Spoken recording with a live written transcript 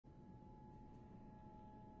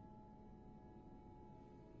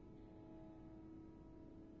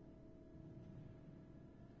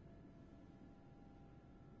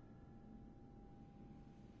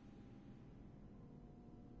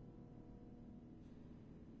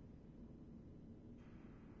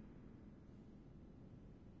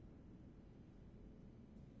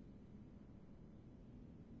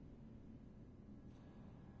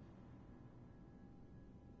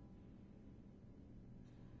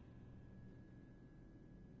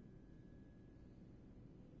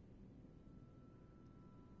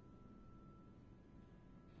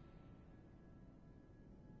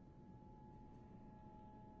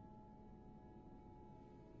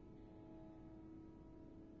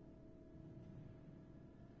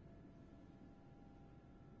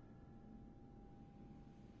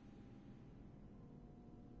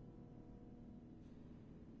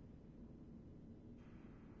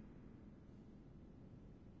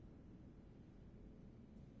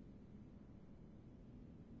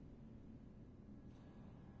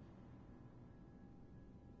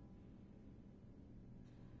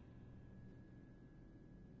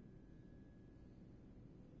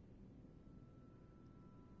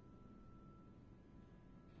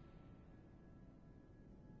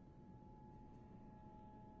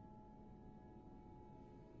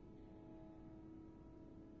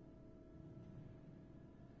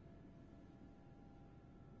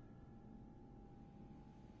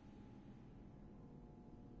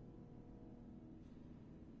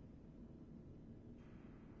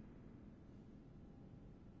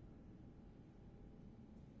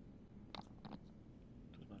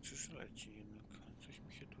znaczy, że leci jednak. Coś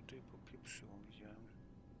mi się tutaj popieprzyło, widziałem.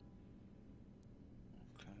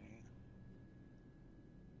 Okej.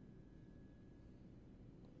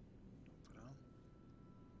 Dobra.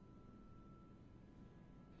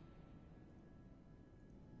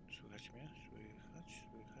 Słychać mnie? Słychać?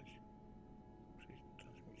 Słychać? Przejść do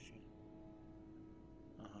transmisji.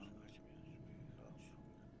 Aha, słychać mnie? Słychać?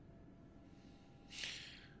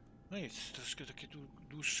 No nic, troszkę takie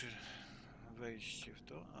dłuższe wejście w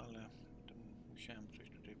to, ale musiałem coś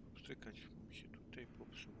tutaj popstrykać, bo mi się tutaj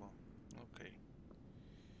popsuło. Okej.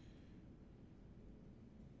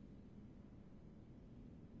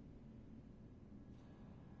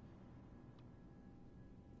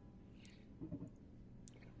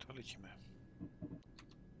 To lecimy.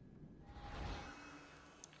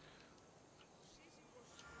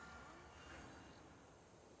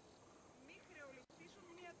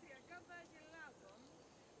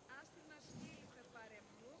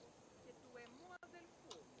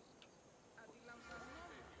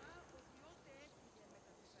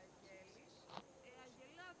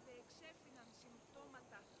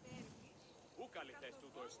 Πού καλυθές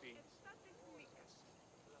τούτο εστί?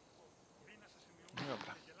 No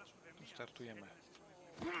dobra, to startujemy.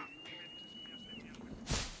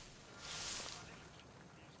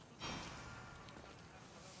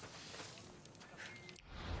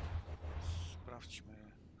 Sprawdźmy.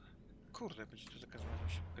 Kurde, będzie to zakazywane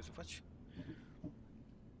się pokazywać?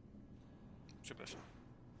 Przepraszam.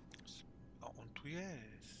 O, on tu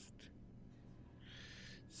jest.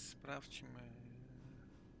 Sprawdźmy.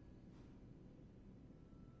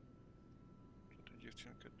 Co ta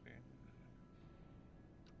dziewczynka tutaj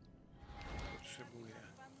potrzebuje.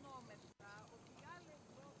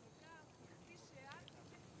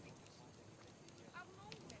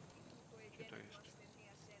 Gdzie to jest?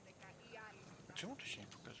 A czemu to się nie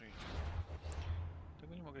pokazuje?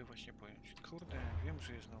 Tego nie mogę właśnie pojąć. Kurde, wiem,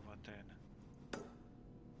 że jest nowa ten.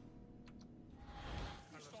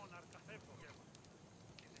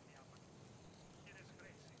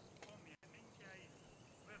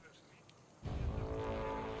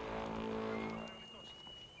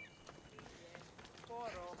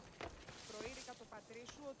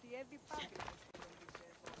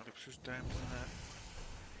 Ale przecież dałem na...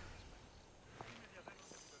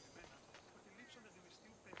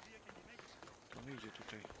 To nie idzie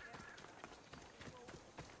tutaj.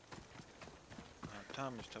 A,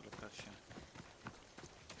 tam jest ta lokacja.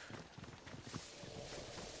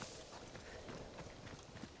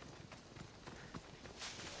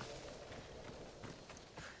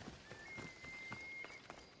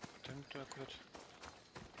 Ten tu akurat...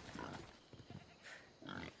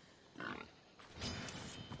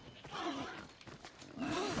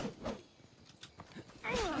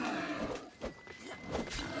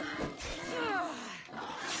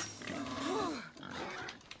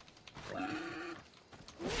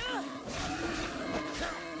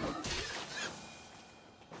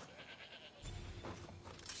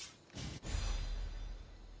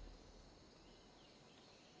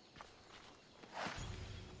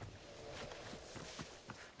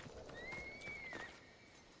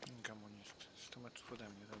 Gamon jest 100 metrów ode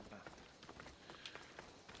mnie, dobra.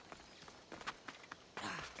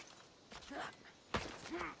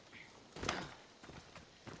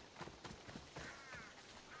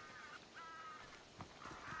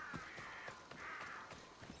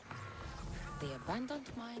 The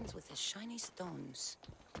abandoned mines with the shiny stones.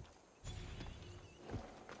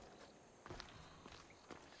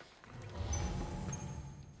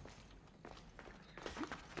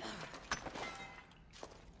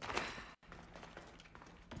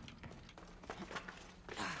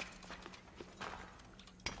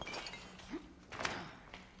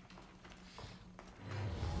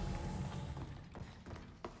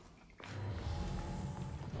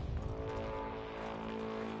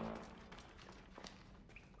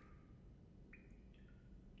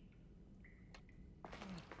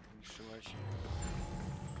 Słuchajcie.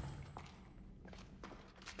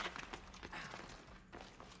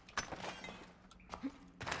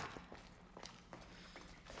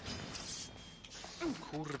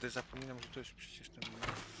 Kurde, zapominam, że to jest przecież ten wąż.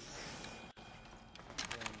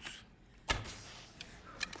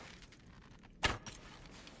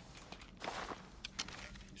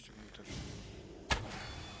 Jeszcze mi też.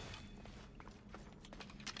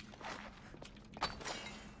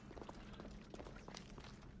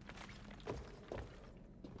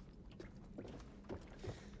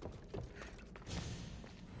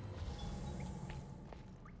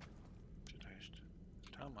 Gdzie to jest?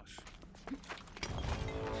 Tam masz.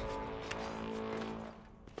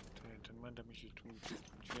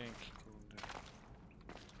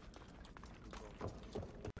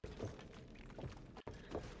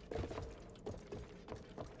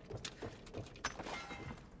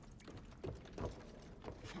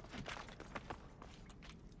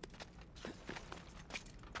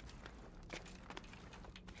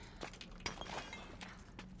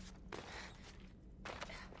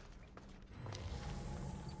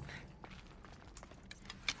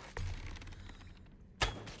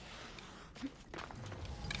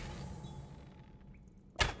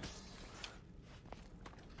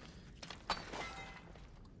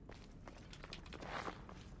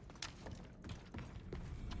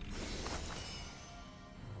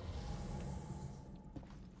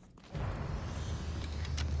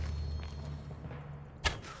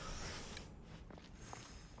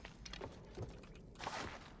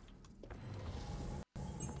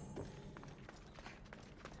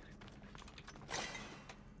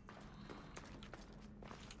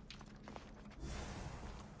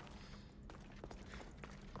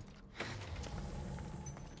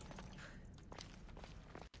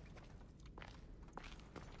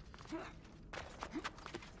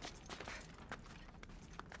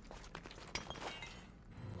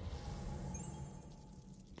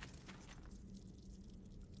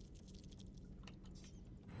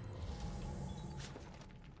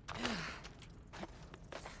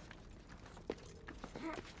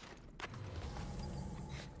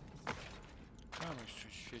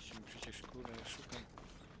 świeci mi przecież, kurde, ja szukam.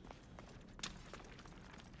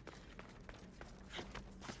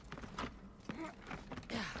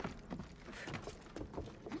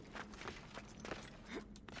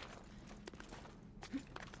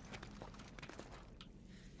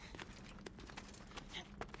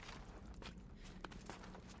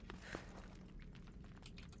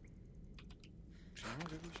 Czy ja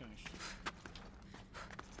mogę go wziąć?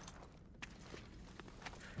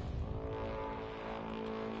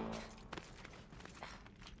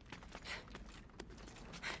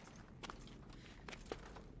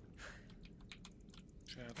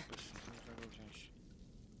 Czy ja to bez sensu mogę go wziąć?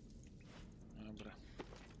 Dobra.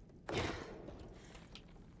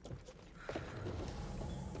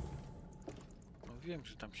 No wiem,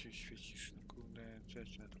 że tam się świecisz, no kurde,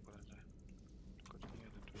 rzeczy na to poradzę. Tylko to nie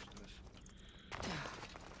jeden tu jest teraz.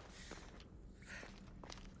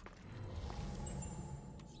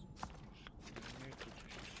 Nie, tu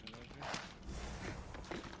coś jeszcze leży.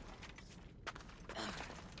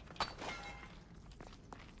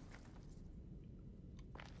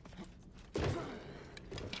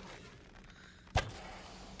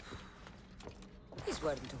 These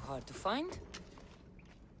weren't too hard to find.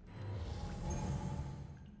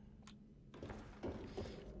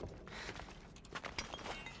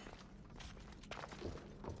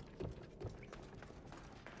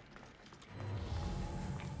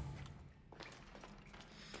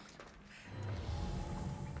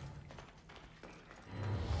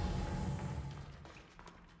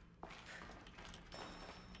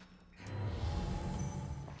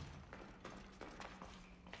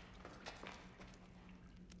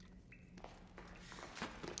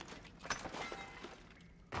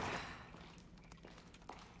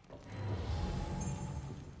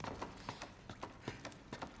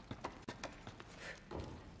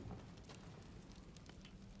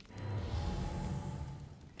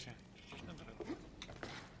 Gdzie? Gdzieś na dole.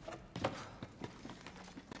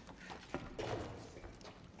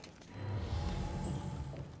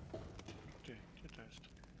 Gdzie to jest?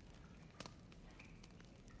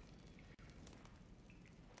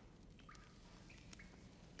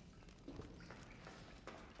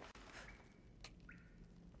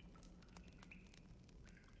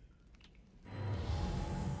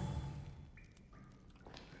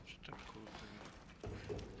 Gdzie to kurde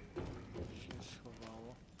się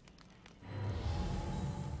schowało?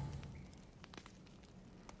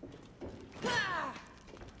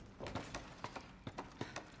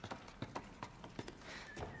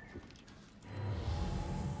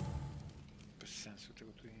 Bez sensu,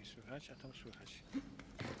 tego tu nie słychać, a tam słychać.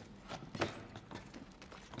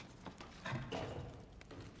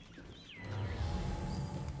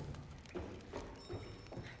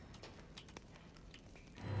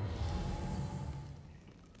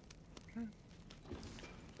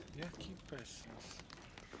 Jaki bezsens?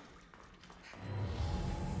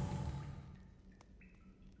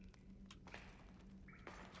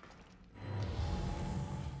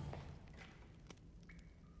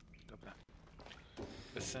 Dobra.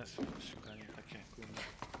 Bez sensu szukanie takie, kurde.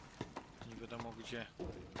 Nie wiadomo gdzie.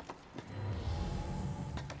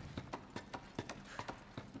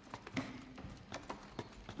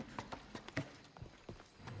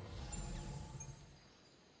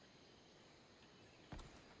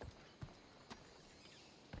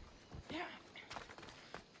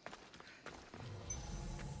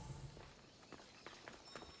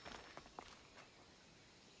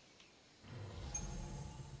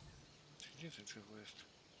 Gdzie to drzewo jest?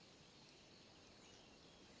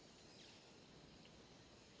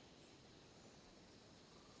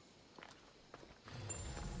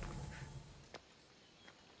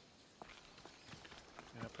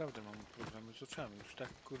 Ja naprawdę mam problemy z oczami. Już tak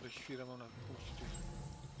kurde świram na punkcie tych...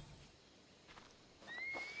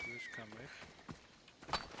 Tu jest kamyk.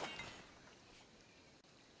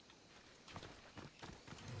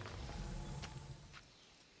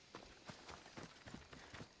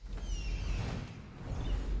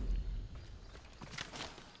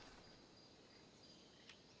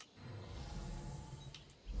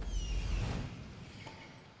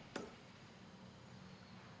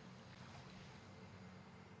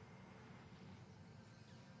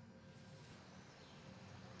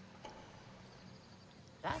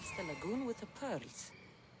 That's the lagoon with the pearls.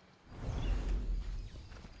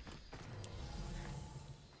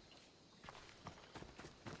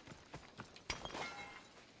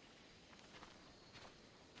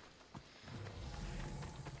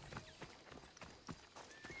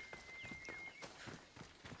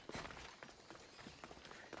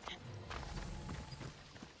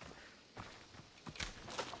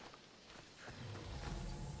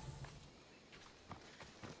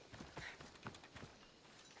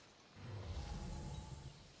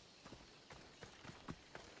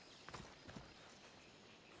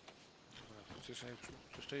 Słyszę,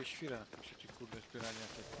 dostaję świra przy tych kurde zbierania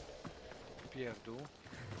tych pierdół.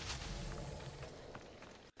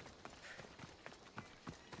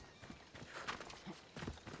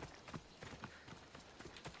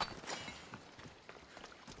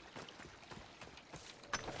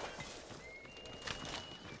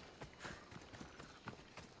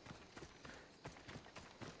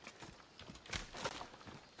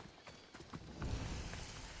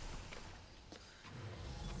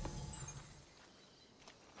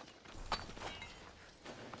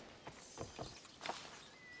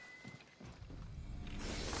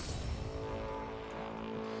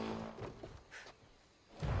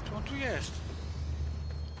 Tu jest!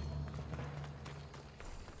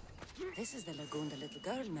 This is the lagoon the little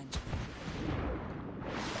girl mentioned.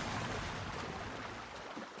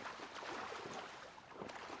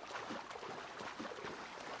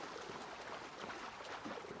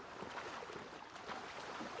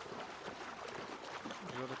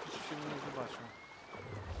 Żadopisu się nie zobaczył.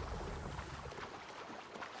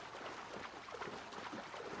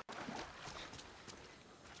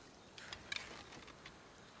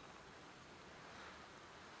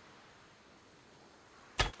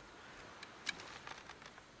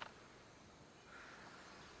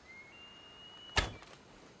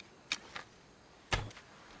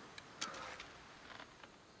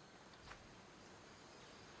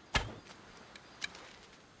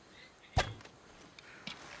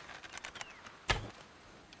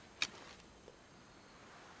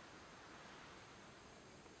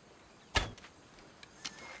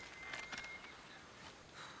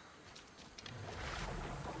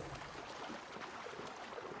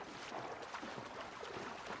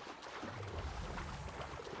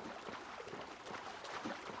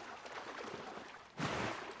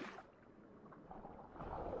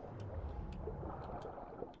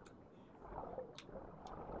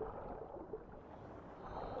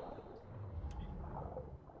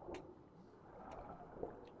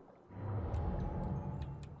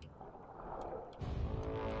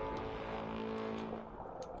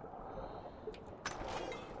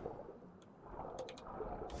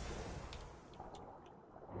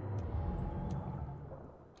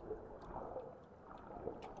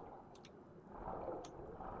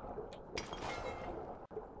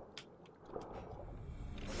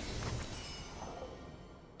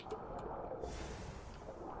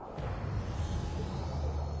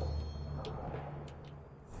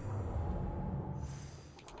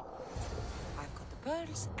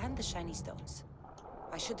 Pearls and the shiny stones.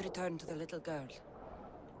 I should return to the little girl.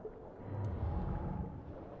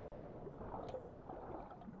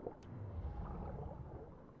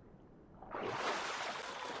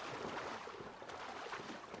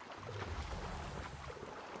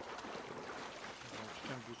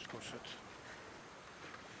 Ten wódz poszedł.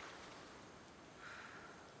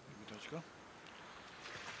 Nie widać go?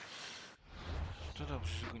 To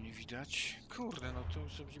dobrze, że go nie widać. Kurde, no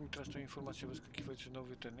to co będzie mi teraz tą informację wyskakiwać, że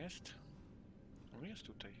nowy ten jest? On jest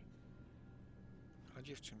tutaj. A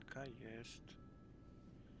dziewczynka jest...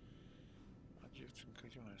 A dziewczynka,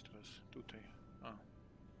 gdzie ona jest teraz? Tutaj. A.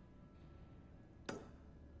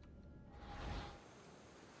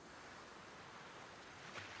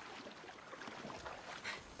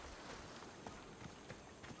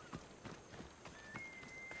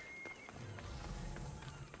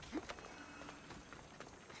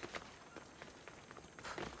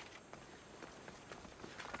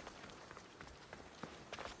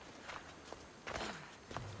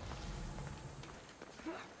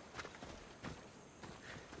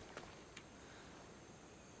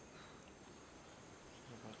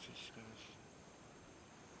 Zobaczyć teraz.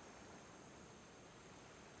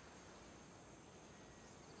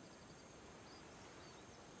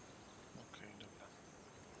 Okej, dobra.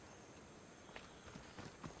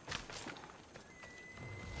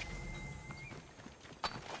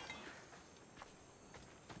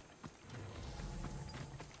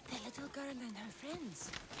 The little girl and her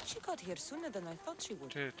friends. She got here sooner than I thought she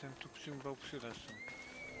would. Ty, ten tu cymbał przyrastł.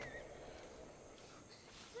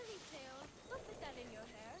 Silly tail, don't put that in your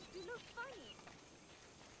hair. You look funny.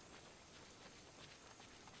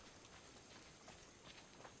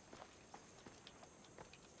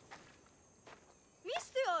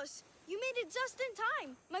 Mistios! You made it just in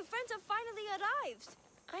time. My friends have finally arrived.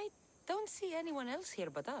 I don't see anyone else here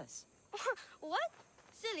but us. What?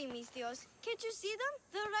 Silly Mistios. Can't you see them?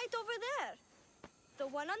 They're right over there. The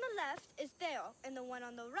one on the left is Theo, and the one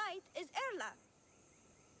on the right is Erla.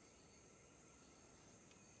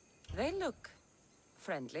 They look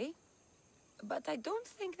friendly, but I don't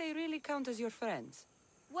think they really count as your friends.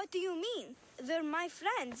 What do you mean? They're my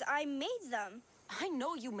friends. I made them. I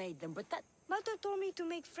know you made them, but that... Mother told me to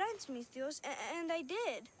make friends, Misthios, and I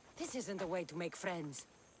did. This isn't the way to make friends.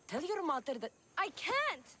 Tell your mother that... I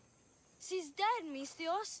can't! She's dead,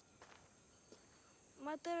 Misthios.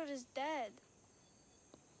 Mother is dead.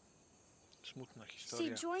 Smutna She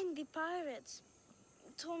historia. joined the pirates.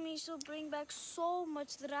 Told me she'll bring back so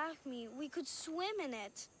much drachmi, we could swim in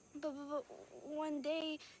it. But one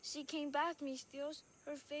day she came back, Misthios.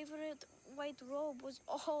 Her favorite white robe was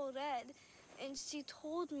all red. And she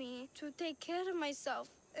told me to take care of myself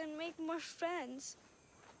and make more friends.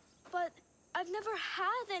 But I've never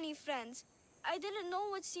had any friends. I didn't know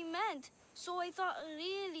what she meant. So I thought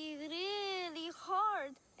really, really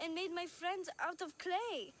hard and made my friends out of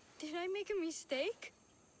clay. Did I make a mistake?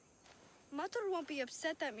 Mother won't be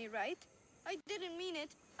upset at me, right? I didn't mean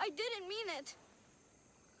it. I didn't mean it.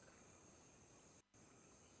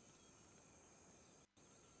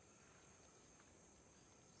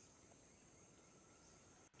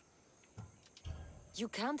 You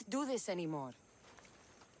can't do this anymore.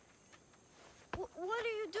 What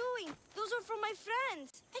are you doing? Those are from my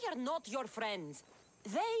friends. They are not your friends.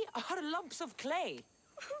 They are lumps of clay.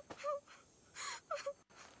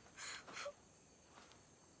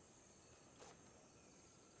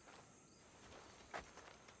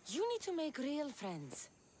 You need to make real friends.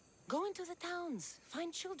 Go into the towns.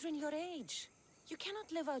 Find children your age. You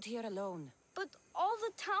cannot live out here alone. But all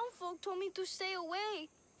the townfolk told me to stay away.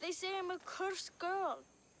 They say I'm a cursed girl.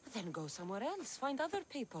 Then go somewhere else. Find other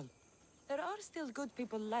people. There are still good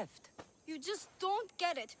people left. You just don't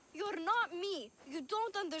get it. You're not me. You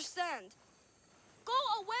don't understand. Go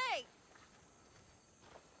away!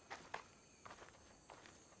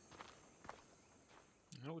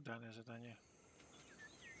 No, udane zadanie.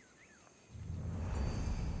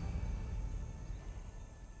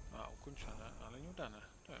 A, ukończone, ale nieudane.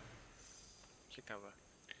 Tak. Ciekawe.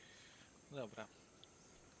 Dobra.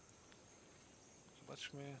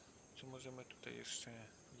 Zobaczmy, co możemy tutaj jeszcze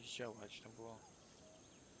działać. To było...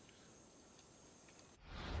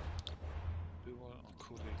 O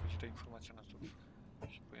kurde, jak będzie ta informacja na to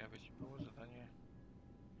się pojawiać. Było zadanie...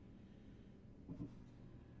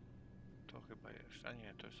 To chyba jest... A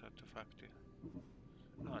nie, to jest artefakty.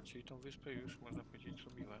 A, czyli tą wyspę już, można powiedzieć,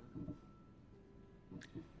 zrobiłem.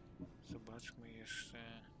 Zobaczmy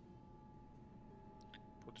jeszcze...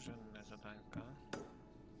 podrzędne zadanka.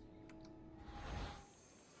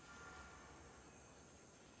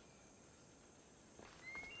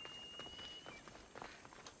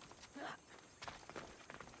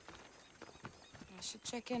 I should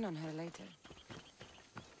check in on her later.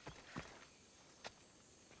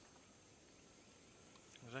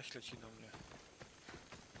 Zaślę ci do mnie.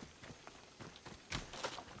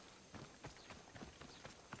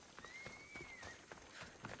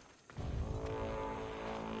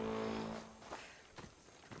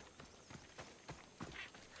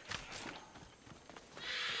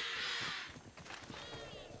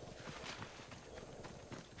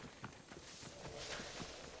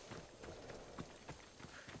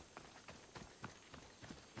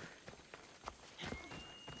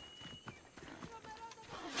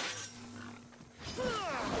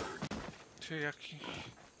 Ty,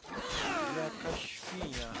 jaka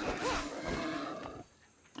świnia.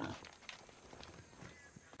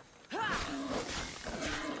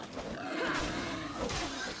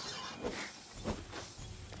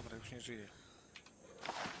 Dobra, już nie żyje.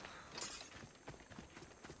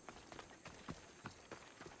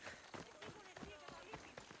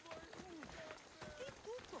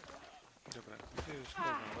 Dobra, to jest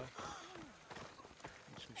doskonałe.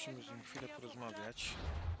 Więc musimy z nim chwilę porozmawiać.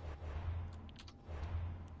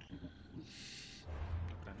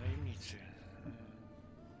 Dobra, najemnicy.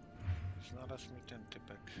 Znalazł mi ten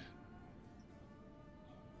typek.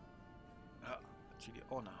 A, czyli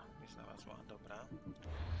ona mnie znalazła, dobra.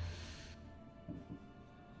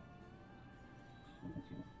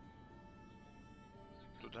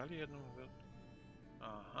 Dodali jedną...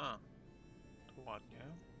 Aha, to ładnie.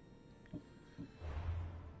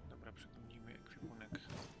 Dobra, przeglądnijmy ekwipunek.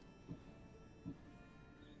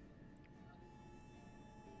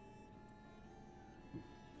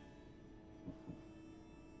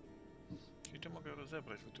 Czyli to mogę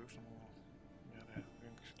rozebrać, bo to już są w miarę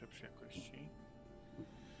lepszej jakości.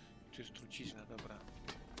 Tu jest trucizna, dobra.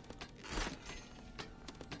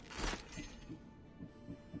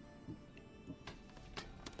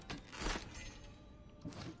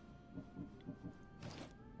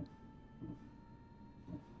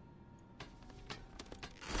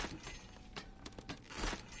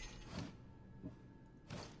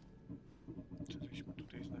 Co żeśmy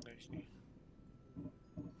tutaj znaleźli?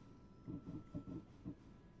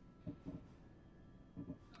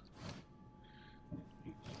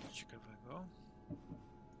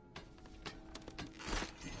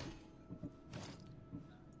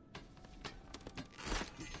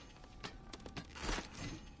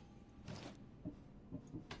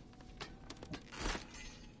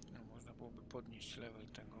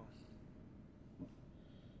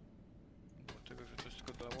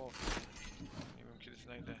 lałowce. Nie wiem, kiedy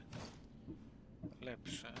znajdę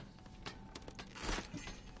lepsze.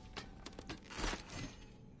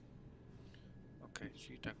 Okej,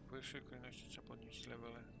 czyli tak, w pierwszej kolejności trzeba podnieść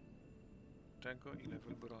level tego i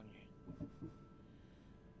level broni.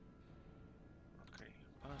 Okej,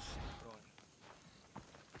 pas broń.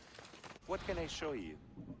 What can I show you?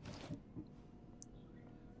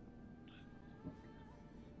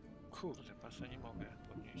 Kurde, pasa nie mogę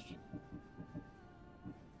podnieść.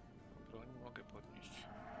 Broń mogę podnieść.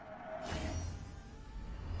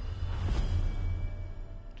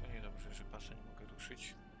 To niedobrze, że pasa nie mogę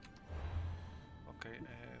ruszyć. Okej,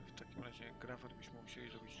 w takim razie grawer byśmy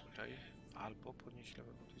musieli zrobić tutaj. Albo podnieść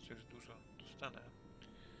level, bo to jest dużo dostanę.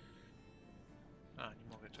 A, nie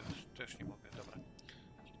mogę teraz, też nie mogę, dobra.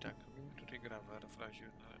 Czyli tak, robimy tutaj grawer w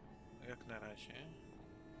razie, jak na razie.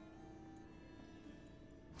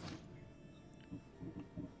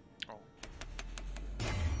 O.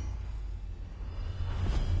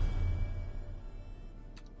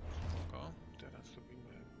 Spoko. Teraz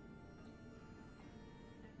robimy...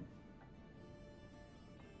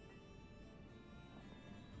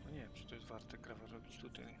 No nie wiem, czy to jest warte grawer robić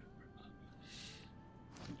tutaj.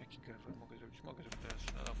 Jaki grawer mogę zrobić? Mogę zrobić teraz,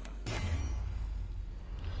 no dobra.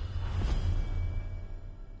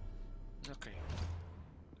 Okej.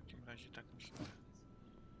 W takim razie tak myślę.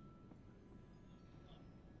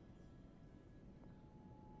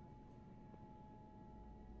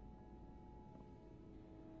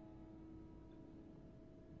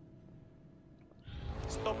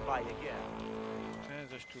 Stop by again. Ten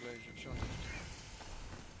zaś tu leży, wsiąść.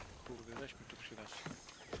 Kurde, weź mi tu przyraz.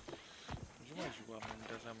 Gdzie masz łamem,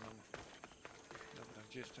 da za mną. Dobra,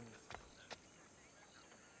 gdzie jest ten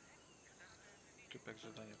typek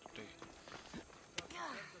zadania tutaj?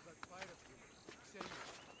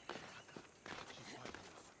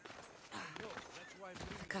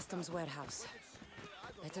 The customs warehouse.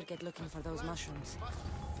 Better get looking for those mushrooms.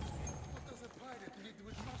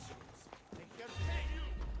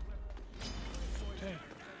 Ty,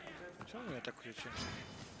 czemu mnie atakujecie?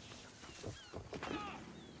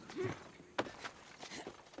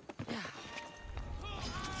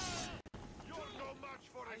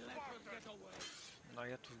 No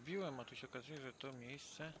ja tu wbiłem, a tu się okazuje, że to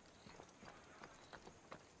miejsce...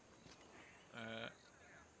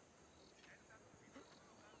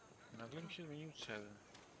 Nagle mi się zmienił cel.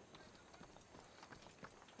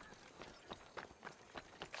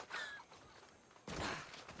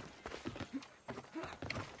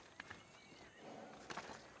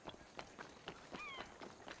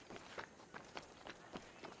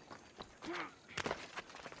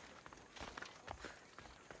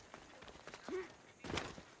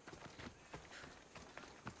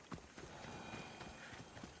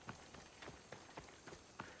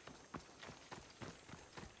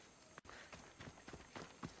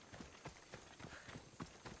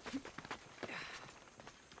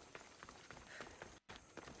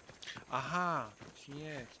 Aha!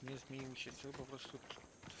 Nie zmienił mi się cel, po prostu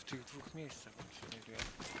w tych dwóch miejscach on się znajduje.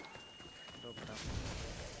 Dobra.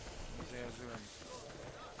 Nie zajarzyłem.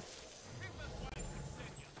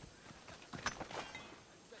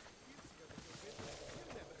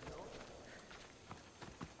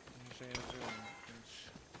 Nie zajarzyłem, więc...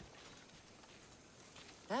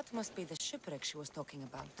 That must be the shipwreck she was talking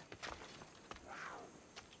about.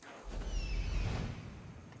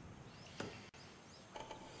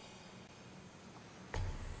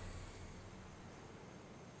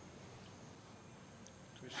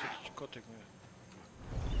 Tu jest jakiś kotek mnie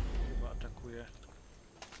chyba atakuje.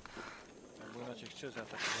 Albo inaczej chce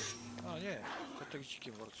zaatakować. A nie, kotek z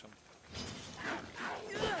dzikiem worczą.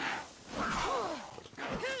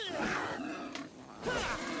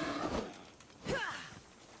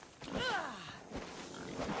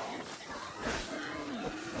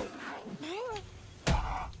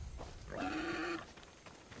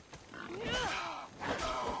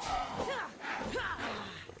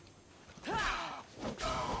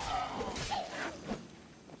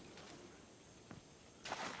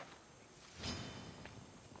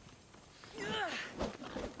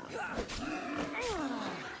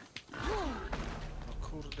 No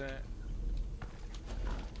kurde.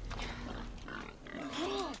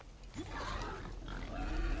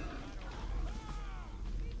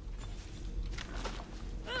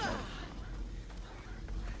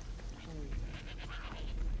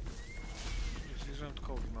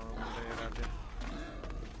 Zwierzątkowi mało mi daje radę.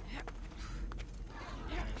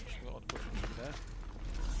 Musimy odpocząć chwilę.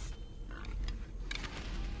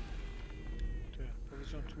 Ty,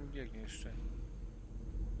 powiedz, on tu mi biegnie jeszcze.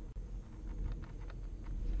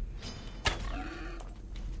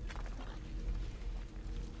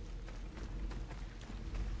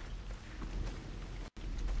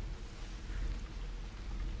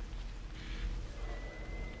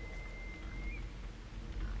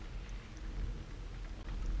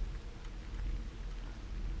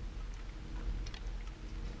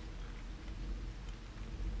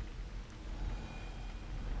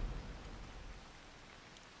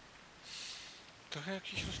 Trochę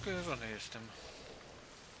jakiś rozkojarzony jestem.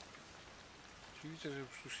 Czyli widzę, że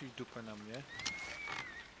przyszli dupę na mnie.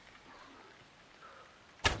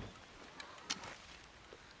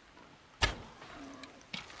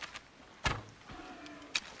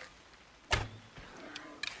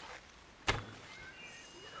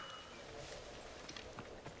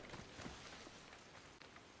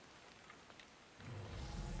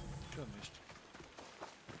 Gdzie on jest?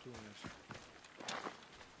 Tu jest.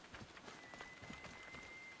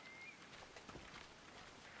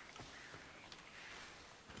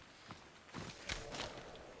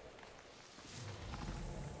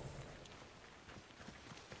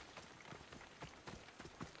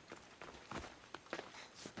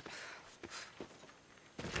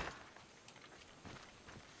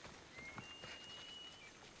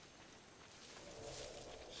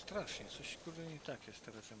 Strasznie, coś kurde nie tak jest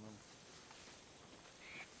teraz, ja mam.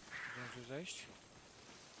 Zdążę zejść?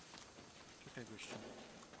 Czekaj gościu.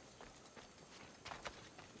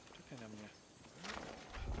 Czekaj na mnie.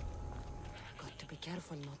 Got to be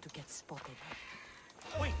careful not to get spotted.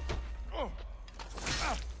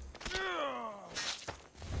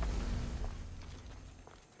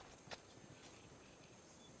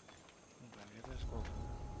 Dobra, jeden z głowy.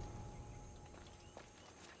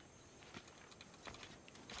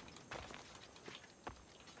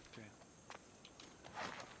 Ty.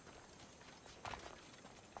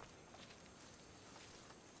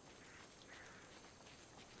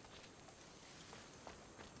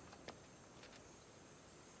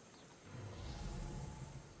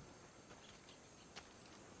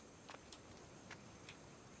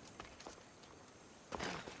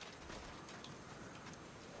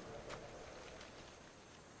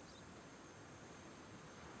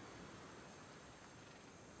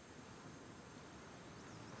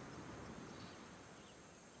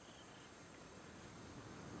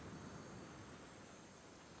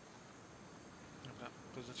 Dobra,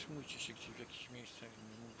 to zatrzymujcie się gdzieś w jakichś miejscach,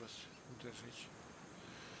 nie mógł was uderzyć.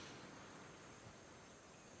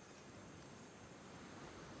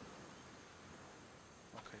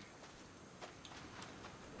 Okej.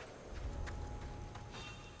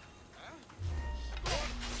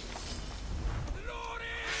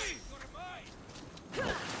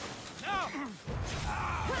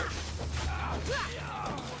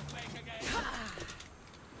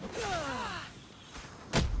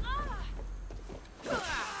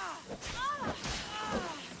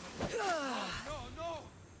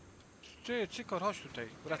 Ty, Cykor, chodź tutaj,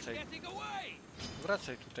 wracaj.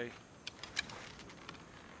 Wracaj tutaj.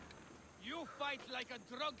 You fight like a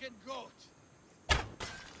drunken goat.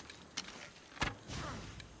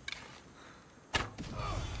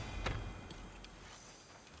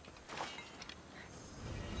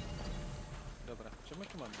 Dobra, co my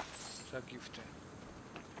tu mamy? Za gifty.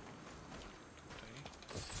 Tutaj.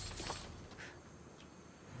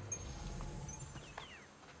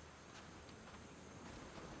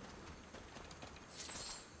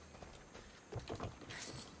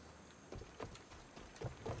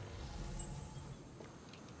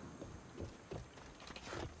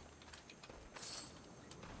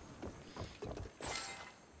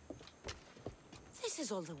 This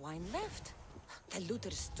is all the wine left. The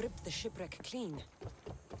looters stripped the shipwreck clean.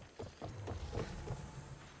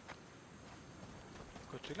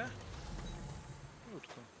 Tylko tyle?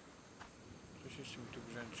 Krótko. Coś jeszcze mi tu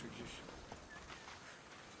brzęczy gdzieś.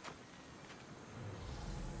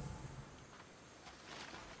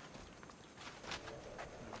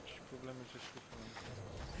 Jakieś problemy ze słuchem.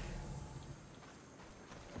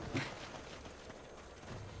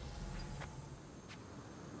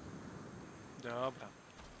 Dobra.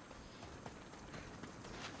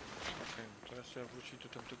 Okej, teraz trzeba wrócić do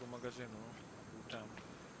tamtego magazynu. Był tam.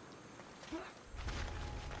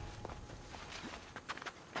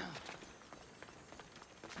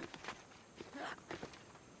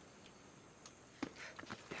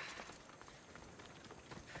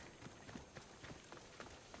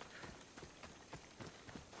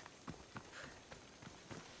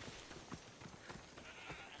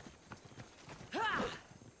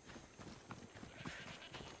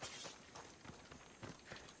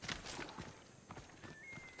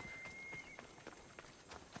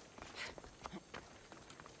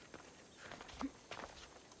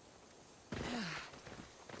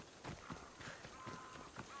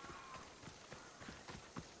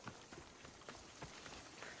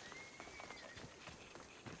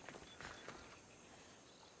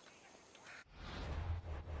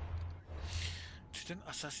 Czy ten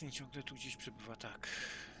asasyn ciągle tu gdzieś przebywa? Tak.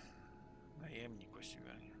 Najemnik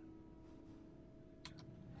właściwie.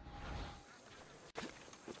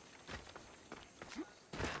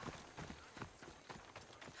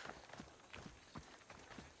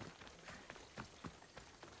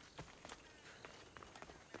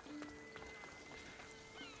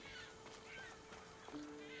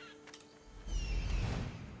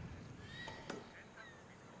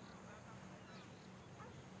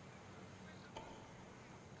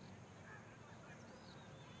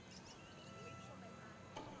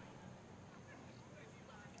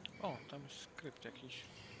 O, tam jest skrypt jakiś.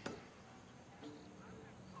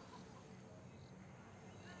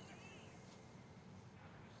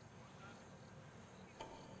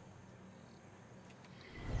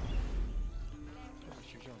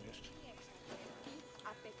 Zobaczcie, gdzie on jest.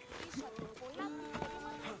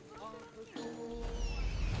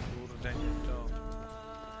 Kurde, nie to.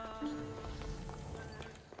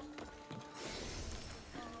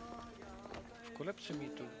 W kolebce mi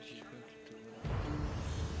tu gdzieś będzie tu.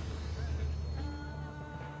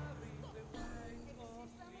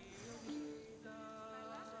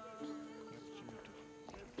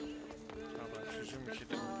 Dobra, przyjrzymy się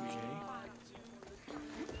temu później.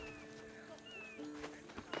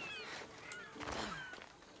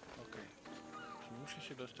 Okej. Czyli muszę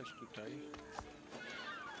się dostać tutaj.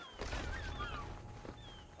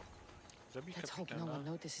 Zabij Let's hope no one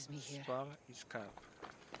kapitana. notices me here. Spal i skarb.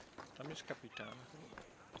 Tam jest kapitan.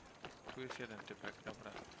 Tu jest jeden typek,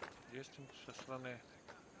 dobra. Jestem ze strony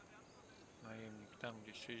najemnik. Tam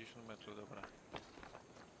gdzieś 60 metrów, dobra.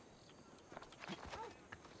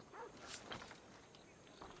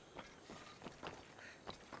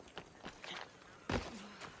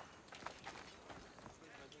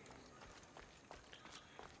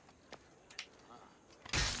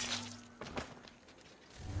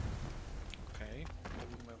 Okej,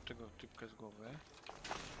 zabijmy tego typka z głowy.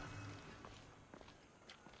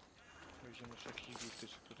 Weźmiemy z takich gifty,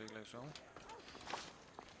 co tutaj leżą.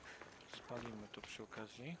 Spalimy to przy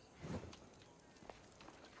okazji.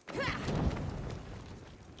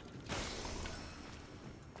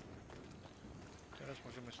 Teraz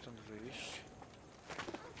możemy stąd wyjść.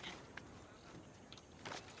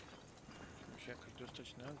 Musimy się jakoś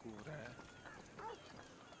dostać na górę.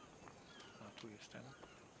 A, tu jestem.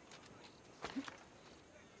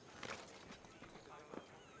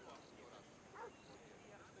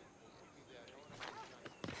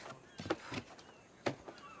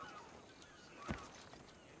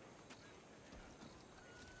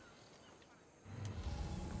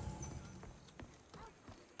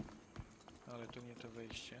 Ale to nie to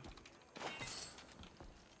wejście.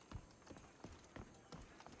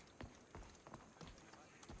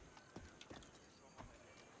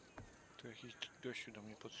 Tu jakiś gościu do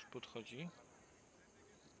mnie podchodzi.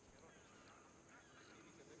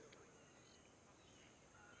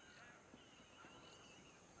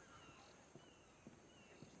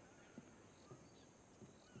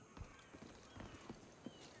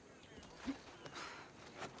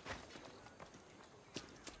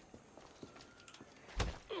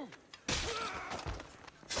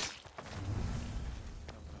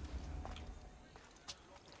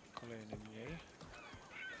 Kolejny mniej.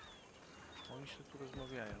 Oni się tu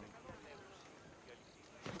rozmawiają.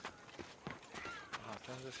 Aha,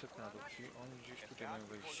 ten zeszedł na dół, czyli oni gdzieś tutaj mają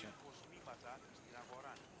wejście.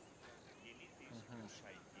 Mhm.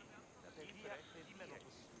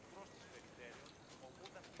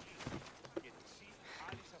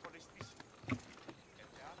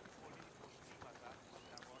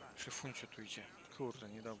 Szefuncio tu idzie. Kurde,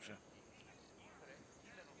 niedobrze.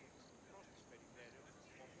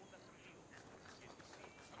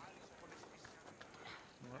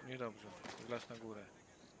 No, niedobrze. Glas na górę.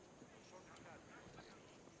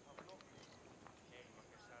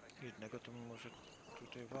 Jednego to może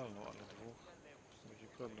tutaj walną, ale dwóch będzie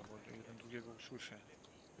problem, bo jeden drugiego usłyszę.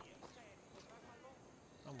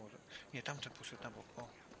 A może. Nie, tamten poszedł na bok. O.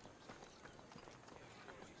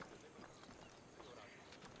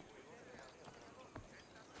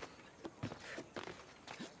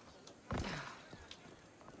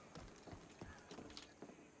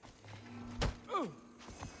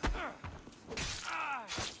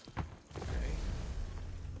 Okej.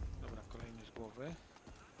 Dobra, kolejny z głowy.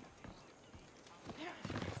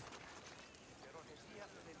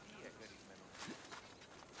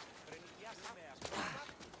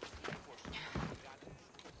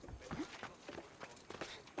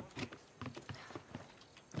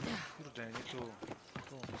 Kurde, nie tu.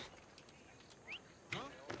 Tu.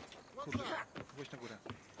 Kurde, weź na górę.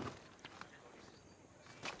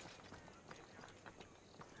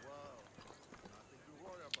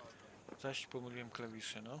 Zaś pomyliłem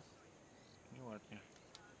klawisze, no. Nieładnie.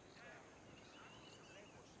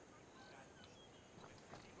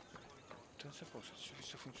 Ten se poszedł, czyli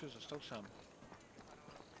co funkcję został sam.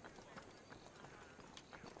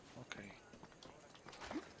 Okej.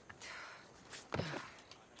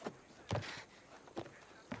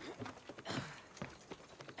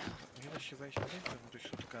 Nie da się wejść do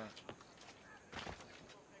środka.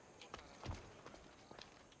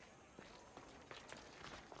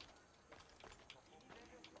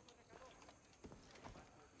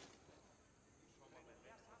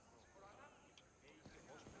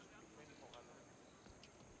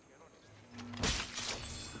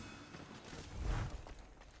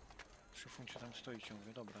 Zobaczmy, czy tam stoi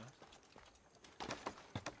ciągle. Dobra.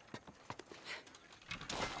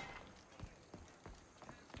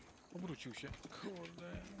 Obrócił się.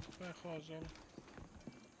 Kurde, przechodzą.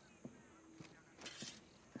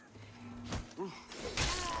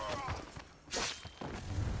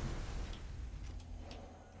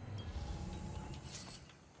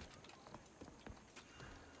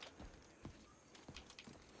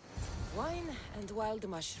 Wine and wild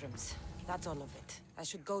mushrooms. That's all of it. I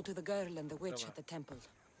should go to the girl and the witch Dobra. at the temple.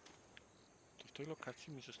 To w tej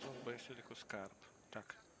lokacji mi został chyba jeszcze tylko skarb.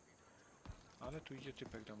 Tak. Ale tu idzie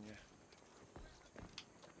typek do mnie.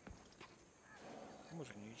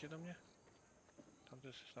 Może nie idzie do mnie? Tam to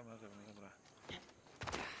jest tam na zewnątrz, dobra.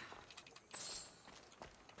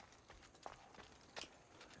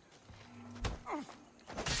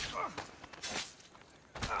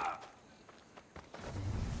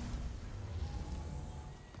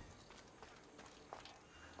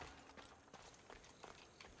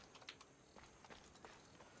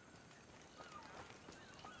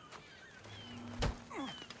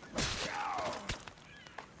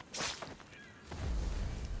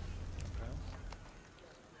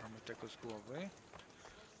 Tego z głowy.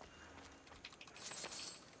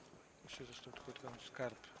 Jeszcze został tylko ten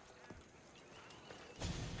skarb.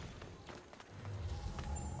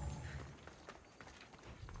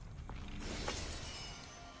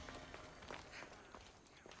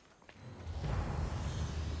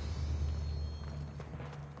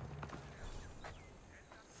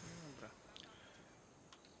 Dobra.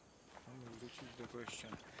 Mamy wrócić do gościa.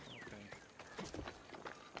 Okej.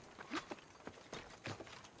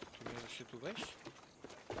 Czy nie da się tu wejść?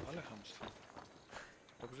 Ale chamstwo.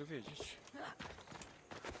 Dobrze wiedzieć.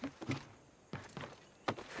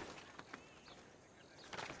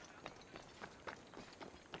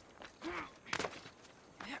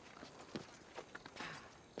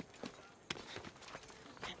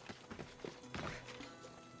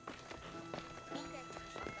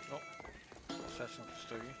 O! Assassin tu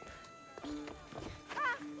stoi.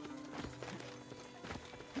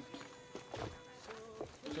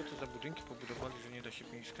 Co to za budynki pobudowali, że nie da się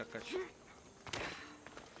po nich skakać?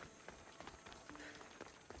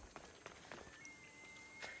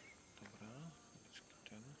 Dobra,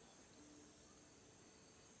 ten.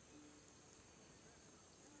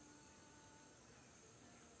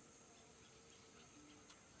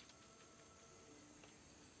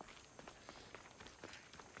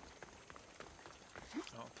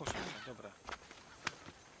 O, poszedł, dobra.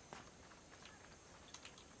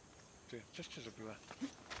 Ty, coś ty zrobiła?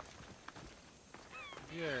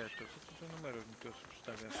 Wie, to co to za numery mi tu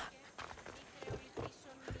przedstawiasz?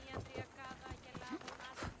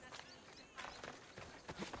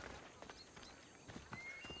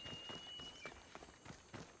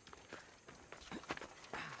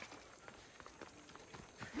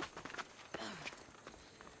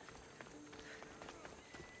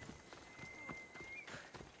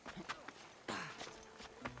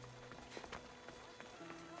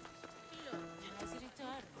 Has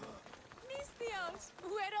returned. Mistios,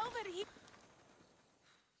 we're over here.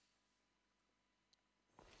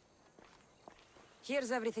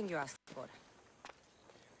 Here's everything you asked for.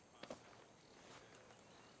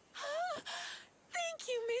 Thank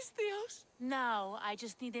you, Mistios. Now, I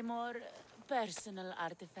just need a more personal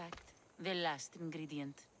artifact. The last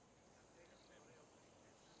ingredient.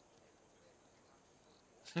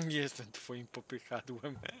 Jestem twoim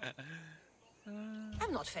popychadłem.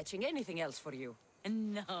 I'm not fetching anything else for you.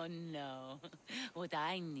 No, no. What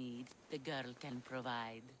I need, the girl can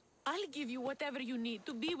provide. I'll give you whatever you need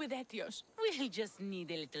to be with Etios. We'll just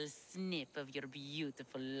need a little snip of your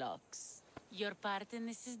beautiful locks. Your part in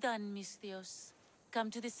this is done, Mistios.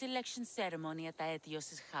 Come to the selection ceremony at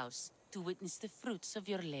Aetios' house to witness the fruits of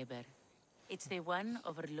your labor. It's the one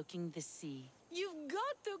overlooking the sea. You've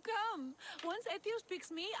got to come. Once Etios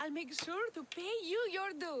picks me, I'll make sure to pay you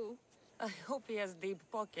your due. I hope he has deep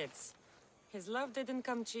pockets. His love didn't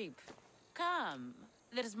come cheap. Come.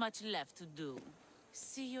 There's much left to do.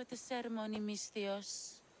 See you at the ceremony,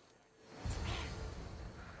 Mistios.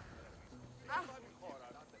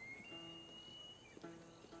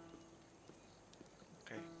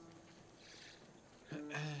 Okej.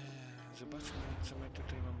 Zobaczmy, co my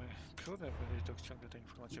tutaj mamy. Kurde, będzie to ciągle ta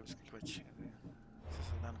informacja wyskakiwać.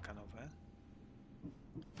 Zadanka nowe.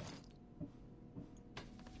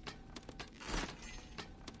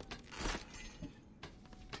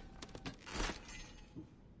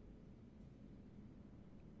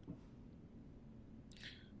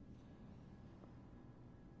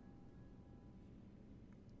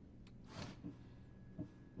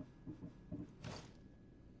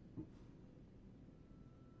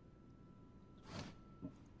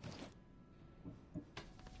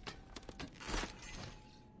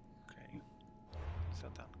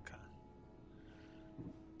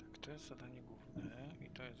 jest zadanie główne i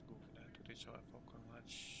to jest główne. Tutaj trzeba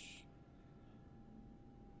pokonać...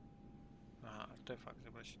 Aha, artefakt.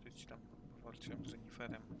 Zobaczcie, tutaj tam walczyłem z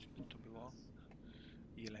reniferem. Czy to było?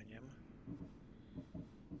 Jeleniem.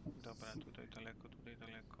 Dobra, tutaj daleko, tutaj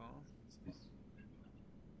daleko.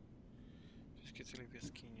 Wszystkie cele w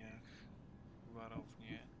jaskiniach.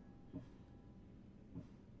 Warownie.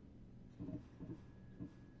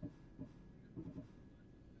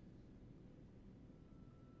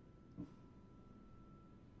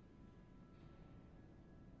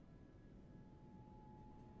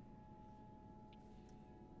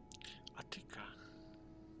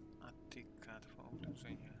 Atyka, trwa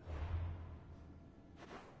oblężenie.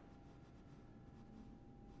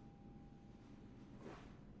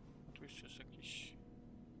 No tu jeszcze jest jakiś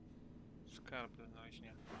skarb do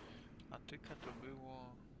znalezienia. Atyka to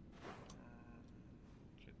było...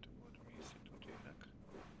 Gdzie to było to miejsce? Tutaj, tak?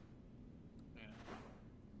 Nie.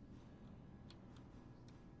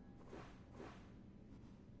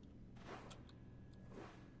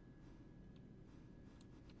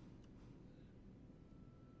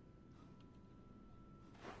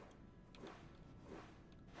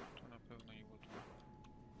 To na pewno nie było tu.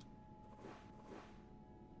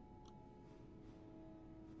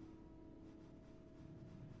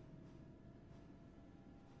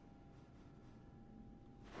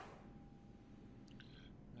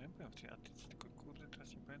 No ja byłem w tej Atyce, tylko kurde,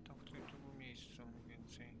 teraz nie pamiętam, w którym to było miejscu mniej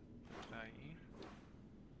więcej. Petrai.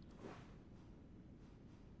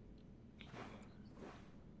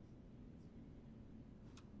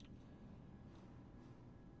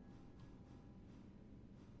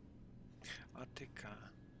 Atyka.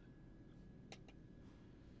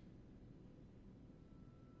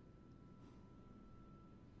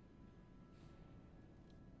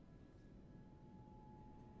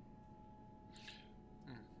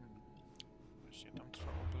 Właśnie tam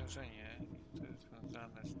trwa oblężenie i to jest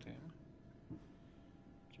związane z tym.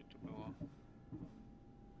 Gdzie tu było?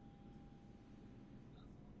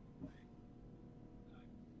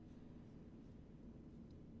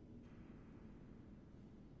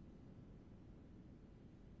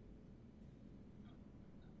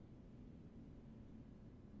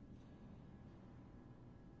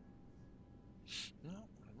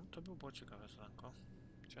 No to było ciekawe zadanko.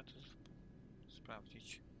 Trzeba to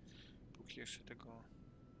sprawdzić. Póki jeszcze tego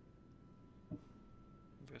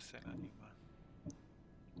wesela nie ma.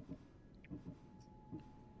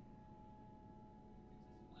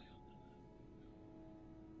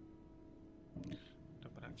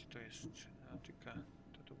 Dobra, gdzie to jest? Atyka.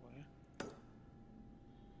 To było, nie?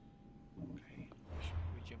 Okej.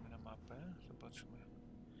 Wyjdziemy na mapę.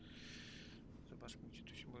 Zobaczmy, gdzie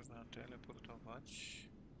tu się można teleportować.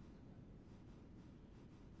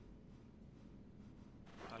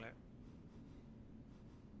 Ale...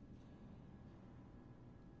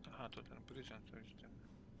 Aha, to ten pryzant, to jest ten...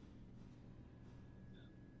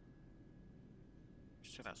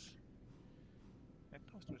 Jeszcze raz. Jak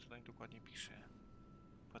tam w tym zadaniu dokładnie pisze?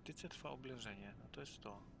 W Atyce trwa oblężenie. No to jest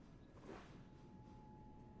to.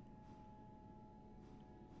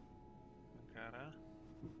 Gara.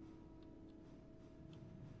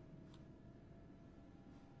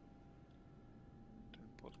 Ten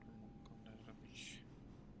port mógł zrobić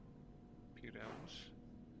Pireus.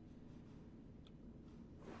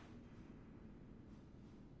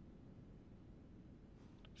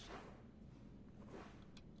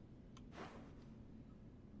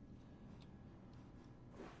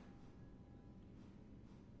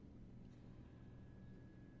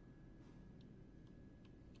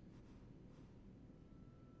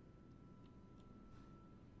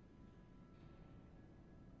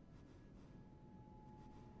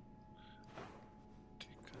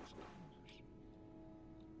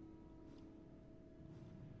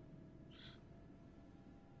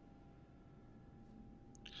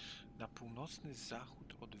 Na północny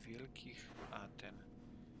zachód od Wielkich Aten.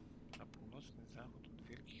 Na północny zachód od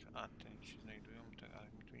Wielkich Aten się znajdują te,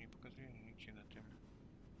 ale mi tu nie pokazuje nigdzie na tym.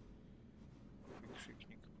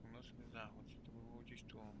 Wykrzyknik północny zachód. To by było gdzieś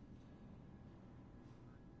tu.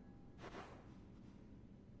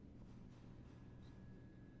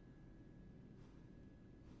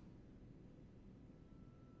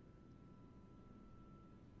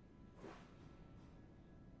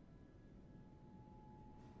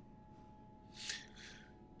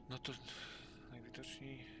 No to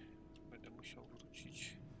najwidoczniej będę musiał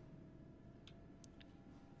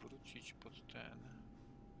wrócić pod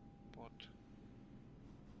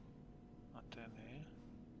Ateny.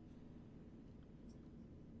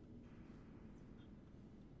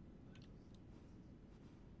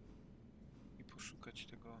 I poszukać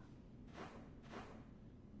tego...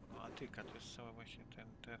 No Atyka, to jest cały właśnie ten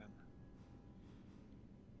teren.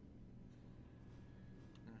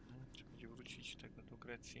 Trzeba będzie wrócić tego do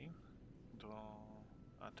Grecji, do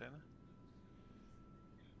Aten.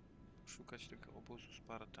 Szukać tego obozu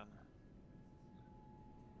Spartan.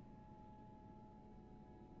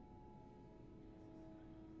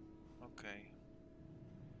 Okej.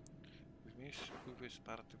 Zmieść wpływy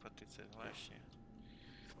Sparty w Atyce, właśnie.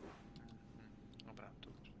 Dobra, to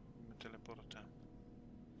mamy teleporta.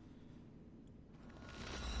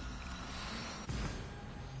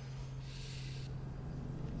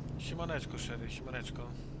 Siemaneczko, Sherry,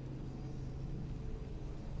 siemaneczko.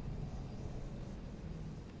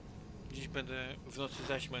 Dziś będę w nocy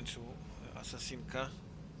zaś męczył asasinka.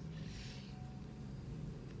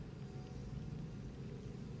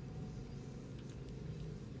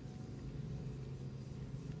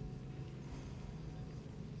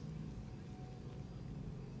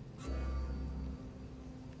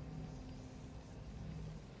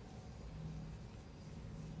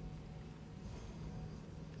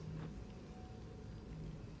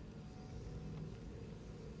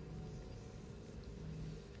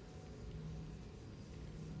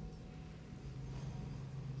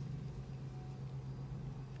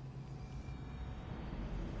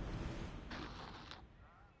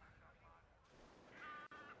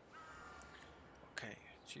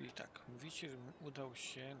 Czyli tak, mówicie, że udał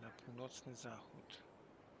się na północny zachód.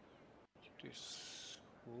 Tu jest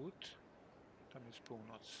wschód, tam jest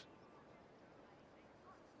północ.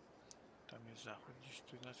 Tam jest zachód, gdzieś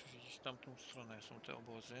tu znaczy, że gdzieś w tamtą stronę są te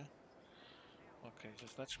obozy. Okej,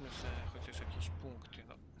 zaznaczmy sobie chociaż jakieś punkty.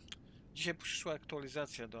 No. Dzisiaj przyszła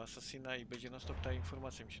aktualizacja do Assassina i będzie non-stop ta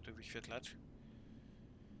informacja mi się tu wyświetlać.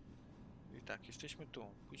 I tak, jesteśmy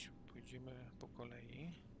tu. Pójdziemy po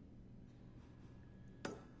kolei.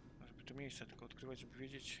 Żeby to miejsce tylko odkrywać, żeby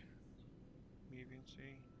wiedzieć mniej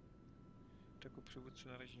więcej... Tego przywódcy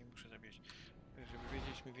na razie nie muszę zabijać. Żeby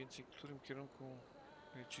wiedzieć mniej więcej, w którym kierunku,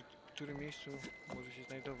 czy w którym miejscu może się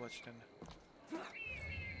znajdować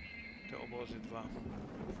te obozy dwa.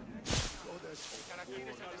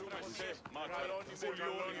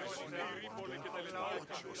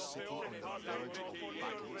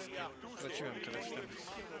 Straciłem teraz ten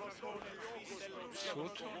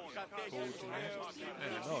wschód, południe,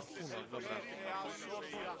 no, północ, dobra.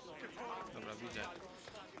 Dobra, widzę.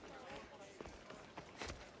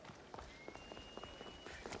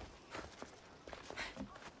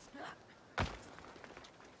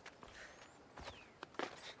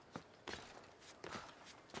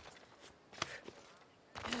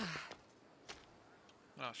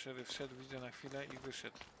 A, szeryf wszedł, widzę na chwilę i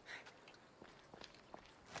wyszedł.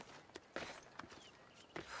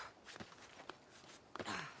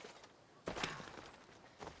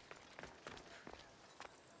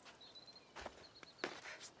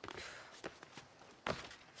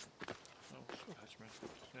 No, słychać mnie.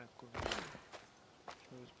 Ja, kurde.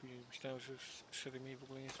 Myślałem, że szeryf mnie w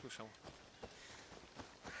ogóle nie słyszał.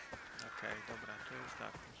 Okej, dobra, to jest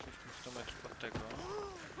tak. Jesteśmy 100 metrów od tego.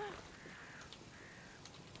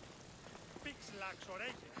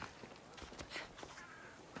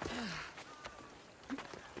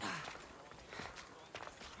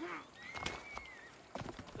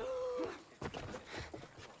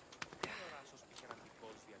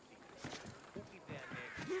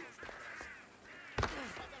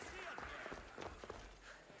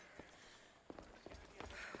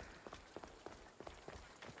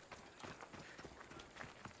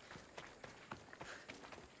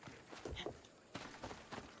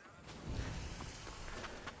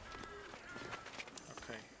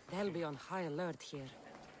 They'll be on high alert here.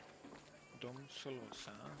 Dom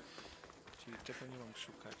Solosa. Czyli tego nie mam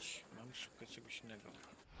szukać. Mam szukać czegoś innego.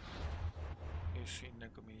 Jeszcze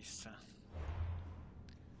innego miejsca.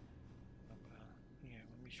 Dobra. Nie,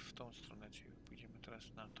 mam iść w tą stronę, czyli pójdziemy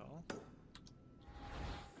teraz na to.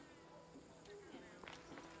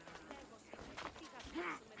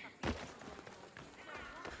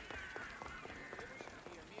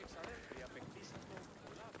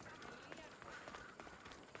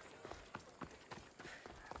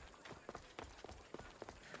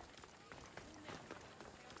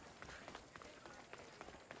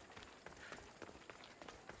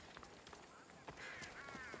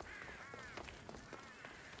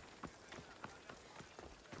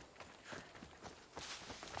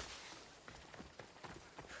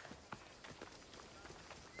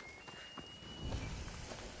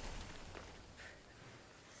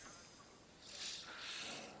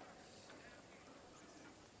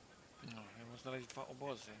 Znaleźć dwa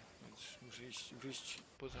obozy, więc muszę wyjść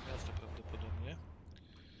poza miasto prawdopodobnie.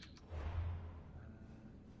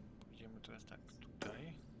 Pójdziemy teraz tak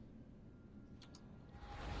tutaj.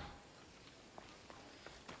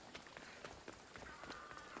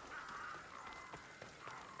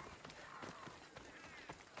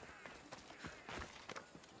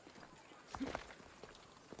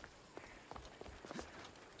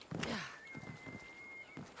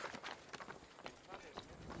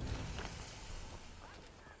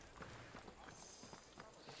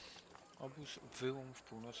 Obóz wyłom w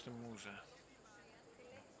północnym murze.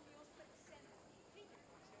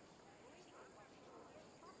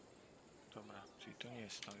 Dobra, czyli to nie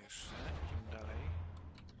jest to jeszcze. Idziemy dalej.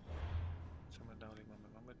 Co my dalej mamy?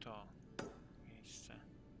 Mamy to miejsce.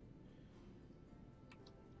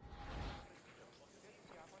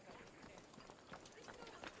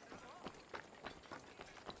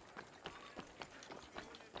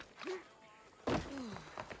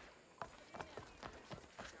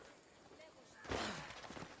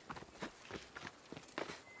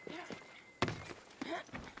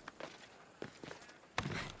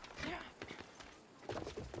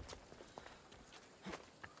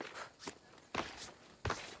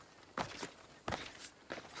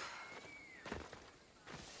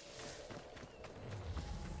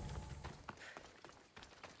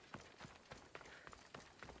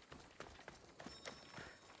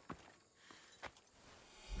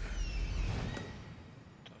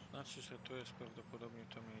 To znaczy, że to jest prawdopodobnie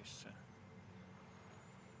to miejsce.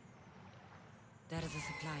 There are the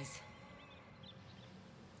supplies.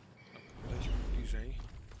 Dobra, podejdźmy bliżej.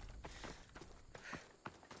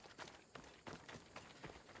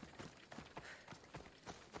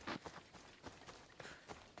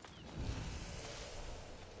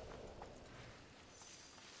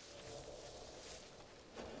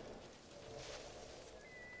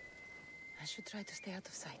 I should try to stay out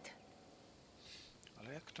of sight.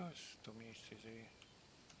 Ale jak to jest to miejsce, jeżeli...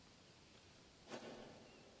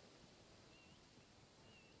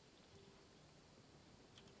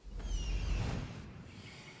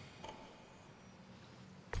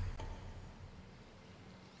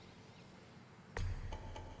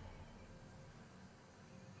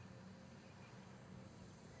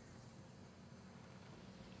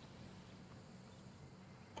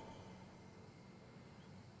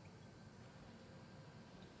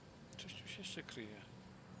 Coś tu się jeszcze kryje.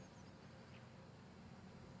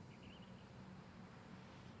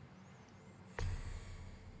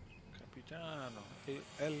 Capitano,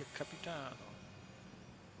 el capitano.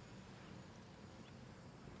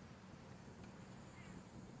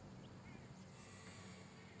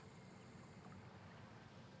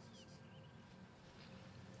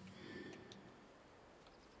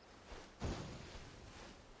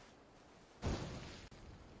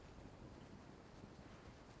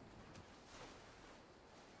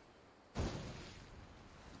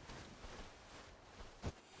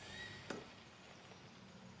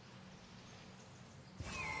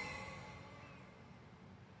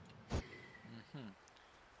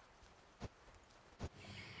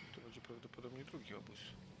 To będzie prawdopodobnie drugi obóz.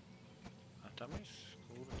 A tam jest,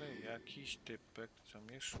 kurde, jakiś typek, co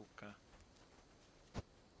mnie szuka.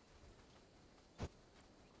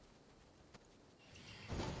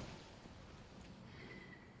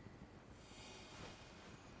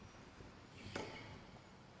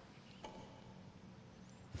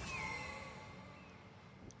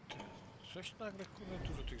 Coś nagle, kurde,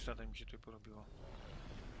 dużo tych zadań mi się tutaj porobiło.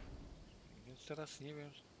 Więc teraz nie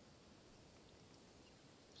wiem...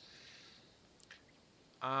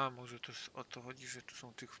 A, może to o to chodzi, że tu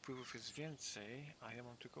są tych wpływów jest więcej, a ja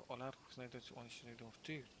mam tylko olarków znajdować, one się znajdą w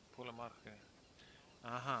tych polomarchy.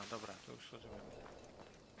 Aha, dobra, to już rozumiem.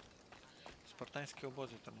 Spartańskie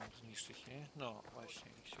obozy tam mam zniszczyć, nie? No,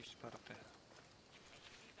 właśnie, gdzieś Spartę.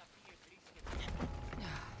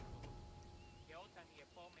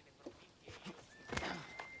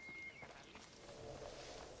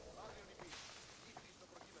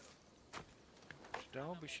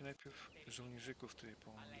 Dałoby się najpierw żołnierzyków tutaj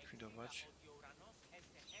likwidować.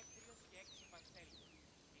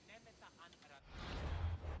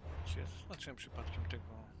 Czy ja zaznaczyłem przypadkiem tego?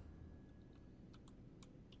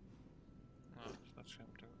 No,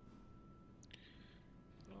 zaznaczyłem tego.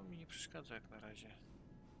 No mi nie przeszkadza jak na razie.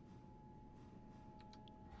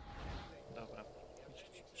 Dobra,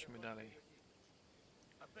 idźmy dalej.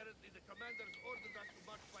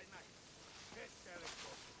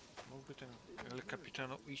 Mógłby ten El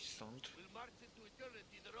Capitano iść stąd,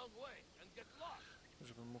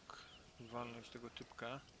 żeby mógł walnąć tego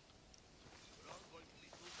typka.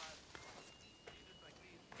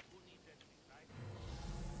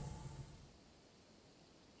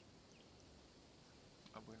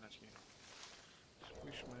 Albo inaczej.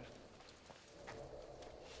 Spójrzmy.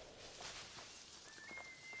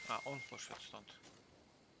 A, on poszedł stąd.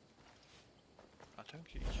 A ten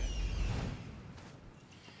gdzie idzie?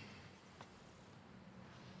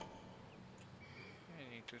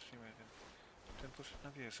 Nie interesuje mnie ten. Ten poszedł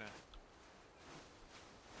na wieżę.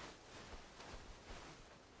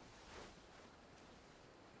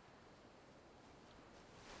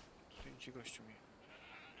 Tutaj idzie gościu mi.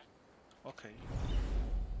 Okej.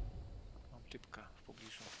 typka w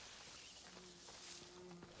pobliżu.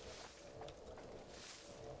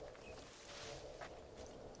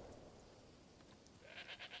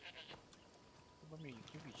 Chyba mnie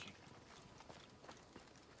nikt nie widzi.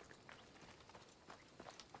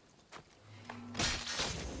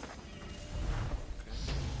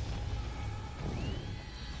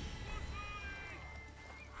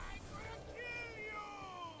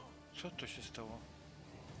 Co to się stało?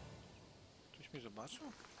 Ktoś mnie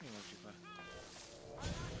zobaczył? Niemożliwe.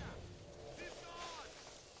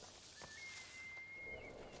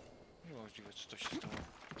 Niemożliwe, co to się stało.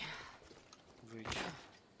 Wyjdź.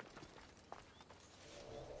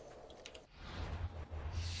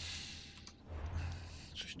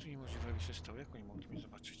 Coś tu niemożliwego się stało. Jak oni mogli mnie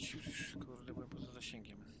zobaczyć? Przecież kurde, byłem poza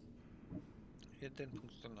zasięgiem. 1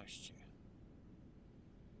 punkt zdolności.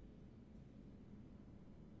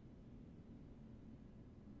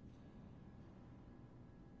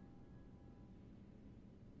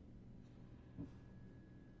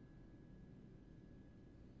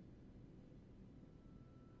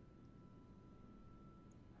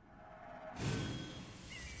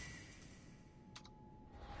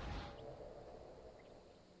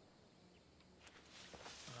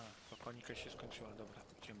 Panika się skończyła, dobra,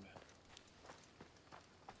 idziemy.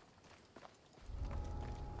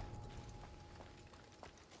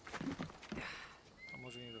 A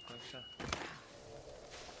może nie do końca?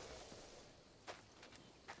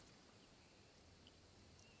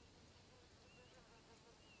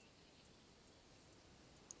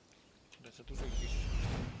 Ale za dużo ich jest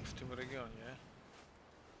w tym regionie,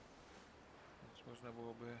 więc można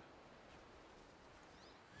byłoby...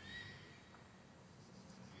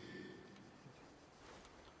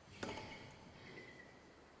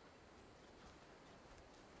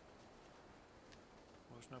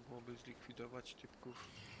 Można byłoby zlikwidować typków.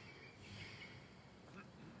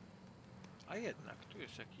 A jednak, tu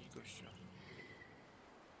jest jakiś gościu.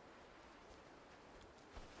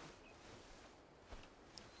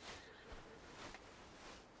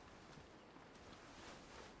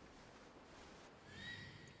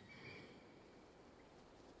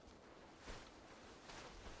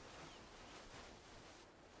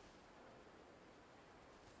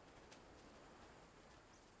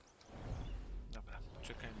 Dobra,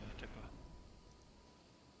 czekajmy na tego.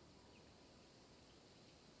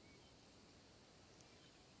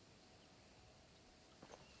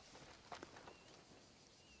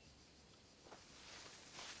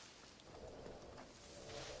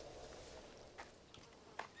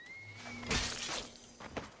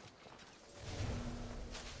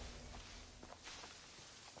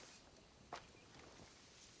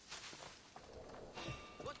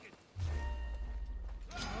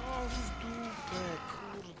 O, w dupę,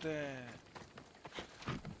 kurde.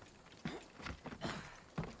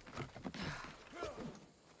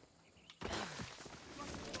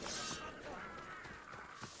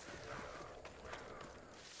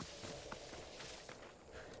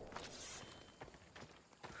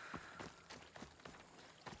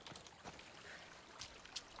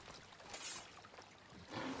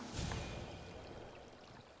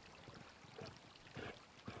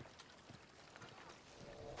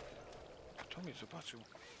 Kto mnie zobaczył?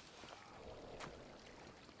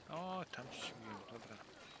 O, tam ci się biją, dobra.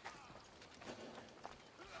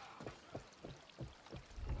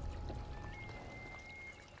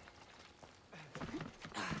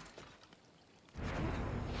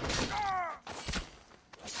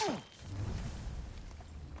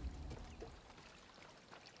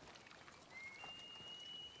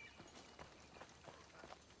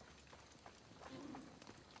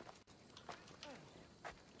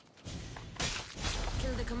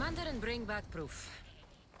 Kill the commander and bring back proof.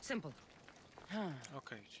 Simple.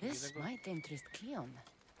 Okej, czyli This might interest Cleon.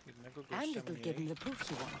 jednego And gościa it'll give him mniej. the proof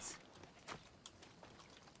he wants.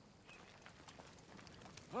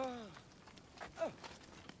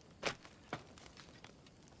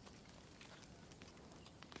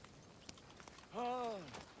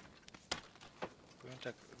 Powiem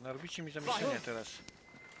tak, narobicie mi zamieszania teraz.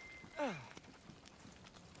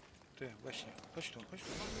 Ty, właśnie, chodź tu, chodź tu.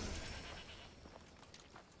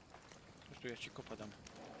 Chodź tu, ja ci kopa dam.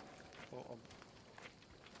 O.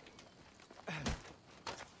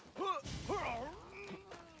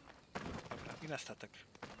 Dobra, i na statek.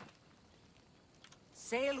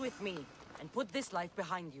 Sail with me and put this life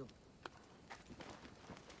behind you.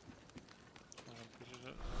 Może powiedzieć,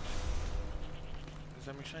 że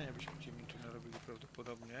zamieszania byśmy mi tu narobili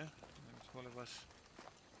prawdopodobnie, więc wolę was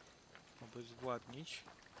obezwładnić.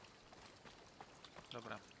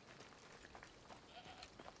 Dobra.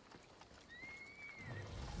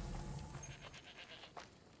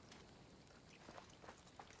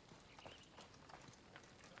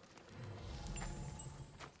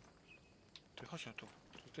 Chodź no tu.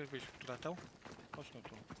 Ty też byś tu latał? Chodź no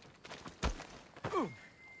tu.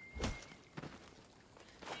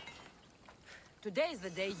 Today's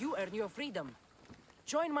the day you earn your freedom.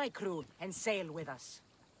 Join my crew and sail with us.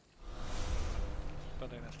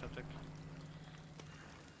 Spadaj na statek.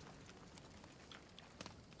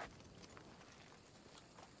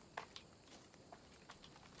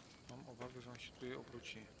 Mam obawy, że on się tutaj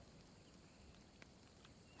obróci.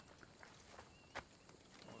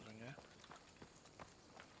 Może nie?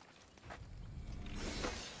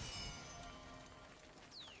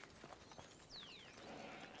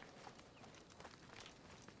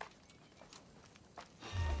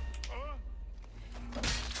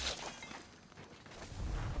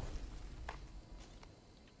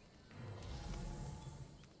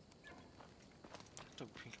 To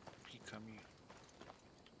klika mi.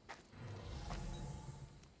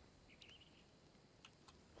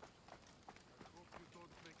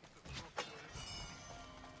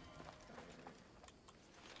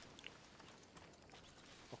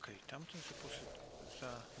 Okej, tamten co poszedł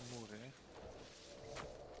za mury.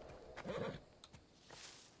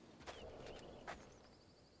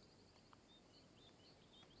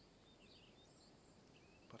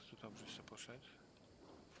 Bardzo dobrze się poszedł.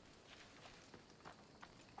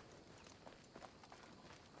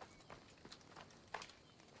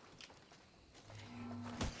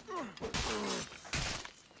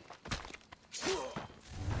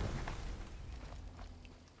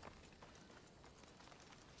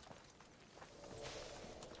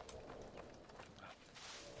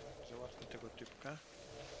 Załatwmy tego typka.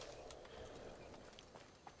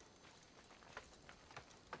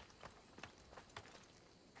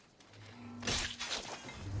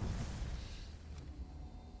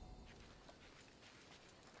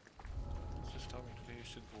 Zostało mi tutaj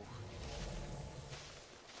jeszcze dwóch.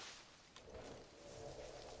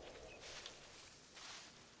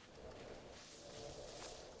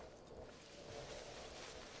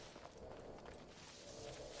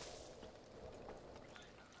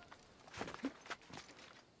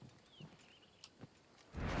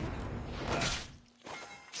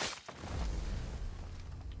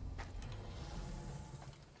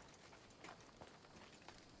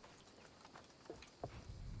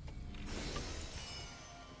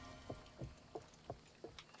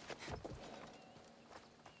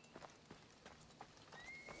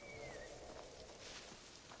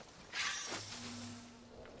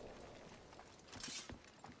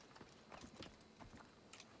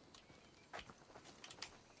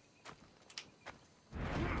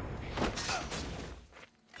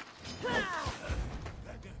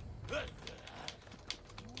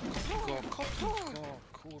 Kopnij go,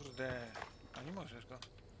 kurde. A nie możesz go.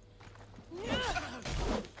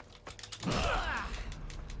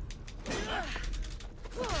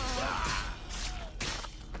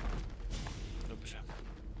 Dobrze.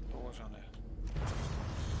 Położone.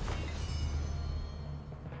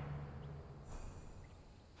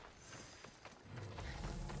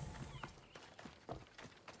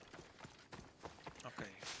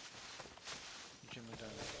 Okej. Idziemy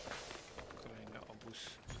dalej. Kolejny obóz.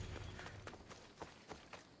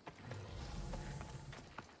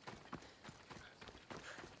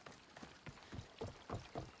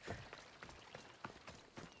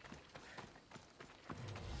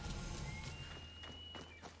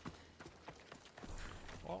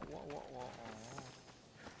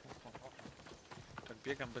 Tak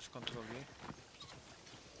biegam bez kontroli.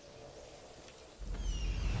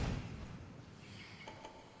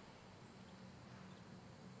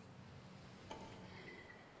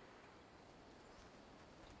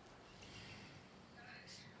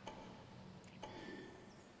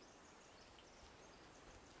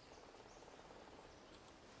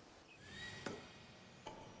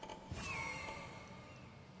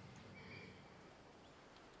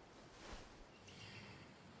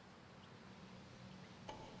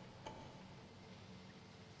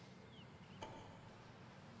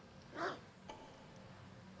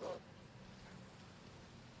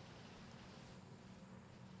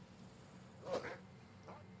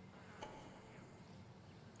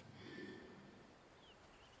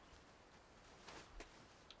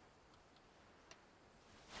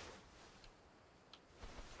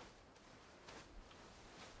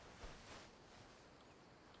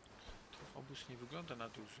 Obóz nie wygląda na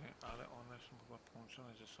duży, ale one są chyba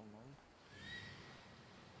połączone ze sobą.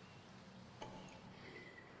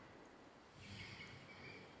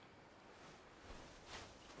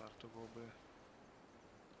 Warto byłoby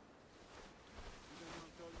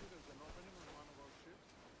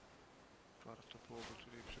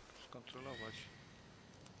tutaj skontrolować.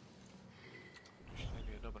 Ktoś nie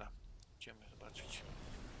wie, dobra. Idziemy zobaczyć.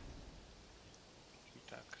 I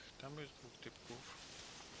tak, tam jest dwóch typków.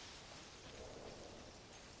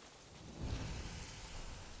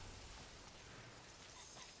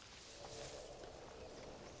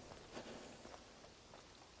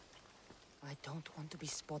 I don't want to be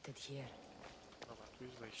spotted here. Dobra, tu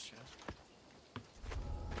jest wejście.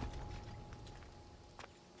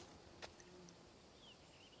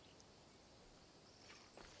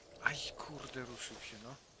 Aj, kurde, ruszył się,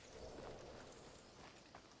 no.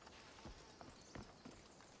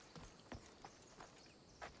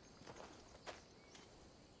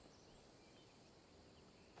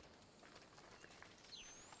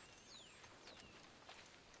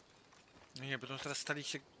 No nie, będą teraz stali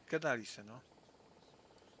się gadali se, no.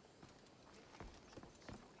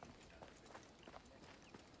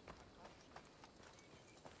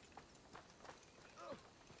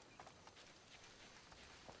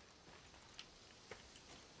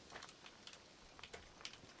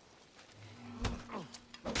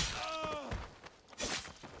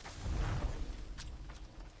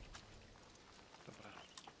 Dobra,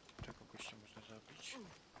 tego gościa można zabić.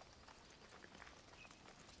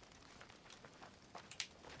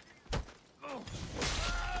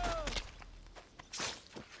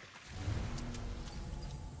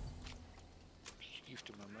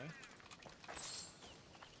 Gifty mamy.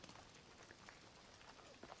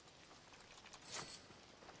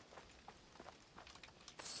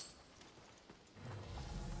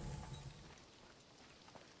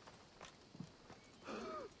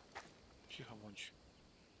 Cicho bądź.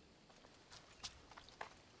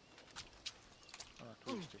 A,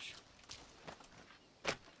 tu jesteś.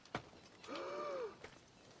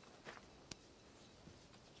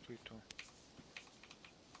 Stój tu.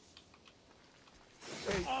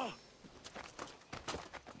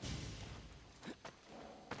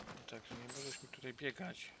 Tak, nie możesz mi tutaj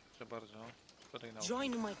biegać za bardzo. Spadaj na ogień.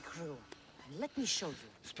 Join my crew and let me show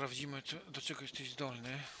you. Sprawdzimy, do czego jesteś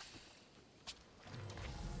zdolny.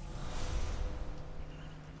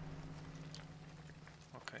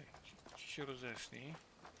 Okej, ci się rozeszli.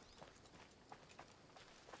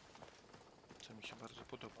 Co mi się bardzo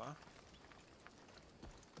podoba.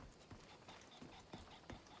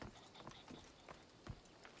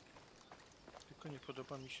 Tylko nie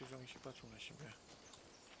podoba mi się, że oni się patrzą na siebie.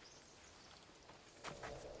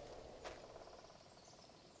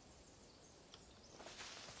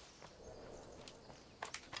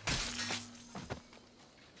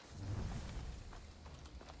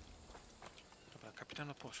 Dobra,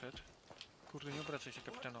 kapitano poszedł. Kurde, nie obracaj się,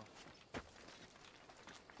 kapitano.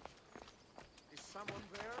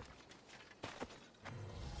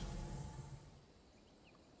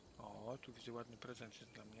 O, tu widzę ładny prezent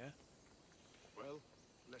jest dla mnie. Well,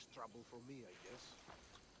 less trouble for me, I guess.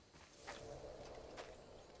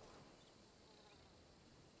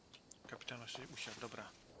 Kapitan się usiadł, dobra.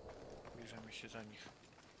 Bierzemy się za nich.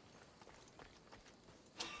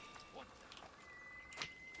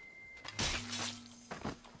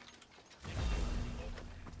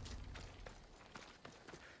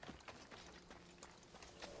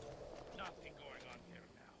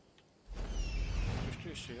 Coś tu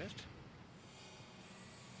jeszcze jest?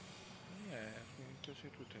 Nie, to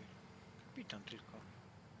jest tutaj. Kapitan tylko.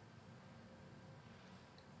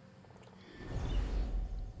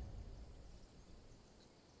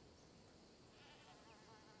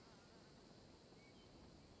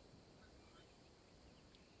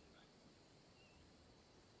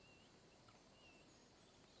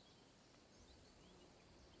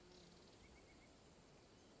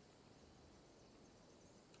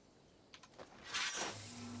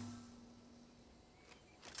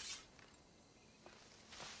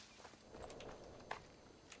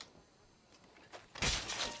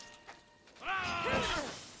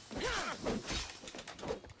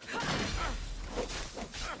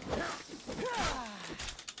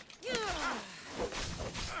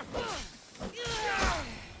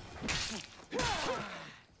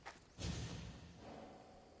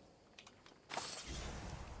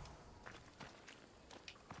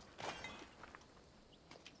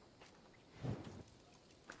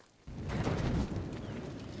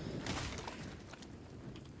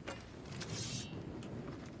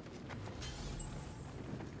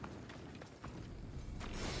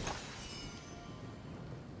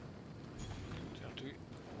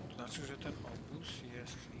 Znaczy, że ten obóz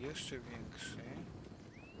jest jeszcze większy.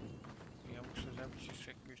 Ja muszę zabić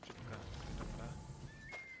jeszcze jakiegoś typka. Dobra.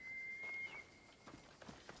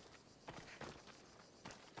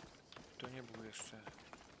 To nie był jeszcze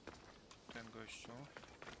ten gościu.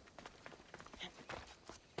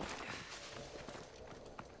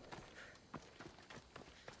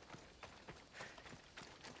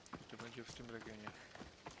 tym regionie.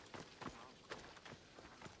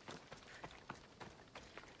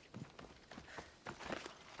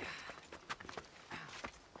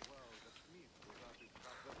 Well, the smith was at it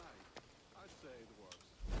half the night. I'd say it works.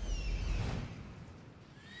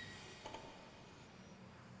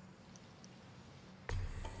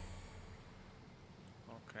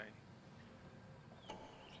 Okej.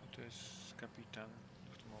 Czyli to jest kapitan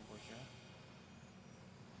w tym obozie.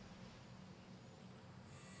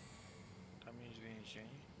 Tam jest więzień.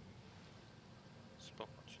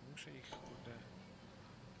 Spoko, czyli muszę ich, kurde...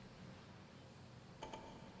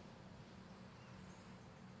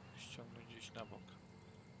 ściągnąć gdzieś na bok.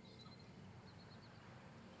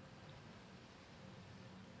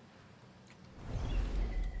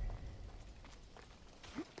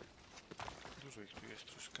 Dużo ich tu jest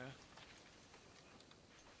troszkę.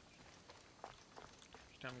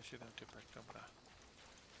 I tam jest jeden typek, dobra.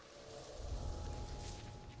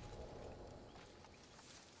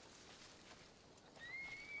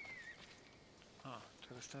 A,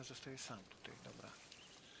 teraz ten zostaje sam tutaj, dobra.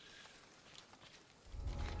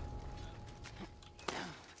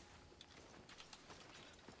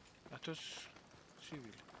 A to jest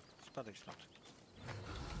cywil. Spadaj stąd.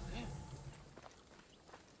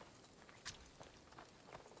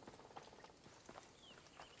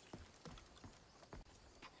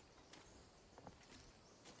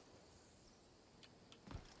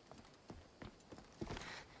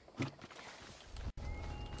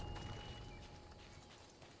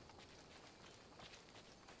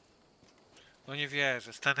 No nie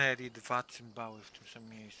wierzę, stanęli dwa cymbały w tym samym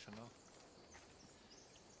miejscu, no.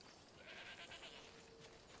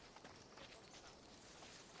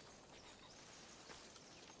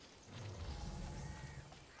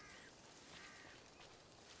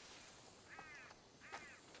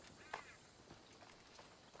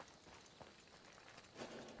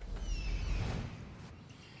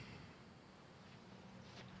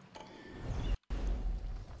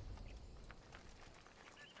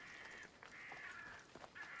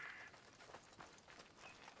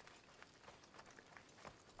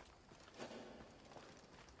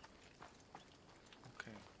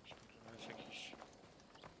 Okej, to jest jakieś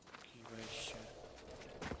wejście.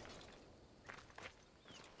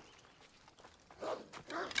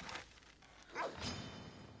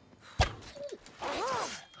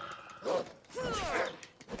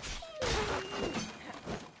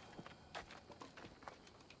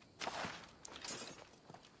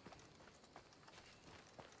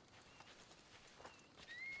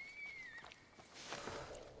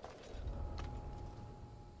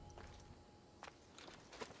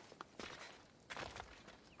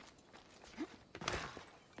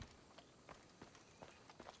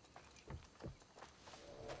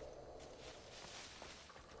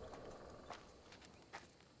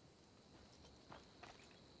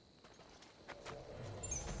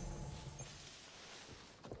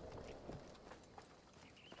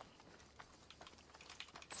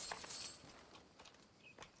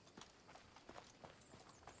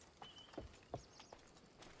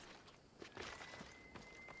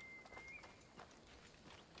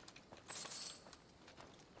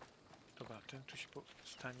 Dobra, ten tu się w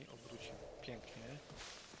stanie obrócił pięknie.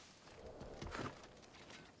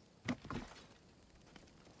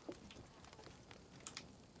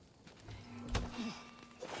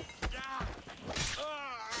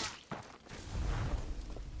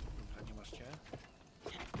 Dobra, nie masz cię.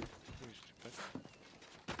 Tu jest typek.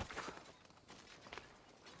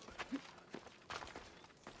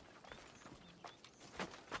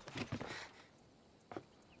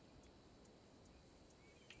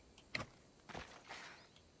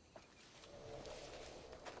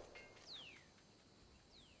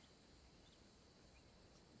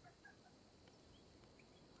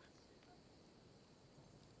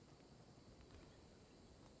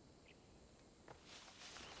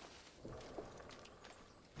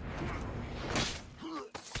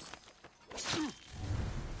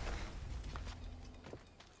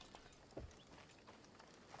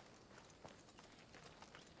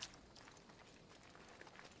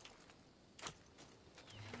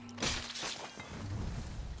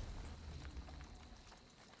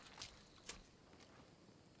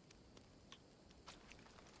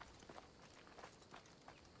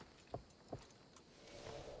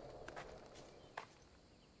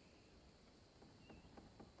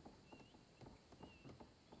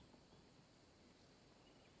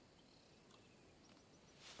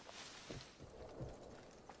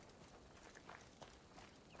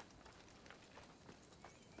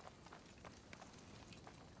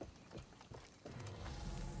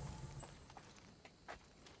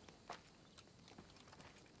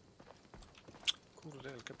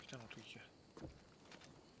 Kurde, El Capitano tu idzie.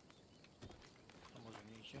 A może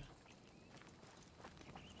nie idzie?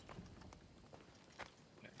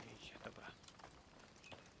 Nie idzie, dobra.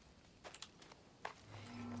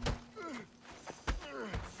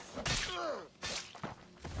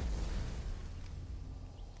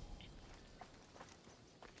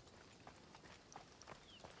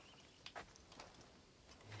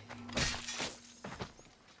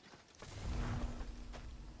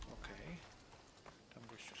 Okej. Tam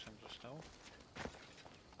gościu sam został.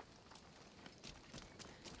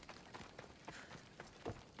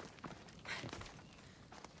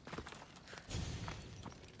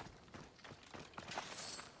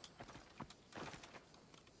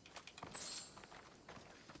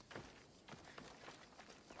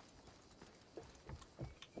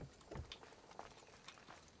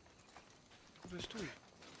 Kurde, stój.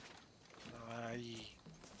 Aj.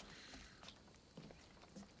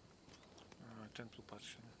 A, ten tu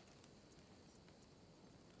patrzy.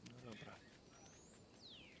 No dobra.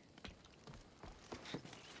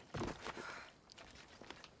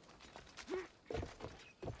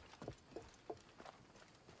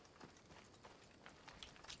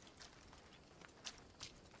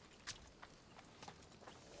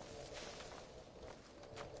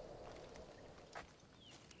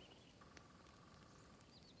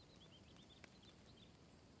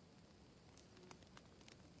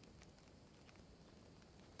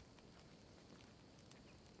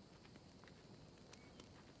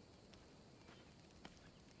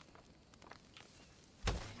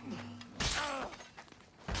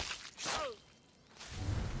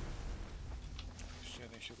 Jeszcze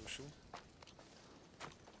jeden się ruszył.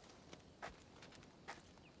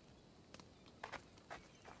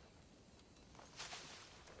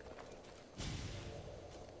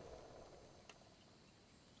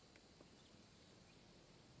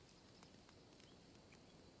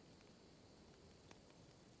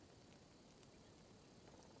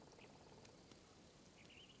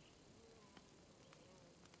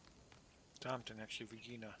 Tamten jak się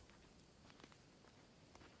wygina.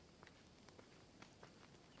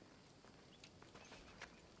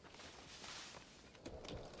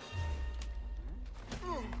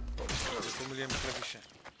 Pomyliłem klawisze.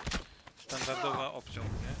 Standardowa opcja,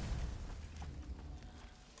 nie?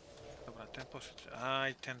 Dobra, ten poszedł.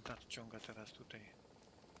 Aj, ten nadciąga teraz tutaj.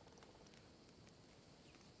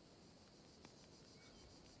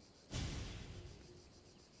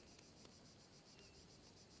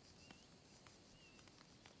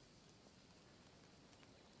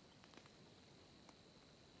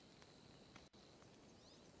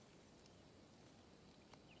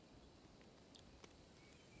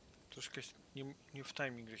 Troszkę nie w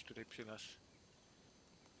timing gdzieś tutaj przylas.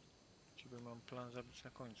 Ciebie mam plan zabić na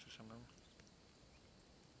końcu samym.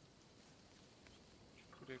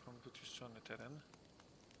 Tutaj mam wyczyszczony teren.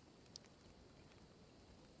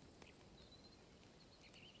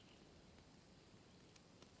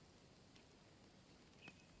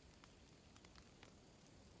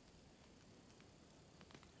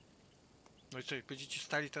 No i co, będziecie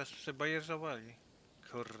stali teraz sobie bajerzowali?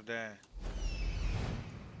 Kurde.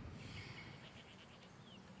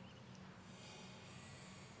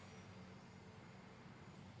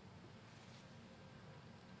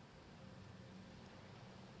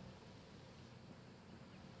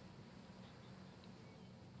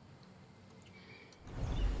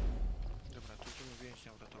 Dobra, tu idziemy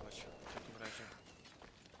więźnia uratować w takim razie.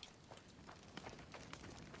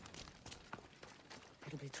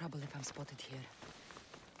 It'll be trouble if I'm spotted here.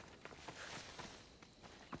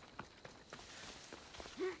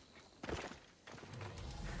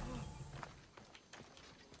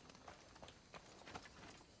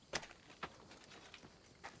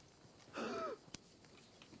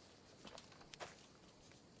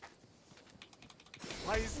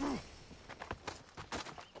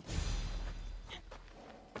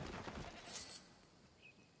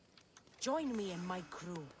 Join me and my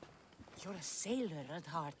crew. You're a sailor at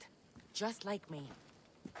heart, just like me.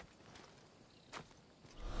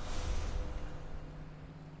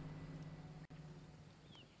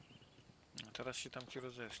 No teraz się tam ci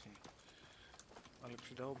rozeszli. Ale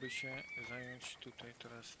przydałoby się zająć tutaj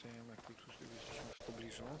teraz tym, jak tu jesteśmy w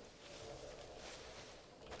pobliżu.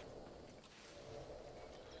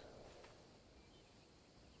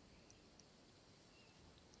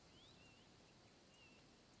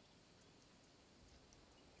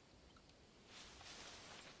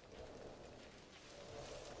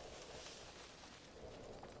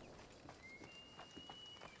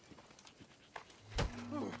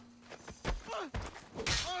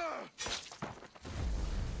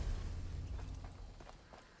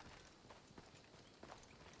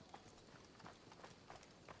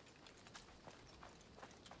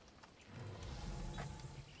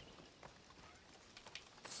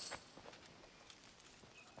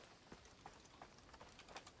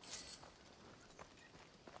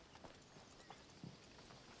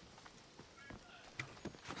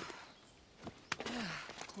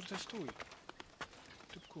 stój.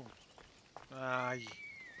 Typku. Aj.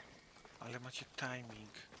 Ale macie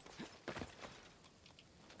timing.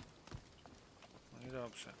 No i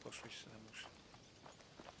dobrze, poszłeś sobie na muszę.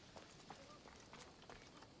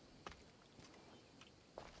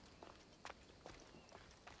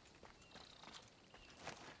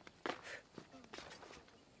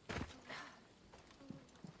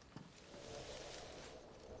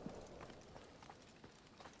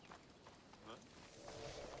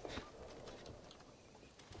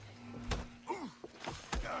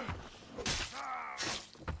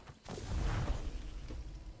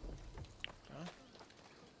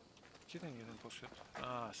 Gdzie ten jeden poszedł?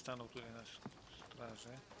 A, stanął tutaj na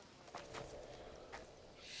straży.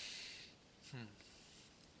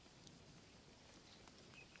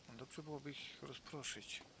 No dobrze byłoby ich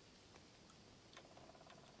rozproszyć.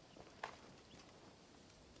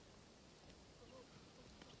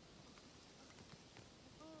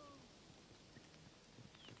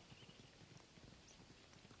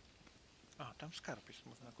 A, tam skarb jest,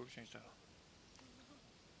 można go wziąć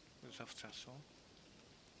zawczasu.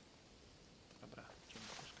 Dobra, idziemy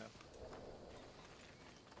po skarb.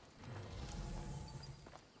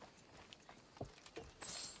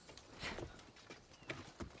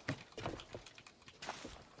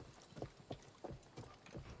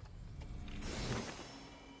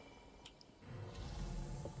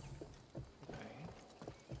 Okej.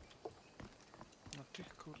 No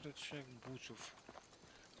tych kurde 3 buców.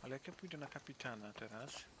 Ale jak ja pójdę na kapitana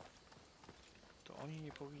teraz, to oni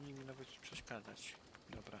nie powinni mi nawet przeszkadzać.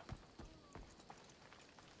 Dobra.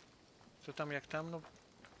 Co tam jak tam? No...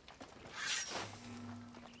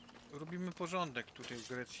 Robimy porządek tutaj w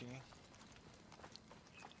Grecji.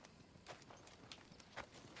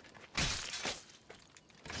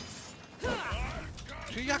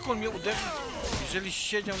 Czy jak on mnie uderzył, jeżeli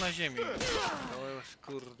siedział na ziemi? O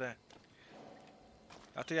kurde.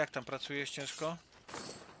 A ty jak tam pracujesz ciężko?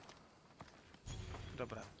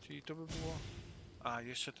 Dobra, czyli to by było... A,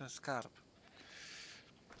 jeszcze ten skarb.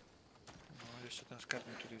 No, jeszcze ten skarb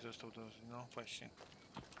mi tutaj został do... No, właśnie.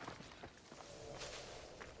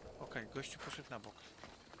 Okej, gościu poszedł na bok.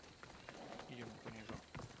 Idziemy po niego.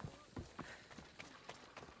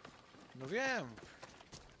 No wiem!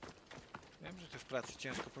 Wiem, że ty w pracy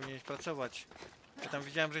ciężko powinieneś pracować. Ja tam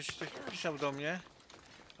widziałem, żeś coś pisał do mnie,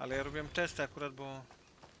 ale ja robiłem testy akurat, bo...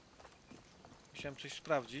 Musiałem coś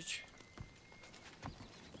sprawdzić.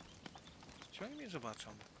 Czy oni mnie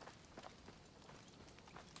zobaczą?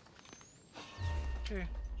 Ty,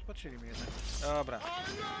 zobaczyli mnie jednak. Dobra.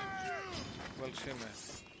 Walczymy.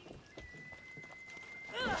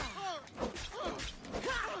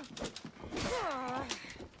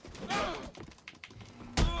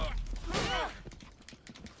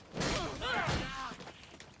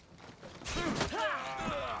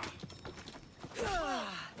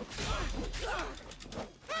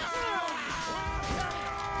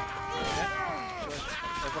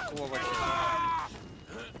 Ewakuować się.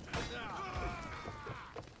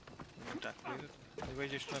 No tak, nie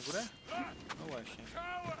wejdziesz tu na górę? No właśnie.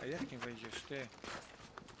 A jak nie wejdziesz, ty?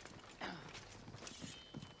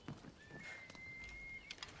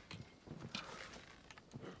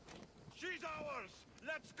 She's ours!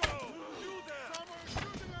 Let's go! You there! Someone's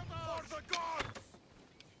shooting at us! For the gods!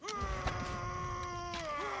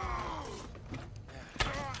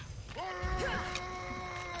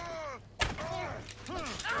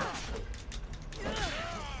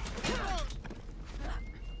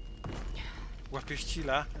 Łapiesz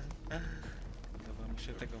cila. Dobra,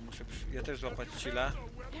 ja też złapać cila.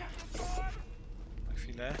 Na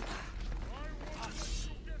chwilę.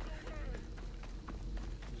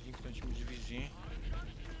 Zniknąć mi z wizji.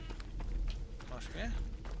 Masz mnie?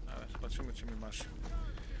 Ale zobaczymy, czy mnie masz.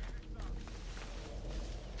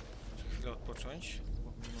 Muszę chwilę odpocząć,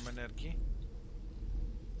 bo nie mam energii.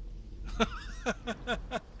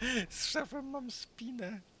 Z szefem mam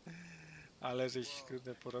spinę. Ale żeś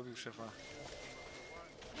kurde porobił szefa.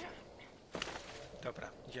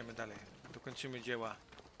 Dobra, idziemy dalej. Dokończymy dzieła.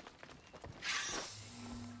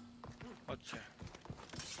 Chodźcie.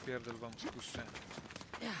 Pierdol wam spuszczę.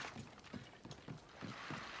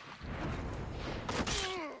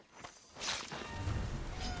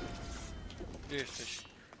 Gdzie jesteś?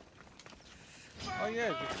 O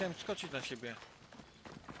Jezu, chciałem skoczyć na siebie.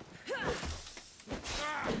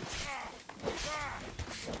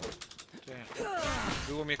 Ty.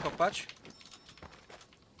 Było mnie kopać?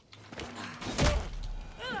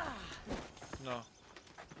 No.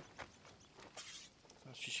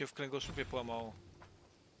 Aż ci się w kręgosłupie połamało.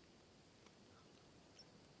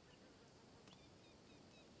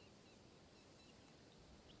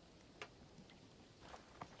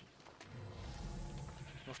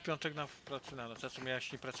 No w piątek na pracy na noc. A co,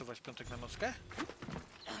 miałaś nie pracować w piątek na nockę?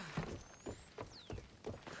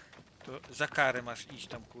 To za karę masz iść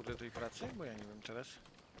tam, kurde, do tej pracy? Bo ja nie wiem teraz.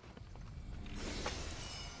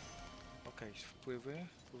 Okej, wpływy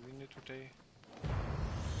powinny tutaj...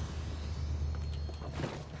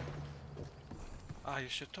 A,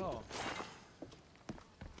 jeszcze to!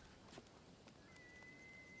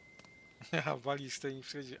 Ja wali stoi w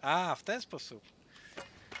śledzie. A, w ten sposób!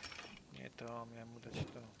 Nie to, miałem mu dać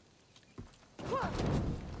to.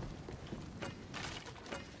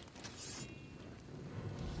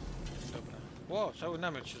 Dobra. Ło, cały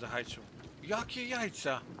namiot się zahajczył. Jakie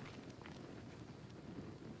jajca!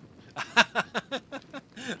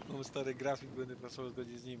 Mam stary grafik, będę pracował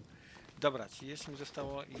zgodnie z nim. Dobra, czyli jeszcze mi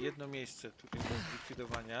zostało jedno miejsce tutaj do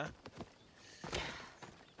zlikwidowania.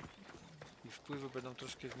 I wpływy będą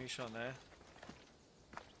troszkę zmniejszone.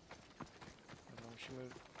 Dobra, musimy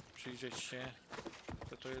przyjrzeć się,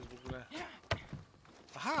 co to jest w ogóle.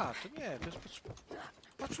 Aha, to nie, to jest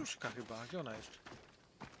paczuszka chyba. Gdzie ona jest?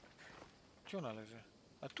 Gdzie ona leży?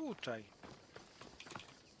 A tutaj.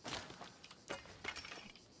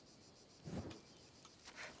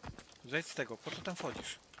 Zejdź z tego, po co tam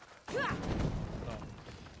wchodzisz? No.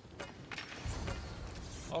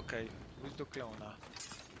 Okej, pójdź do Kleona.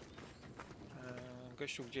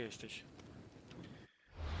 Gościu, gdzie jesteś?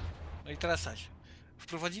 No i teraz Saś.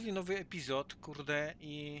 Wprowadzili nowy epizod, kurde,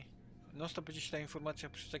 i non-stop będzie się ta informacja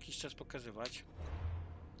przez jakiś czas pokazywać.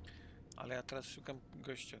 Ale ja teraz szukam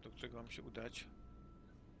gościa, do którego mam się udać.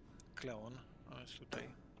 Kleon, on jest tutaj.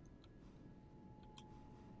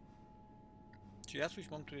 Czy ja coś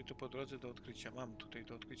mam tutaj to po drodze do odkrycia? Mam tutaj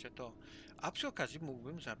do odkrycia to. A przy okazji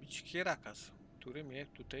mógłbym zabić Hierakas, który mnie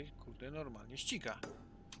tutaj, kurde, normalnie ściga.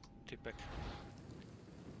 Typek.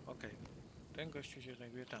 Okej. Ten gościu się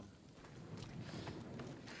znajduje tam.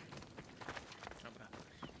 Dobra.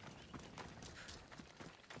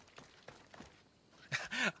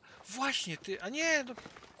 Właśnie, ty... A nie, no...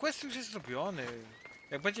 Quest już jest zrobiony.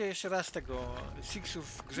 Jak będzie jeszcze raz tego Sixu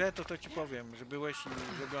w grze, to ci powiem, że byłeś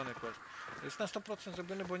i zrobiony quest. Jest na 100%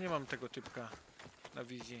 zrobiony, bo nie mam tego typka na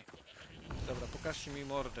wizji. Dobra, pokażcie mi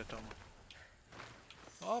mordę tą.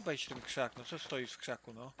 Obejdź ten krzak, no co stoisz w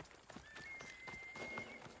krzaku, no?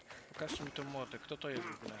 Pokażcie mi tą mordę, kto to jest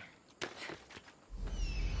w ogóle?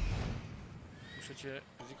 Muszę cię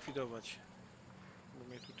zlikwidować, bo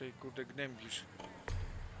mnie tutaj, kurde, gnębisz.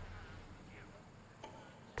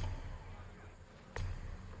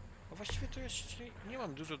 A właściwie to jeszcze nie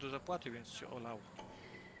mam dużo do zapłaty, więc cię olał.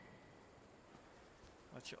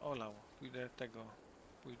 A cię olał. Pójdę tego.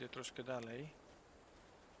 Pójdę troszkę dalej.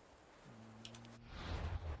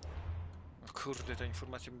 O kurde, ta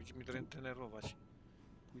informacja będzie mnie denerwować.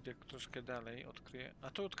 Pójdę troszkę dalej, odkryję.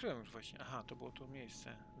 A to odkryłem już właśnie. Aha, to było to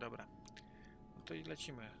miejsce. Dobra. No to i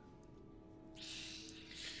lecimy.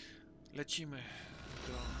 Lecimy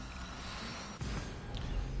do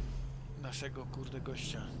naszego, kurde,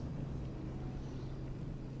 gościa.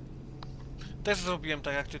 Też zrobiłem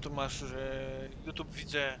tak jak ty tu masz, że YouTube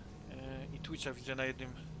widzę i Twitcha widzę na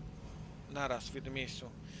jednym naraz, w jednym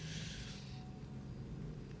miejscu.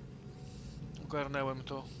 Ogarnąłem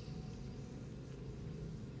to.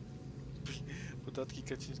 Podatki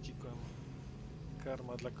Kaczyński kłam.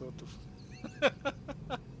 Karma dla kotów.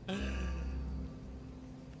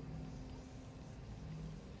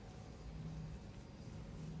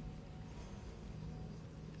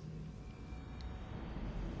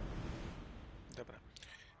 Dobra.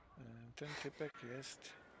 Ten typek jest...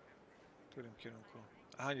 W którym kierunku?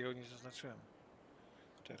 A, nie, go nie zaznaczyłem.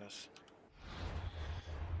 Teraz.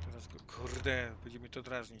 Teraz go... Kurde, będzie mi to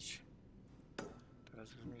drażnić.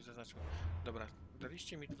 Teraz już mi zaznaczyłem. Dobra,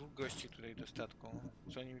 daliście mi dwóch gości tutaj do statku.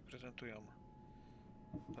 Co oni mi prezentują?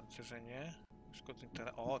 Pancerzenie. Uszkodzenie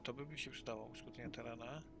tarana. O, to by mi się przydało. Uszkodzenie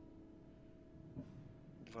tarana.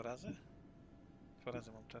 2 razy? 2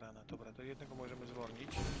 razy mam tarana. Dobra, do jednego możemy zwolnić.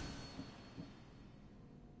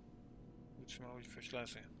 Wytrzymałość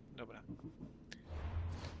wioślarzy. Dobra.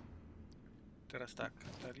 Teraz tak.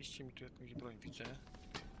 Daliście mi tu jakąś broń, widzę.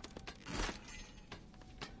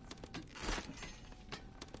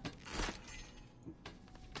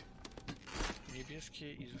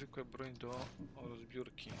 Niebieskie i zwykłe broń do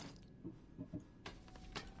rozbiórki.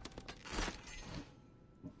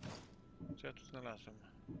 Co ja tu znalazłem?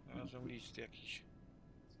 Znalazłem list jakiś.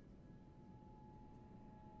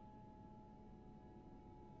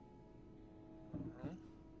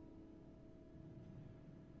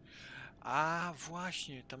 A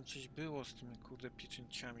właśnie, tam coś było z tymi, kurde,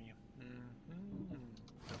 pieczęciami.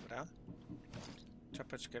 Dobra.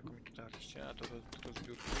 Czapeczkę jaką mi tu daliście, a do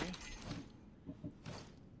rozbiórki.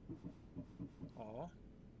 O,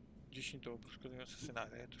 10 do uszkodzenia asesyna,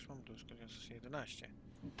 ale ja też mam do uszkodzenia asesyna 11.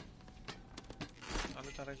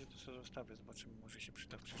 Ale na razie to sobie zostawię, zobaczymy, może się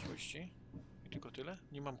przyda w przyszłości. I tylko tyle?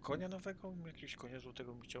 Nie mam konia nowego? Jakiegoś konia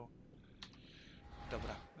złotego bym chciał.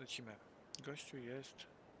 Dobra, lecimy. Gościu jest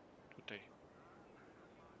tutaj.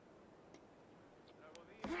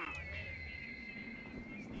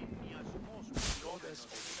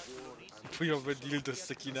 Chujowe dildo z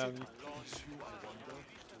cekinami.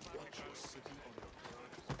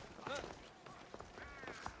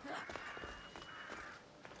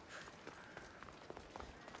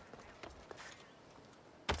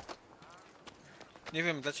 Nie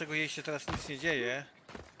wiem dlaczego jej się teraz nic nie dzieje.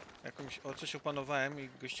 Coś opanowałem i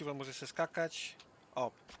gościuwa może se skakać.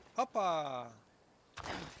 O! Hopa!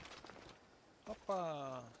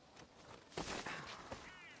 Hopa!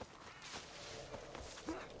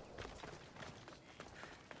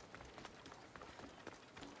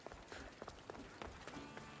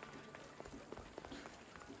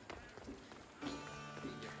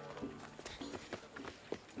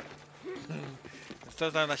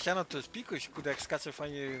 To na ściano to jest pikuś, kurde jak skacze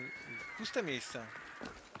fajnie w puste miejsca.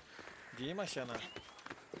 Gdzie nie ma siana.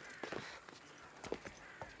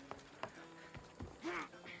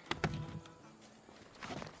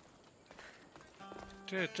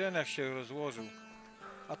 Ten jak się rozłożył.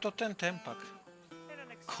 A to ten tempak.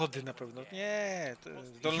 Kody na pewno. Nie, to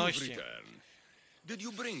zdolności. Did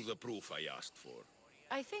you bring the proof I asked for?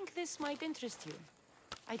 I think this might interest you.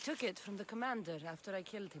 I took it from the commander after I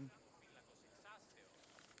killed him.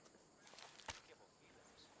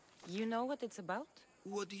 You know what it's about?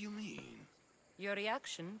 What do you mean? Your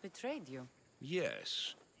reaction betrayed you.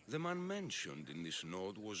 Yes. The man mentioned in this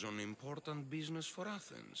note was on important business for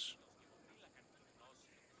Athens.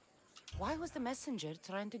 Why was the messenger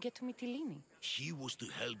trying to get to Mytilene? He was to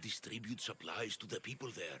help distribute supplies to the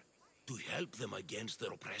people there, to help them against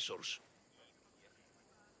their oppressors.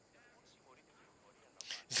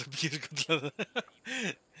 Zabijesz go dla...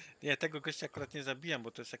 Nie, tego gościa akurat nie zabijam,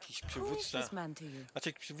 bo to jest jakiś Who is przywódca. this man to you?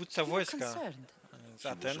 Znaczy przywódca You look wojska concerned. z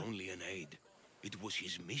He was Aten. only an aide. It was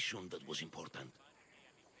his mission that was important.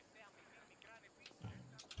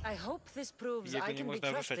 I hope this proves Jego I nie can be można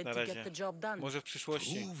ruszać trusted na to razie. get the job done. Może w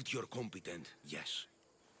przyszłości. Proved you're competent, yes.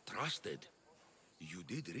 Trusted. You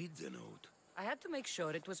did read the note. I had to make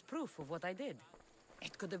sure it was proof of what I did.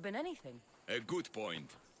 It could have been anything. A good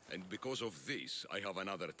point. And because of this, I have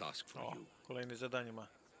another task for O, you. kolejne zadanie ma.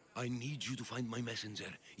 I need you to find my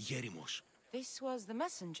messenger, Yerimos. This was the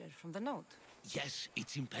messenger from the note. Yes,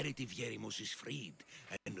 it's imperative Yerimos is freed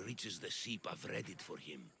and reaches the ship. I've read it for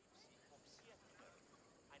him.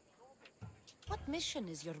 What mission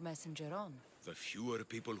is your messenger on? The fewer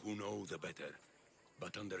people who know, the better.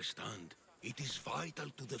 But understand, it is vital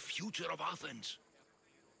to the future of Athens.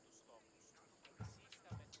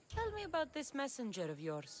 Tell me about this messenger of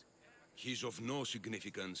yours. He's of no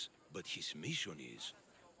significance, but his mission is.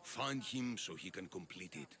 Find him so he can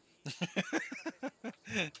complete it.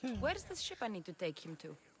 Where's the ship I need to take him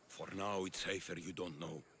to? For now, it's safer you don't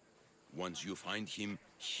know. Once you find him,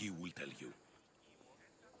 he will tell you.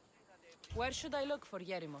 Where should I look for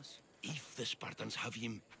Yerimos? If the Spartans have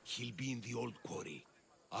him, he'll be in the old quarry.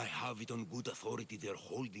 I have it on good authority they're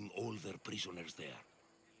holding all their prisoners there.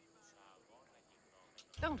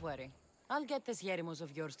 Don't worry. I'll get this Yerimos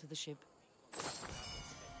of yours to the ship.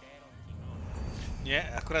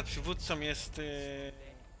 Nie, akurat przywódcą jest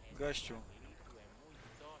gościu.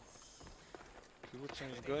 Przywódcą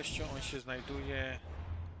jest gościu, on się znajduje...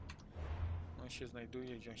 Gdzie on się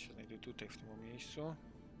znajduje? Tutaj, w tym miejscu.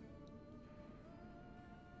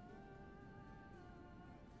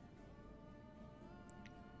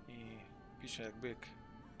 I pisze jak byk.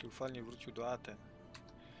 Triumfalnie wrócił do Aten.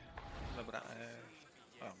 Dobra,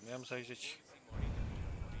 miałem zajrzeć...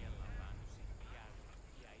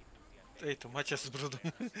 Ej, to Macia z brodą.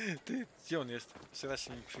 Ty, gdzie on jest? Jeszcze raz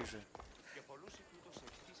się mi przyjrzy.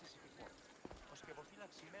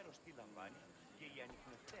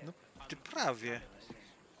 No, ty prawie.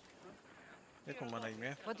 Jak on ma na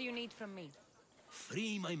imię? What do you need from me?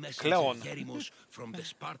 Free my messenger Cleon. Yerimos from the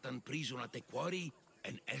Spartan prison at the quarry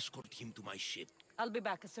and escort him to my ship. I'll be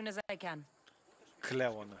back as soon as I can.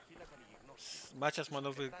 Kleon. Macias ma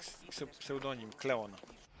nowy pseudonim. Kleon.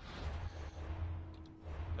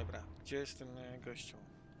 Dobra, gdzie jest ten gościu?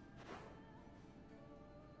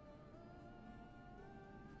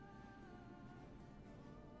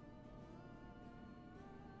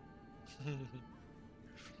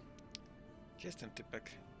 Gdzie jest ten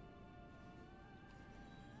typek?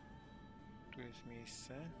 Tu jest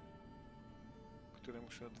miejsce, które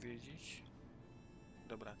muszę odwiedzić.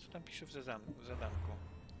 Dobra, co tam pisze w zadanku?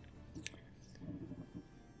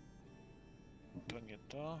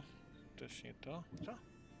 to. Też nie to. Co?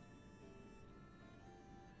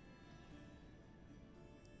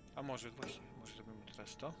 A może właśnie, może zrobimy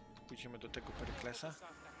teraz to. Pójdziemy do tego Peryklesa.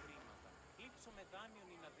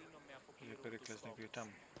 Gdzie Perykles znajduje tam.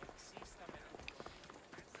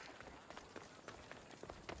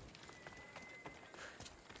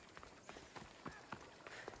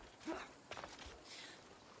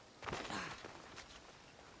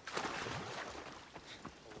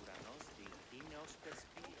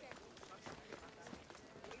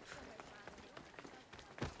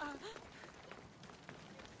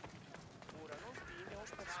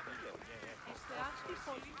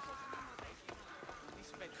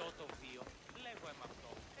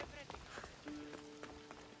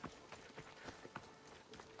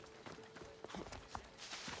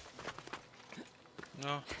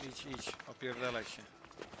 No, idź, opierdalaj się.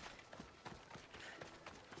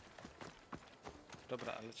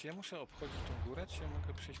 Dobra, ale czy ja muszę obchodzić tą górę, czy ja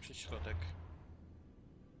mogę przejść przez środek?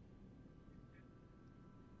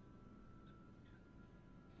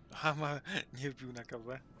 Aha, nie wbił na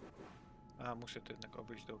kawę. A, muszę to jednak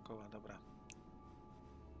obejść dookoła, dobra.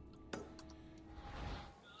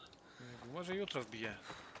 Może jutro wbiję.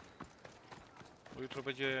 Bo jutro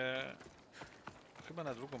będzie chyba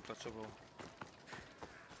na drugą pracował.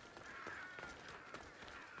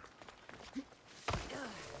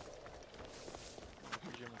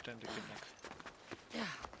 Pójdziemy tędy jednak.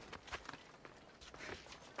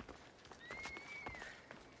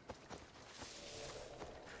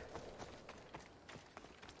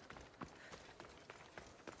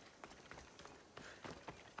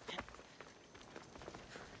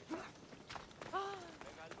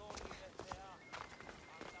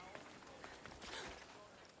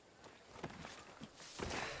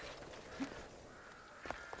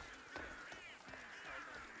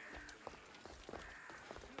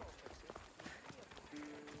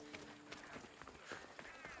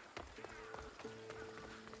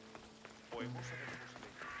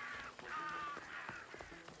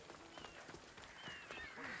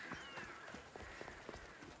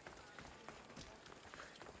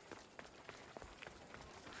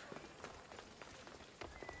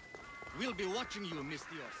 We'll be watching you, Miss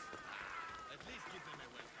Dios. At least give them a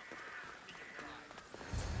welcome.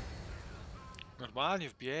 Normalnie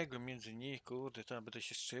wbiegłem między nich, kurde, tam będę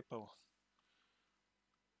się szczypał.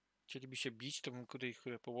 Chcieliby się bić, to bym kurde ich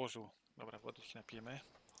położył. Dobra, wody się napijemy.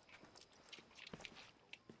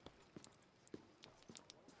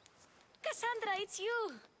 Cassandra, it's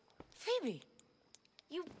you! Phoebe!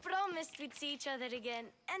 You promised we'd see each other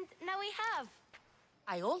again, and now we have.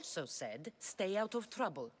 I also said stay out of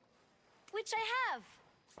trouble. Which I have.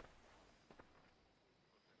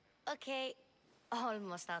 Okay,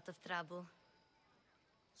 almost out of trouble.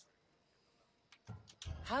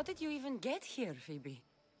 How did you even get here, Phoebe?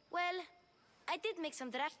 Well, I did make some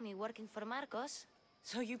drachmi working for Marcos.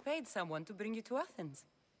 So you paid someone to bring you to Athens?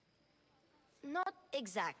 Not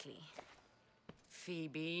exactly.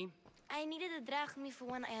 Phoebe... I needed a drachmi for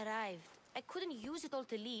when I arrived. I couldn't use it all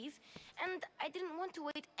to leave, and I didn't want to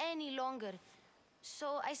wait any longer.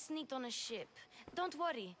 So I sneaked on a ship. Don't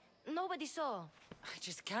worry, nobody saw. I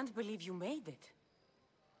just can't believe you made it.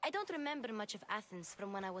 I don't remember much of Athens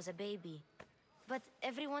from when I was a baby. But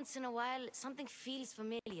every once in a while, something feels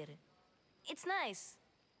familiar. It's nice.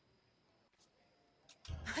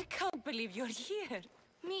 I can't believe you're here.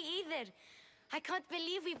 Me either. I can't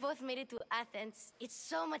believe we both made it to Athens. It's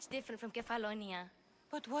so much different from Kefalonia.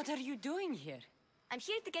 But what are you doing here? I'm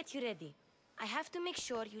here to get you ready. I have to make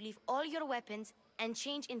sure you leave all your weapons and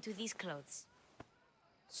change into these clothes.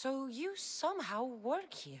 So you somehow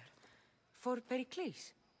work here? For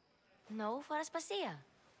Pericles? No, for Aspasia.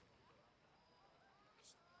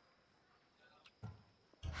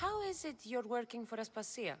 How is it you're working for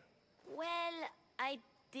Aspasia? Well, I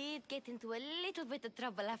did get into a little bit of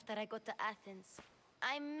trouble after I got to Athens.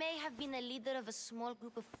 I may have been a leader of a small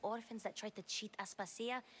group of orphans that tried to cheat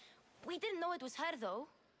Aspasia. We didn't know it was her, though.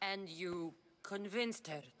 And you convinced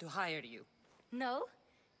her to hire you? No,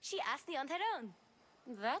 she asked me on her own.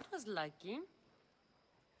 That was lucky.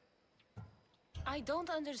 I don't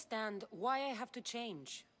understand why I have to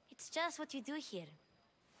change. It's just what you do here.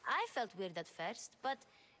 I felt weird at first, but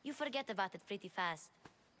you forget about it pretty fast.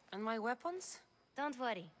 And my weapons? Don't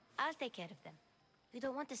worry, I'll take care of them. You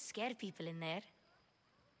don't want to scare people in there.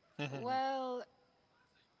 Well...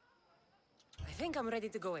 I think I'm ready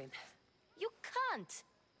to go in. You can't!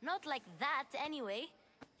 Not like that, anyway.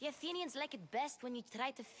 The Athenians like it best when you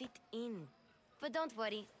try to fit in. But don't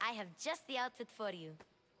worry, I have just the outfit for you.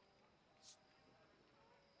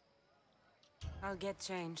 I'll get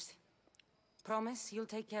changed. Promise you'll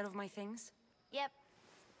take care of my things? Yep,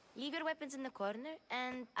 Leave your weapons in the corner,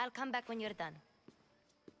 and I'll come back when you're done.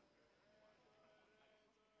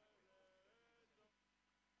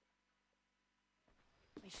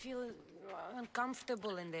 I feel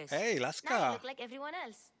uncomfortable in this. Hej, Now you laska! look like everyone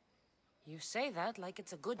else. You say that like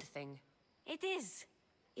it's a good thing. It is.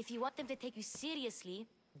 If you want them to take you seriously,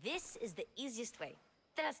 this is the easiest way.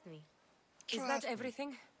 Trust me. Is that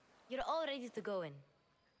everything? You're all ready to go in.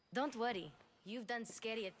 Don't worry. You've done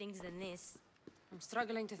scarier things than this. I'm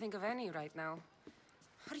struggling to think of any right now.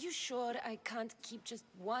 Are you sure I can't keep just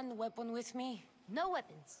one weapon with me? No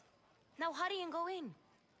weapons. Now hurry and go in.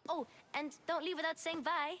 Oh, and don't leave without saying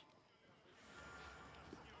bye.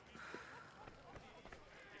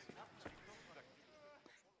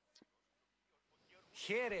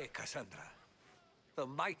 Here, Cassandra. The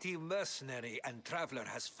mighty mercenary and traveler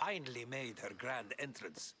has finally made her grand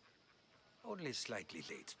entrance. Only slightly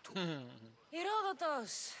late, too.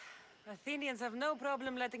 Herodotus! Athenians have no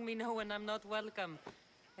problem letting me know when I'm not welcome.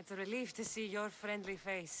 It's a relief to see your friendly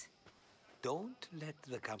face. Don't let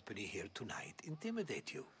the company here tonight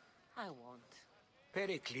intimidate you. I won't.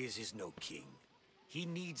 Pericles is no king. He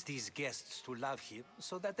needs these guests to love him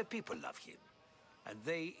so that the people love him. And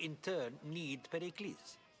they, in turn, need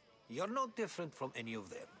Pericles. You're no different from any of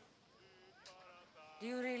them. Do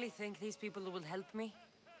you really think these people will help me?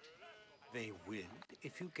 They will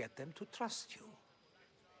if you get them to trust you.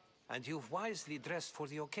 And you've wisely dressed for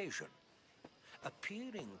the occasion.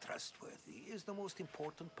 Appearing trustworthy is the most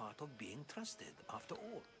important part of being trusted, after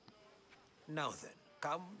all. Now then,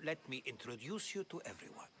 come, let me introduce you to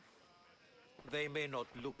everyone. They may not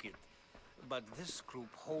look it, but this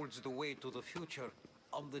group holds the way to the future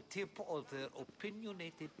on the tip of their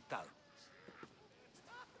opinionated tongues.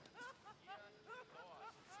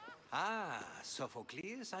 Ah,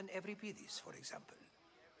 Sophocles and Euripides, for example.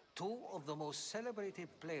 Two of the most celebrated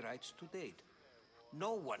playwrights to date.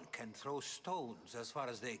 No one can throw stones as far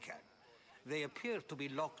as they can. They appear to be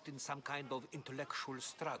locked in some kind of intellectual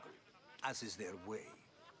struggle, as is their way.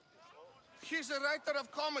 He's a writer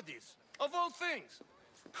of comedies, of all things.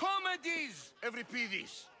 Comedies,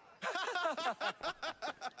 Euripides.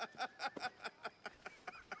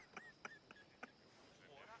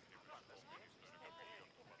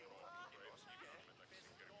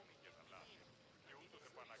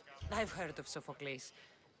 I've heard of Sophocles.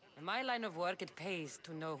 In my line of work, it pays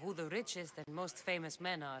to know who the richest and most famous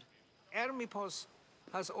men are. Hermippos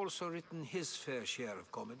has also written his fair share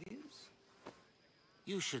of comedies.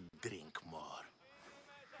 You should drink more.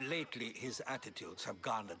 Lately, his attitudes have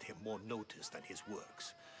garnered him more notice than his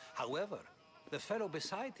works. However, the fellow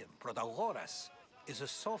beside him, Protagoras, is a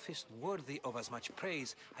sophist worthy of as much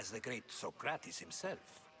praise as the great Socrates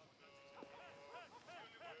himself.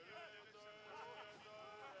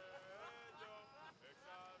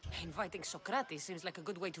 Inviting Socrates seems like a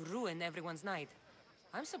good way to ruin everyone's night.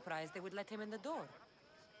 I'm surprised they would let him in the door.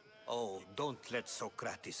 Oh, don't let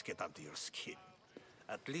Socrates get under your skin.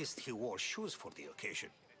 At least he wore shoes for the occasion.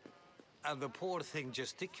 And the poor thing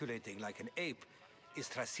gesticulating like an ape is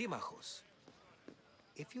Thrasymachos.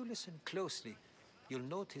 If you listen closely, you'll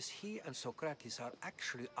notice he and Socrates are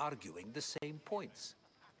actually arguing the same points.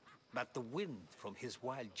 But the wind from his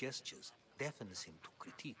wild gestures deafens him to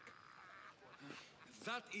critique.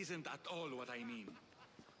 That isn't at all what I mean.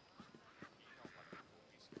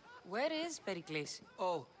 Where is Pericles?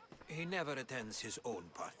 Oh, he never attends his own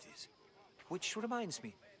parties. Which reminds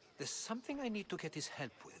me, there's something I need to get his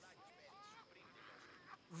help with.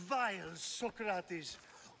 Vile Socrates,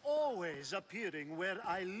 always appearing where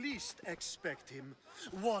I least expect him.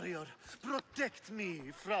 Warrior, protect me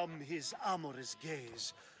from his amorous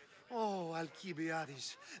gaze. Oh,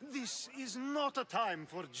 Alcibiades, this is not a time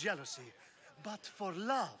for jealousy, but for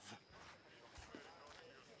love.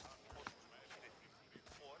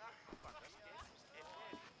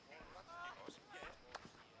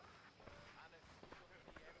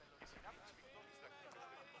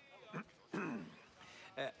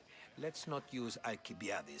 Let's not use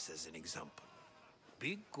Alcibiades as an example.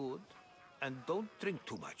 Be good, and don't drink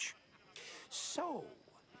too much. So,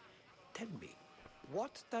 tell me,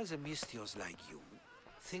 what does a Misthios like you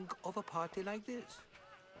think of a party like this?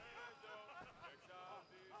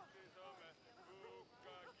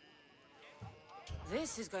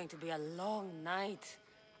 This is going to be a long night.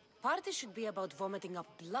 Party should be about vomiting up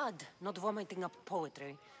blood, not vomiting up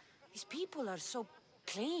poetry. These people are so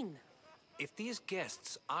clean. If these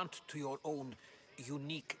guests aren't to your own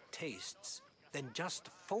unique tastes, then just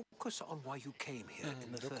focus on why you came here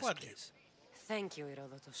in the first place. Thank you,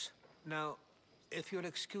 Herodotus. Now, if you'll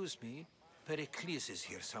excuse me, Pericles is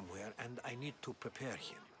here somewhere, and I need to prepare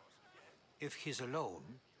him. If he's alone,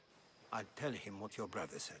 I'll tell him what your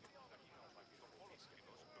brother said.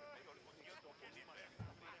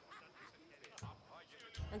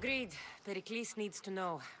 Agreed. Pericles needs to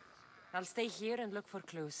know. I'll stay here and look for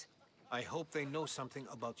clues. I hope they know something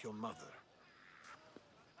about your mother.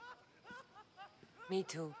 Me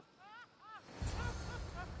too.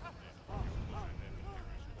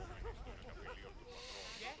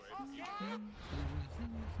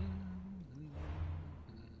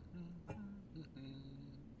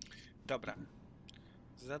 Dobra.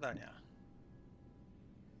 Zadania.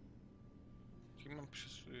 Czyli mam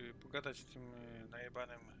pogadać z tym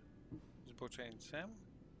najebanym zboczeńcem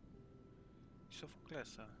i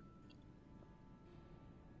Sofoklesa.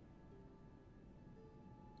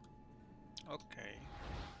 Okej.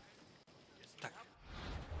 Tak.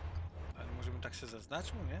 Ale może bym tak się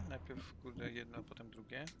zaznaczył, nie? Najpierw kurde jedno, a potem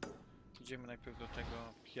drugie. Idziemy najpierw do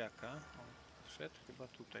tego pijaka. On wszedł chyba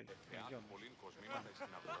tutaj. Gdzie on?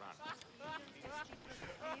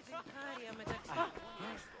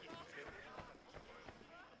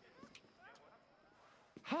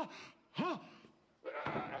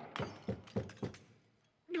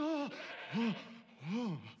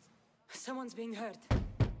 Someone's being hurt.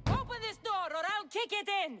 Open this door or I'll kick it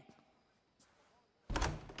in!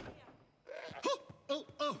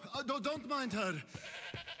 Don't mind her.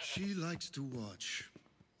 She likes to watch.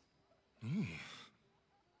 Oh,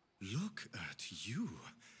 look at you.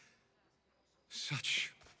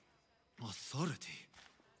 Such authority.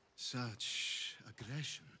 Such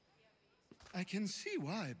aggression. I can see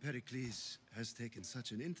why Pericles has taken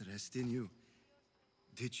such an interest in you.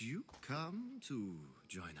 Did you come to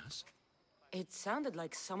join us? It sounded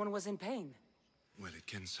like someone was in pain. Well, it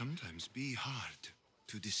can sometimes be hard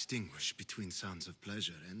to distinguish between sounds of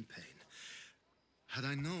pleasure and pain. Had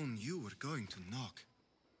I known you were going to knock,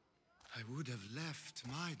 I would have left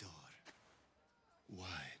my door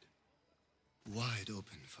wide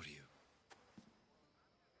open for you.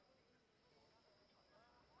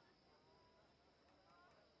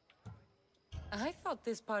 I thought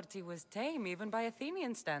this party was tame, even by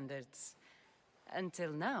Athenian standards.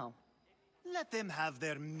 Until now. Let them have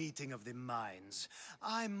their meeting of the minds.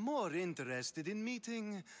 I'm more interested in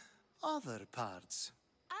meeting other parts.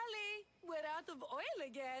 Ali, we're out of oil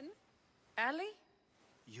again. Ali?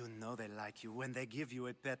 You know they like you when they give you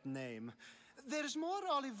a pet name. There's more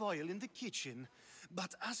olive oil in the kitchen,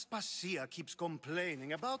 but Aspasia keeps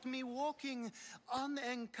complaining about me walking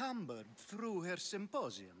unencumbered through her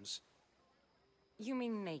symposiums. You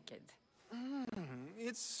mean naked?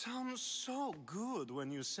 It sounds so good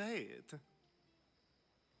when you say it.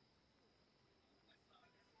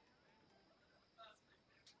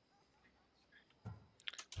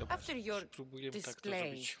 Dobra, After your spróbujemy tak to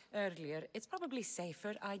display zrobić. earlier, it's probably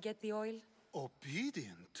safer I get the oil.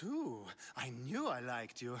 Obedient, too. I knew I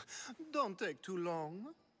liked you. Don't take too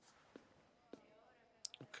long.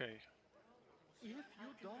 Okej. If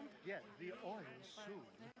you don't get the oil soon,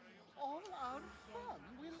 all our fun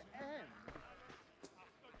will end.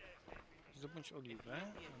 Zdobądź oliwę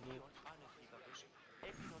lub...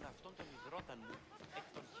 Έπινον αυτόν τον υδρόταν μου εκ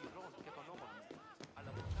των χειρών και των ώμων μου,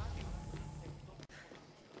 αλλά το κάτι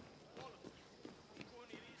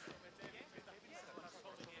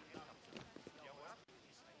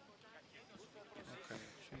Okej,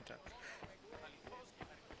 czyli tak.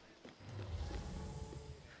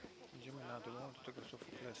 Idziemy na dół do tego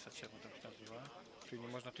Sofoklesa, czy jak on tam się nazywa. Czyli nie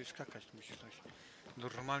można tu skakać, tu musisz coś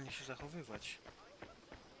normalnie się zachowywać.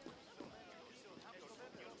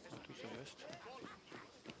 A tu co jest?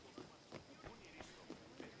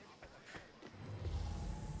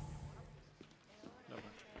 Dobra.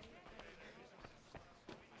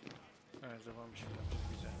 Zdawało mi się, że tam coś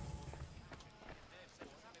widzę.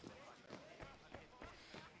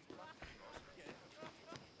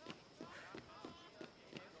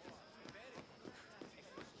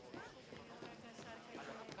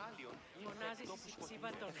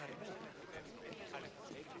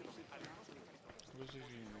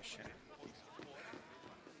 Rozejrzyjmy się.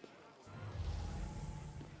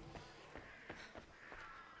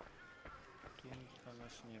 Tu nic dla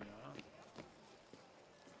nas nie ma.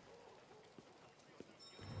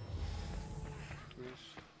 Tu jest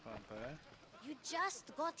fabę. You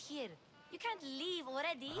just got here. You can't leave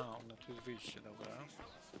already. Aha, no tu jest wyjście, dobra.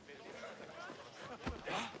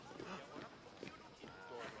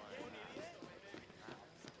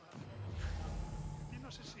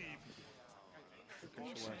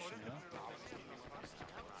 Jakaś łaźnia.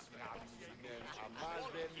 A,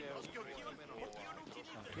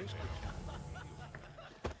 tu jest kuchnia.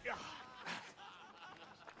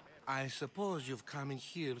 I suppose you've come in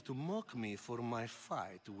here to mock me for my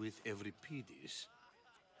fight with Euripides.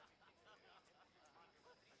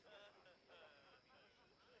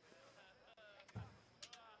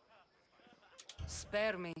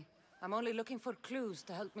 Spare me. I'm only looking for clues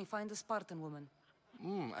to help me find a Spartan woman.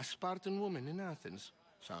 A Spartan woman in Athens.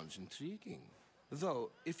 Sounds intriguing.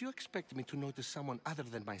 Though, if you expect me to notice someone other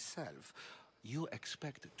than myself, you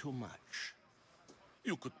expect too much.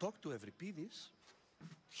 You could talk to Euripides.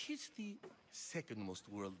 He's the second most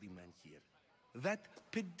worldly man here. That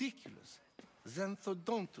pediculous,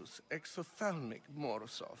 xanthodontus exophthalmic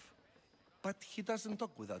Morosov. But he doesn't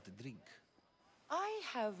talk without a drink. I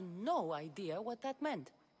have no idea what that meant.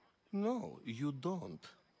 No, you don't.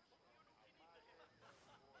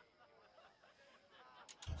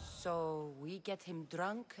 So we get him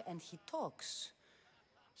drunk and he talks.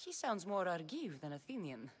 He sounds more Argive than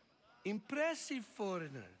Athenian. Impressive,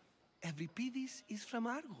 foreigner. Euripides is from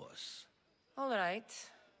Argos. All right.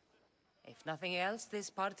 If nothing else, this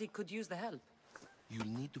party could use the help. You'll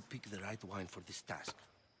need to pick the right wine for this task.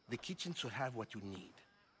 The kitchen should have what you need.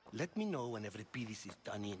 Let me know when Euripides is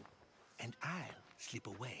done in, and I'll slip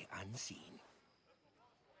away unseen.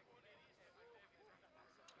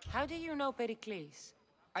 How do you know Pericles?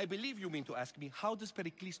 I believe you mean to ask me, how does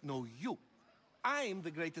Pericles know you? I'm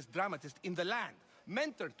the greatest dramatist in the land,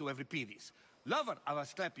 mentor to Euripides, lover of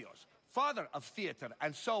Asclepios, father of theater,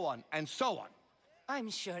 and so on, and so on. I'm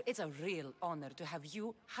sure it's a real honor to have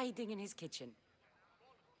you hiding in his kitchen.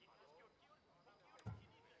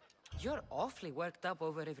 You're awfully worked up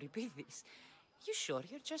over Euripides. You sure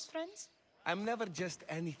you're just friends? I'm never just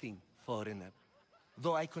anything, foreigner.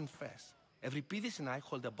 Though I confess, Euripides and I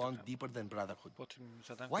hold a bond deeper than brotherhood.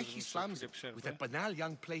 Why he slams it with a banal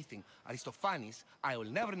young plaything, Aristophanes, I will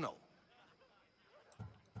never know.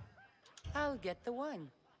 I'll get the wine.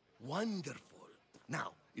 Wonderful.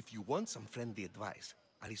 Now, if you want some friendly advice,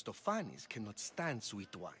 Aristophanes cannot stand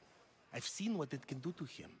sweet wine. I've seen what it can do to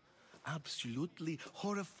him. Absolutely,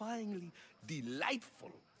 horrifyingly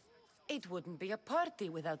delightful. It wouldn't be a party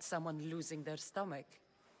without someone losing their stomach.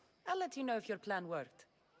 I'll let you know if your plan worked.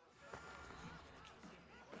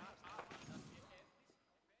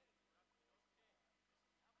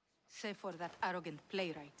 Save for that arrogant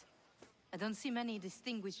playwright. I don't see many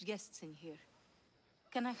distinguished guests in here.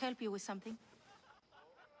 Can I help you with something?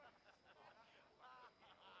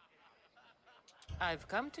 I've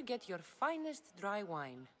come to get your finest dry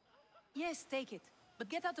wine. Yes, take it. But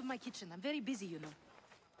get out of my kitchen. I'm very busy, you know.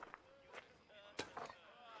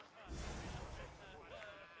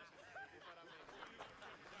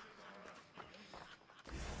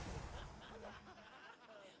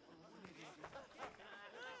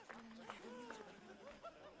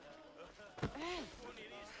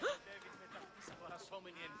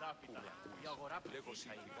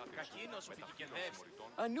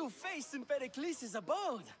 A new face in Pericles'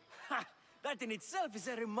 abode. Ha! That in itself is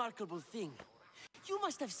a remarkable thing. You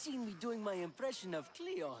must have seen me doing my impression of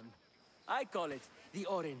Cleon. I call it the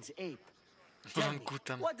Orange Ape. Tell me,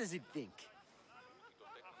 what does it think?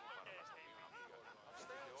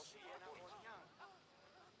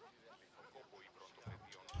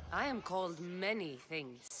 I am called many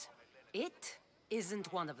things. It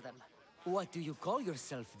isn't one of them. What do you call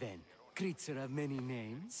yourself then? Creature of many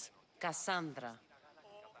names? Cassandra.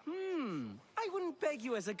 I wouldn't peg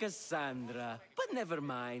you as a Cassandra, but never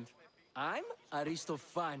mind. I'm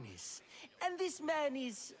Aristophanes, and this man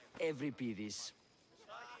is Euripides.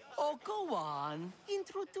 Oh, go on.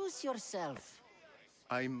 Introduce yourself.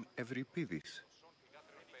 I'm Euripides.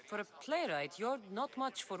 For a playwright, you're not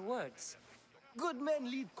much for words. Good men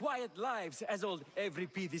lead quiet lives, as old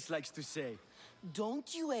Euripides likes to say.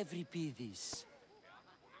 Don't you, Euripides?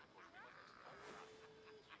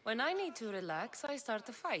 When I need to relax, I start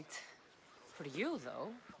a fight. For you, though...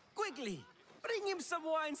 Quickly! Bring him some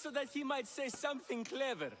wine so that he might say something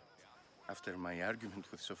clever. After my argument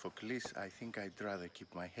with Sophocles, I think I'd rather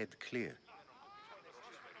keep my head clear.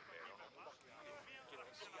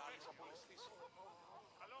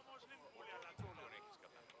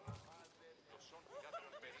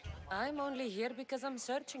 I'm only here because I'm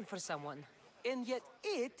searching for someone. And yet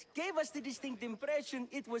it gave us the distinct impression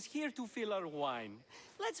it was here to fill our wine.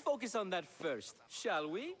 Let's focus on that first, shall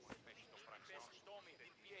we?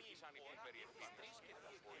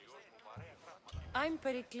 I'm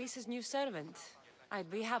Pericles' new servant.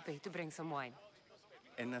 I'd be happy to bring some wine.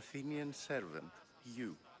 An Athenian servant,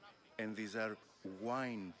 you. And these are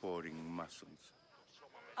wine-pouring muscles.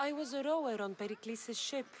 I was a rower on Pericles'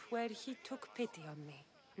 ship where he took pity on me.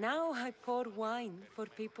 Now I pour wine for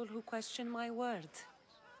people who question my word.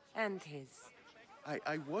 And his.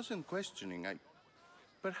 I wasn't questioning.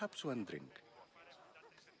 Perhaps one drink.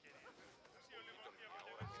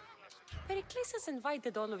 Pericles has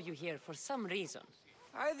invited all of you here for some reason.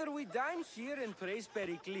 Either we dine here and praise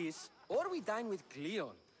Pericles, or we dine with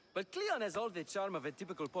Cleon. But Cleon has all the charm of a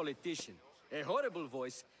typical politician. A horrible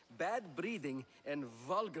voice, bad breeding, and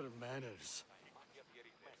vulgar manners.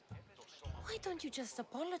 Why don't you just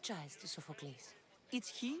apologize to Sophocles? It's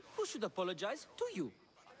he who should apologize to you.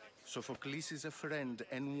 Sophocles is a friend,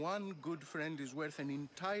 and one good friend is worth an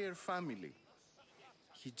entire family.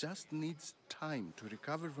 He just needs time to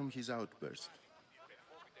recover from his outburst.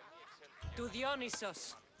 To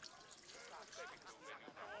Dionysos.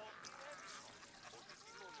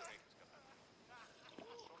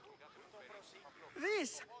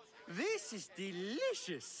 This is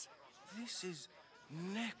delicious. This is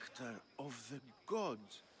nectar of the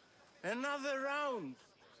gods. Another round.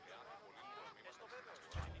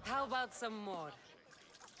 How about some more?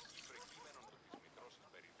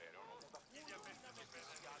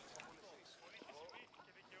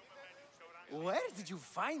 Where did you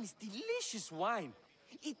find this delicious wine?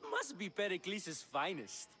 It must be Pericles'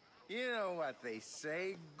 finest. You know what they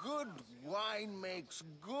say, good wine makes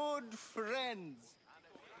good friends.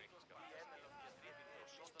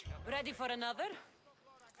 Ready for another?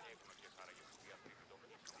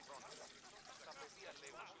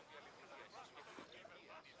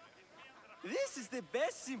 This is the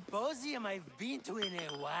best symposium I've been to in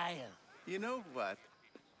a while. You know what?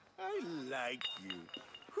 I like you.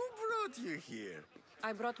 Who brought you here?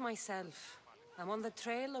 I brought myself. I'm on the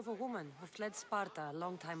trail of a woman who fled Sparta a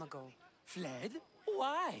long time ago. Fled?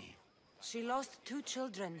 Why? She lost 2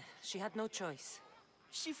 children. She had no choice.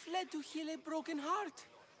 She fled to heal a broken heart.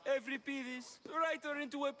 Euripides, write her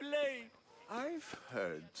into a play. I've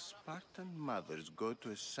heard Spartan mothers go to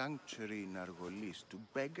a sanctuary in Argolis to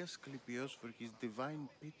beg Asclepios for his divine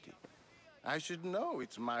pity. I should know,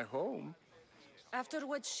 it's my home. After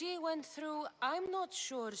what she went through, I'm not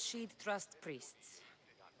sure she'd trust priests.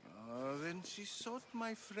 Oh, then she sought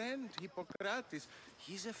my friend, Hippocrates.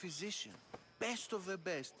 He's a physician, best of the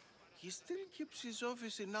best. He still keeps his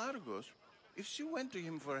office in Argos. If she went to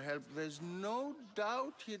him for help, there's no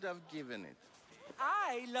doubt he'd have given it.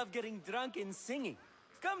 I love getting drunk and singing.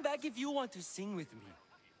 Come back if you want to sing with me.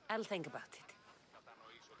 I'll think about it.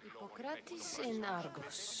 Hippocrates in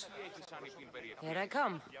Argos. Here I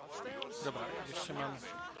come. Dobra, jeszcze mam...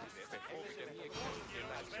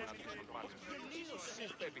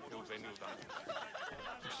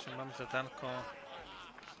 Jeszcze mam zadanko...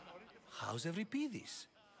 How's Euripides?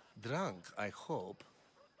 Drunk, I hope.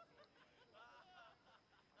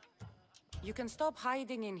 You can stop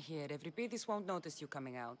hiding in here. Euripides won't notice you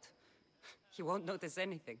coming out. He won't notice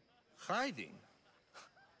anything. Hiding?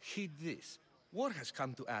 Heed this. War has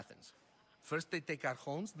come to Athens. First they take our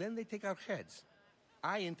homes, then they take our heads.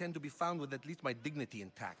 I intend to be found with at least my dignity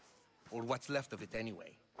intact. Or what's left of it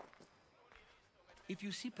anyway. If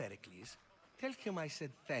you see Pericles, tell him I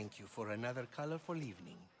said thank you for another colorful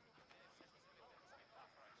evening.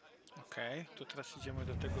 Okej, to teraz idziemy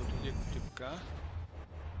do tego drugiego typka.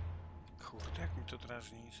 Kurde, jak mi to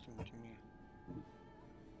drażni z tymi...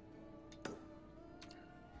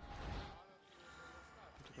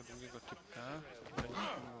 Tego drugiego typka. Będzie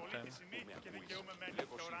mu ten...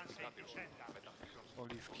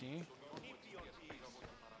 Oliwki.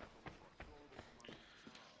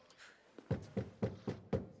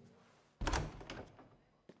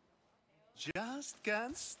 Just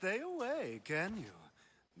can't stay away, can you?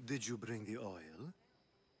 Did you bring the oil?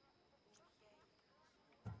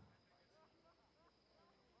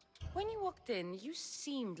 When you walked in, you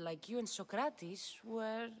seemed like you and Socrates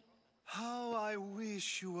were... How I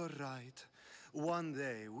wish you were right. One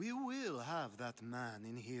day we will have that man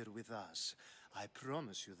in here with us. I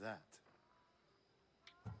promise you that.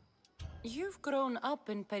 You've grown up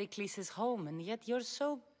in Pericles' home, and yet you're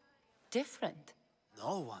so different.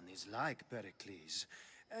 No one is like Pericles.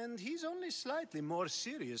 And he's only slightly more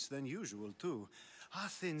serious than usual, too.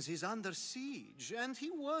 Athens is under siege, and he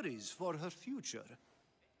worries for her future.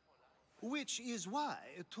 Which is why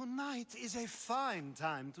tonight is a fine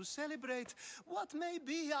time to celebrate what may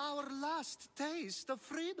be our last taste of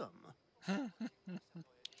freedom.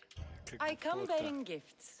 I come bearing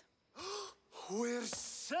gifts. We're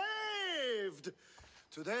saved!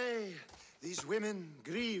 Today, these women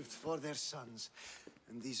grieved for their sons,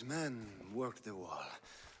 and these men worked the wall.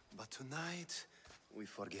 But tonight, we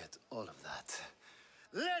forget all of that.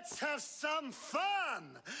 Let's have some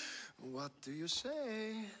fun! What do you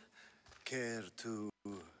say? Care to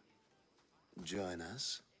join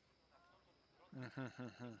us?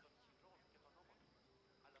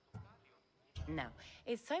 Now,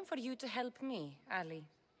 it's time for you to help me, Ali.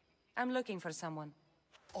 I'm looking for someone.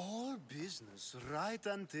 All business right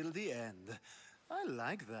until the end. I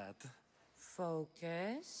like that.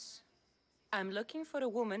 Focus. I'm looking for a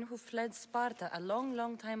woman who fled Sparta a long,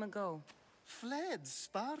 long time ago. Fled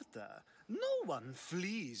Sparta? No one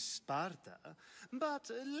flees Sparta.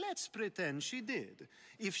 But let's pretend she did.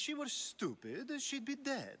 If she were stupid, she'd be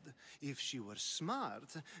dead. If she were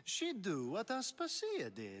smart, she'd do what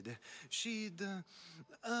Aspasia did. She'd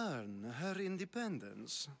earn her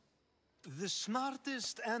independence. The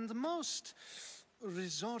smartest and most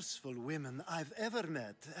resourceful women I've ever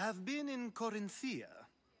met have been in Corinthia.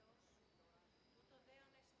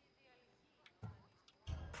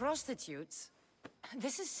 Prostitutes?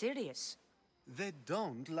 This is serious. They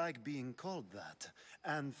don't like being called that,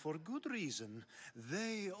 and for good reason.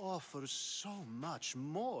 They offer so much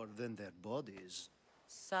more than their bodies.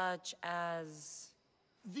 Such as...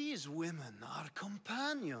 These women are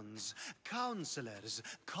companions, counselors,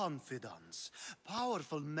 confidants.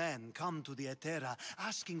 Powerful men come to the Etera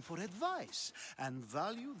asking for advice and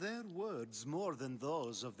value their words more than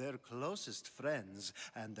those of their closest friends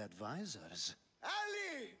and advisors.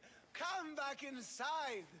 Ali! Come back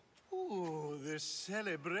inside! Ooh, the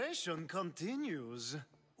celebration continues.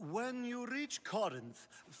 When you reach Corinth,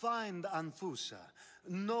 find Anthusa.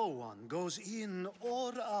 No one goes in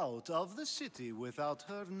or out of the city without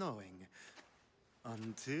her knowing.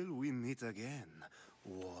 Until we meet again,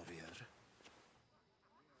 warrior.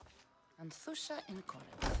 Anthusa in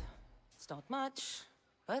Corinth. It's not much,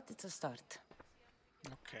 but it's a start.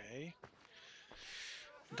 Okej.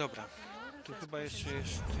 Dobra, tu chyba jeszcze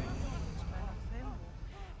jest...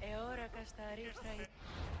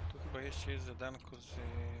 Tu chyba jeszcze jest zadanko z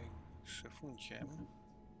szefunciem.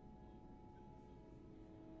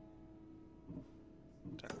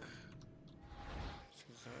 Tak.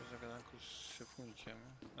 Zadanko z szefunciem.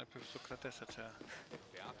 Najpierw Sokratesa trzeba.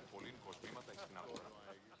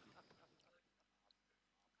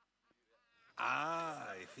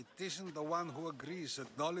 Ah, if it isn't the one who agrees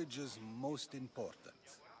that knowledge is most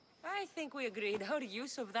important. I think we agreed our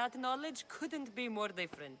use of that knowledge couldn't be more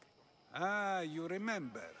different. Ah, you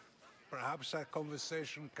remember. Perhaps our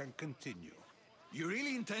conversation can continue. You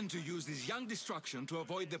really intend to use this young destruction to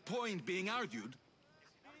avoid the point being argued?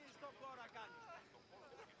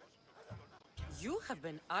 You have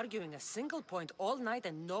been arguing a single point all night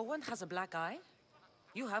and no one has a black eye?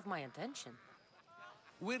 You have my attention.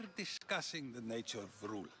 We're discussing the nature of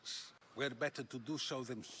rules. Where better to do so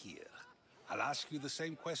than here? I'll ask you the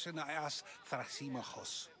same question I asked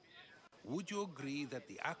Thrasymachos. Would you agree that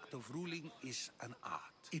the act of ruling is an art?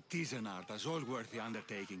 It is an art, as all worthy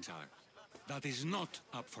undertakings are. That is not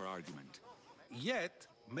up for argument. Yet,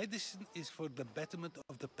 medicine is for the betterment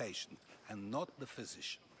of the patient, and not the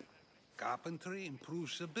physician. Carpentry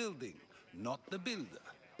improves the building, not the builder.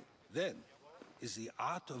 Then, is the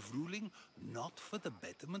art of ruling not for the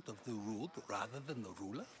betterment of the ruled rather than the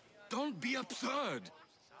ruler? Don't be absurd!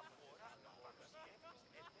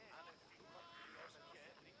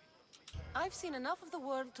 I've seen enough of the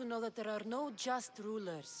world to know that there are no just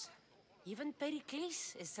rulers. Even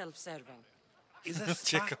Pericles is self-serving. Is a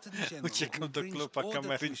Spartan general who brings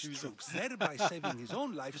order to his troops, thereby saving his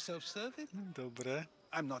own life, self-serving? Dobre.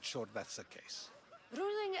 I'm not sure that's the case.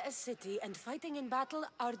 Ruling a city and fighting in battle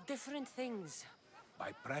are different things.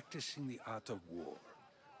 By practicing the art of war,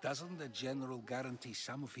 doesn't the general guarantee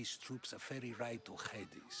some of his troops a ferry ride to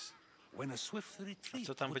Hades? When a swift retreat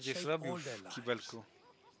Co tam would będziesz save robił all their w lives? kibelku?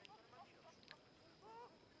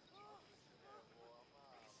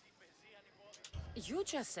 You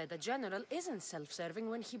just said a general isn't self-serving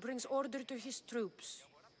when he brings order to his troops.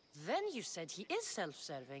 Then you said he is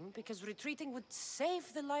self-serving because retreating would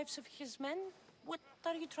save the lives of his men? What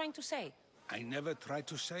are you trying to say? I never tried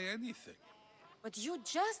to say anything. But you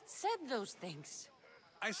just said those things.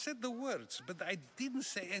 I said the words, but I didn't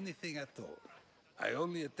say anything at all. I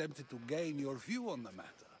only attempted to gain your view on the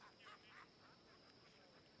matter.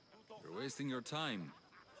 You're wasting your time.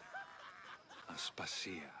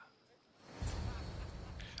 Aspasia.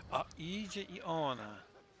 A idzie i ona.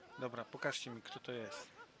 Dobra, pokażcie mi, kto to jest.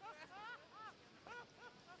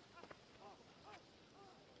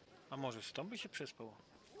 A może stąd by się przespał?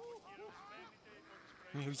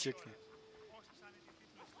 Nie ucieknie.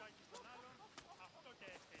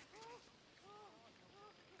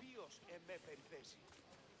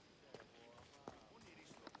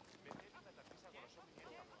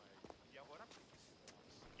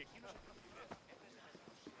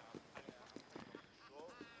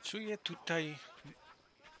 Czuję tutaj...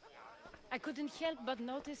 I couldn't help but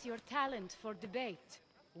notice your talent for debate.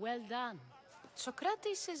 Well done.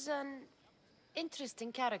 Socrates is an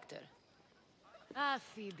interesting character. Ah,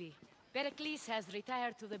 Phoebe. Pericles has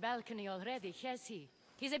retired to the balcony already, has he?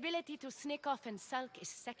 His ability to sneak off and sulk is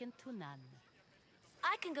second to none.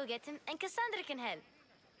 I can go get him, and Cassandra can help.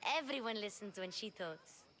 Everyone listens when she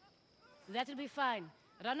talks. That'll be fine.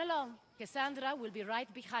 Run along. Cassandra will be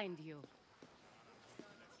right behind you.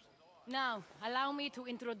 Now, allow me to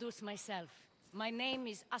introduce myself. My name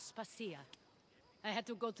is Aspasia. I had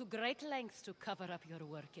to go to great lengths to cover up your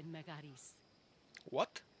work in Megaris.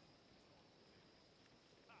 What?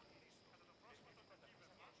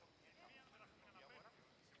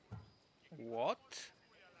 What?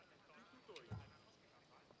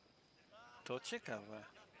 To ciekawe.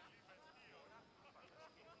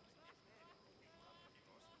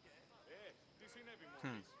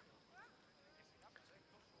 Hmm.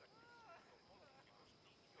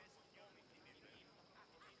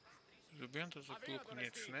 Zrobiłem to, co było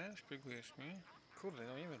konieczne. Szpiegujesz mi? Kurde,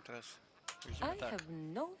 no nie wiem teraz. Widzimy I tak. have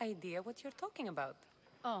no idea what you're talking about.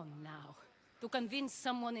 Oh, now. To convince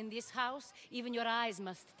someone in this house, even your eyes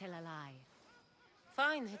must tell a lie.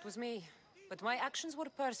 Fine, it was me. But my actions were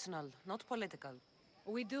personal, not political.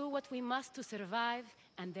 We do what we must to survive,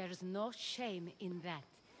 and there's no shame in that.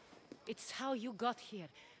 It's how you got here,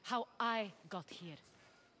 how I got here.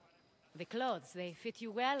 The clothes, they fit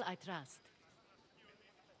you well, I trust.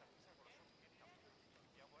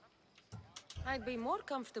 I'd be more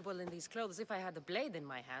comfortable in these clothes if I had a blade in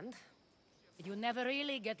my hand. You never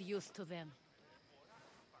really get used to them.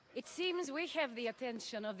 It seems we have the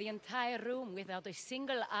attention of the entire room without a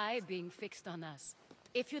single eye being fixed on us.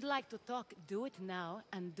 If you'd like to talk, do it now,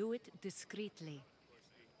 and do it discreetly.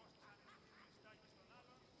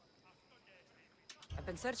 I've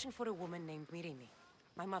been searching for a woman named Mirini,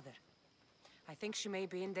 my mother. I think she may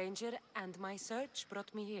be in danger, and my search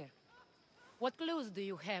brought me here. What clues do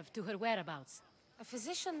you have to her whereabouts? A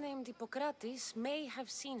physician named Hippocrates may have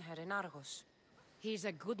seen her in Argos. He's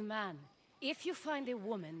a good man. If you find a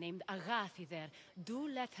woman named Agathi there, do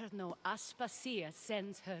let her know Aspasia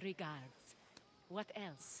sends her regards. What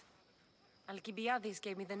else? Alcibiades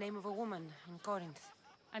gave me the name of a woman in Corinth.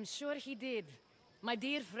 I'm sure he did. My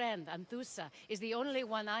dear friend, Anthusa, is the only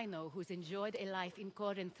one I know who's enjoyed a life in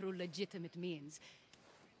Corinth through legitimate means.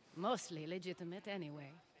 Mostly legitimate,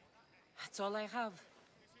 anyway. That's all I have.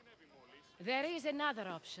 There is another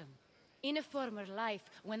option. In a former life,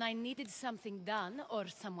 when I needed something done or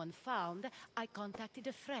someone found, I contacted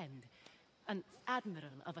a friend. An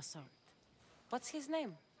admiral of a sort. What's his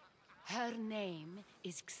name? Her name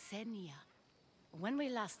is Xenia. When we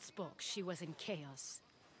last spoke, she was in chaos.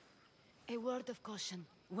 A word of caution.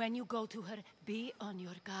 When you go to her, be on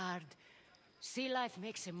your guard. Sea life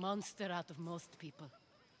makes a monster out of most people.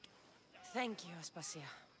 Thank you, Aspasia.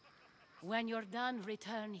 When you're done,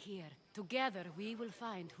 return here. Together, we will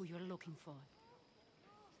find who you're looking for.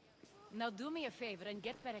 Now do me a favor and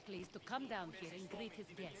get Pericles to come down here and greet his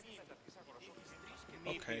guests.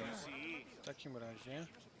 Okej. W takim razie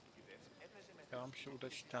ja mam się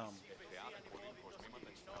udać tam.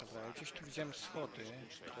 Dobra, ja gdzieś tu widziałem schody.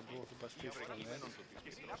 To było chyba z tej strony.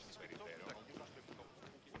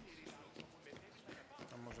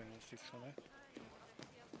 A może nie z tej strony?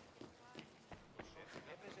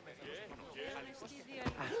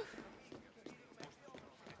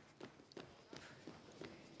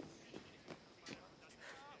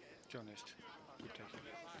 Gdzie on jest? Tutaj.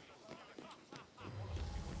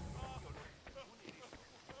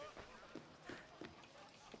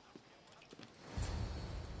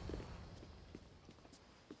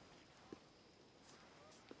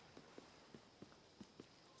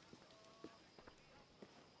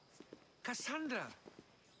 Cassandra!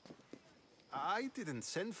 I didn't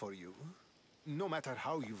send for you. No matter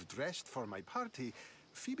how you've dressed for my party,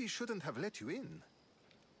 Phoebe shouldn't have let you in.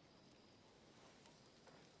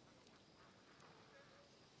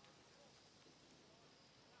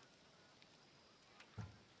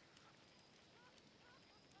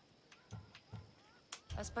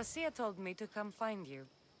 Aspasia told me to come find you.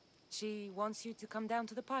 She wants you to come down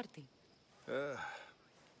to the party.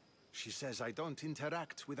 She says I don't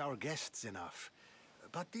interact with our guests enough.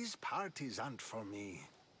 But these parties aren't for me.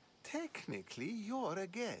 Technically, you're a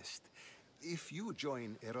guest. If you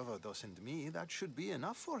join Herodotus and me, that should be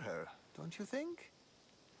enough for her, don't you think?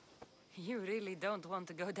 You really don't want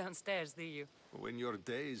to go downstairs, do you? When your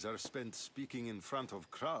days are spent speaking in front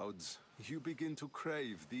of crowds, you begin to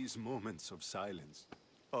crave these moments of silence.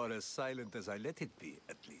 Or as silent as I let it be,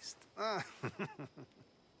 at least.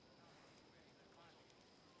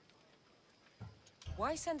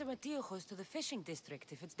 Why send Mateuchos to the fishing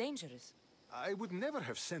district if it's dangerous? I would never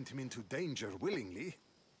have sent him into danger willingly.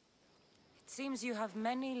 It seems you have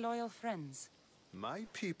many loyal friends. My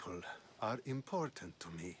people are important to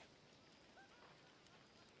me.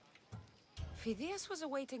 Phidias was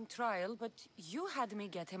awaiting trial, but you had me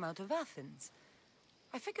get him out of Athens.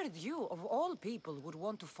 I figured you, of all people, would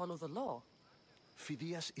want to follow the law.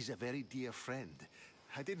 Phidias is a very dear friend.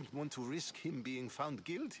 I didn't want to risk him being found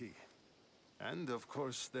guilty. And, of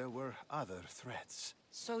course, there were other threats.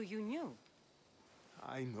 So you knew?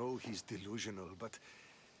 I know he's delusional, but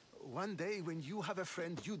one day when you have a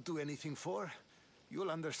friend you'd do anything for,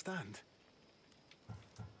 you'll understand.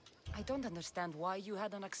 I don't understand why you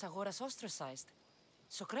had Anaxagoras ostracized.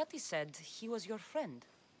 Socrates said he was your friend.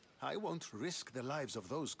 I won't risk the lives of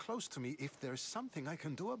those close to me if there's something I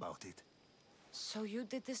can do about it. So you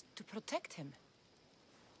did this to protect him?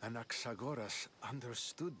 Anaxagoras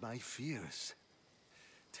understood my fears.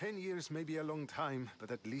 10 years may be a long time,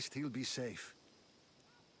 but at least he'll be safe.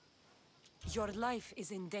 Your life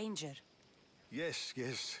is in danger. Yes,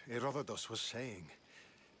 Herodotus was saying.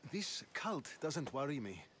 This cult doesn't worry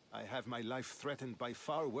me. I have my life threatened by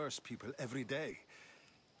far worse people every day.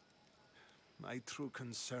 My true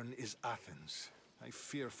concern is Athens. I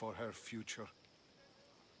fear for her future.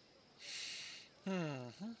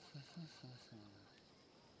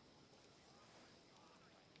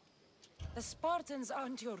 The Spartans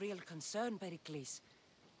aren't your real concern, Pericles.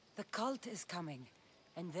 The cult is coming,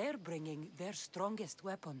 and they're bringing their strongest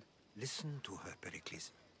weapon. Listen to her,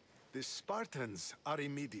 Pericles. The Spartans are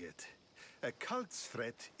immediate. A cult's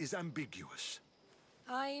threat is ambiguous.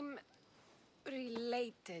 I'm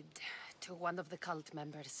related to one of the cult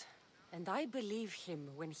members, and I believe him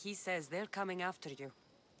when he says they're coming after you.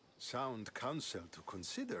 Sound counsel to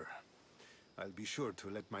consider. I'll be sure to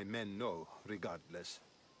let my men know, regardless.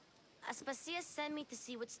 Aspasia sent me to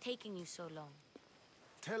see what's taking you so long.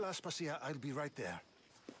 Tell Aspasia I'll be right there.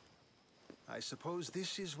 I suppose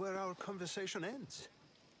this is where our conversation ends.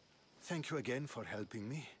 Thank you again for helping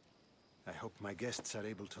me. I hope my guests are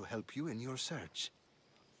able to help you in your search.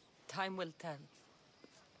 Time will tell.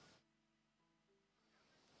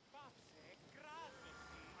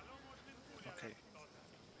 Okej.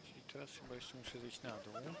 Czyli teraz chyba jeszcze muszę zejść na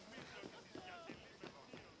dół.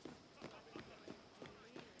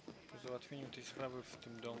 Po załatwieniu tej sprawy w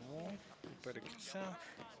tym domu u Peryklesa.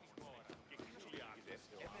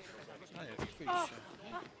 A nie, to wyjście.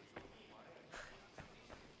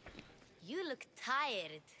 You look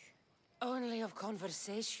tired. Only of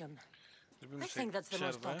conversation. I think that's the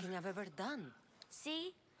most talking I've ever done.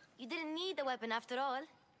 See? You didn't need the weapon after all.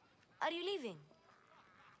 Are you leaving?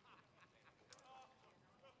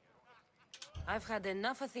 I've had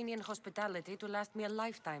enough Athenian hospitality to last me a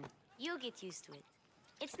lifetime. You get used to it.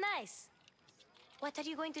 It's nice. What are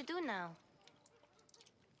you going to do now?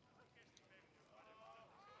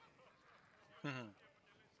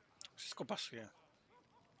 Wszystko pasuje.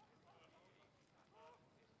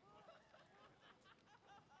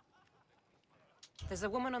 There's a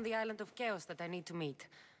woman on the island of Chaos that I need to meet.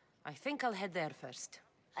 I think I'll head there first.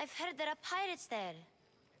 I've heard there are pirates there.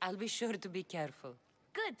 I'll be sure to be careful.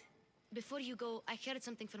 Good. Before you go, I heard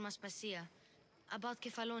something from Aspasia about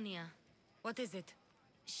Kefalonia. What is it?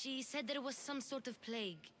 She said there was some sort of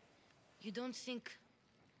plague. You don't think...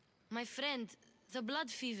 My friend, the blood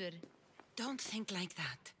fever. Don't think like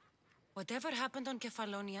that. Whatever happened on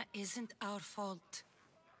Kefalonia isn't our fault.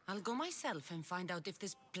 I'll go myself and find out if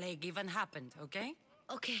this plague even happened, okay?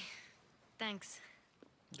 Okay. Thanks.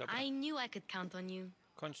 Dobra. I knew I could count on you.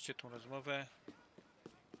 Kończcie tą rozmowę.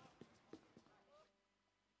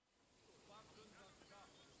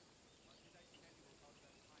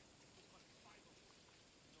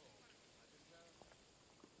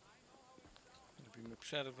 Robimy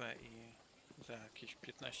przerwę i za jakieś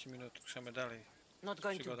 15 minut ruszamy dalej. Not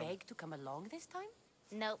going to beg to come along this time?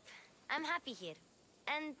 Nope. I'm happy here.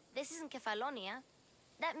 And this isn't Kefalonia.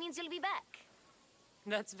 That means you'll be back.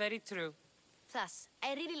 That's very true. Plus,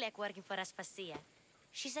 I really like working for Aspasia.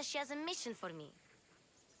 She says she has a mission for me.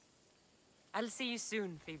 I'll see you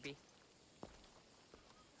soon, Phoebe.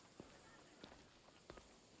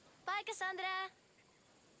 Bye, Cassandra!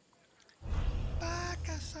 Pa,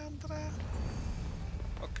 Cassandra!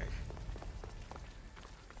 Okej.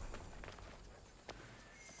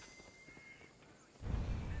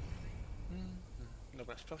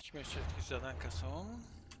 Dobra, sprawdźmy jeszcze, jakie zadanka są.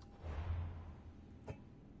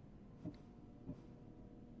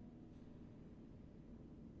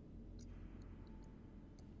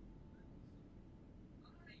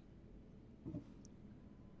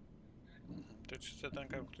 Te 3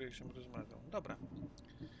 zadanka, o których się rozmawiał. Dobra.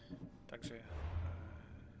 Także...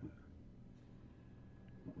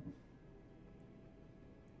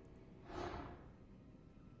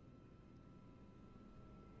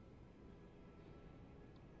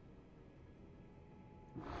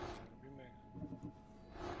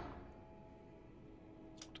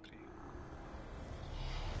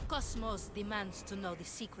 cosmos demands to know the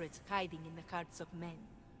secrets hiding in the hearts of men.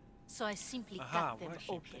 So I simply Aha, cut them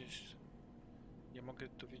właśnie, open. przecież nie mogę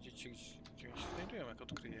dowiedzieć się, gdzie oni się znajdują, jak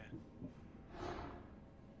odkryję.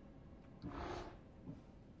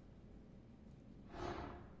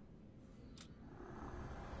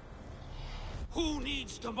 Who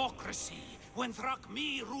needs democracy when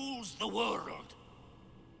Thrakmi rules the world?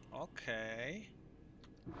 Okej.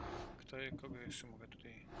 Kogo jeszcze mogę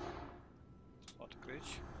tutaj odkryć?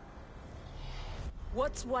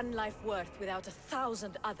 What's one life worth without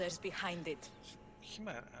 1,000 others behind it?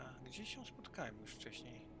 Chimera. Gdzieś się spotkałem już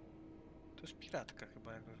wcześniej. To jest piratka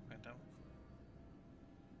chyba, jak dobrze pamiętam.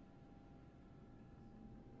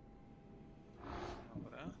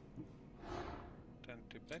 Dobra. Ten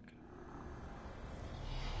typek.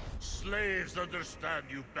 Slaves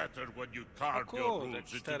understand you better when you carve your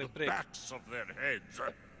rules into the backs of their heads.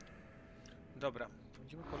 Dobra,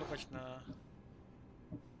 będziemy polować na...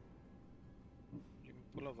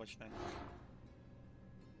 nich.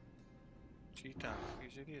 Czyli tak,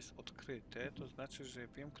 jeżeli jest odkryte, to znaczy, że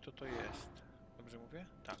wiem, kto to jest. Dobrze mówię?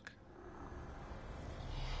 Tak.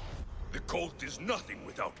 The cult is nothing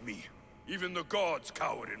without me. Even the gods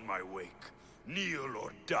cower in my wake. Kneel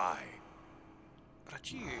or die.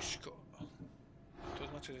 Braciszko. To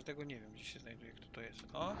znaczy, że tego nie wiem, gdzie się znajduje, kto to jest.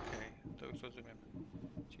 Okej, to już rozumiem.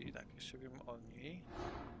 Czyli tak, jeszcze wiem o niej.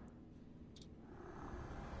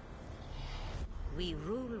 We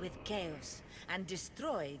rule with chaos and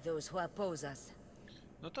destroy those who oppose us.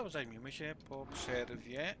 No to zajmiemy się po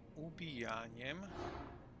przerwie ubijaniem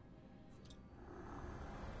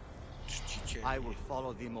czcicieli. I will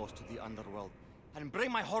follow the most to the underworld and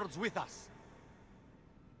bring my hordes with us.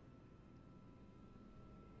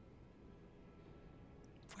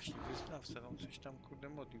 Właśnie, wyznawca, on coś tam, kurde,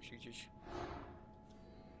 modlił się gdzieś.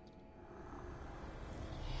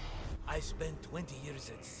 I spent 20 years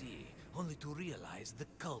at sea, only to realize the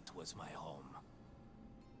cult was my home.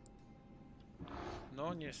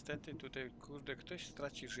 No niestety tutaj, kurde, ktoś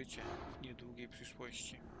straci życie w niedługiej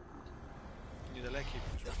przyszłości. Niedalekiej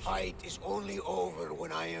przyszłości. The fight is only over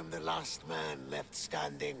when I am the last man left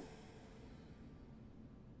standing.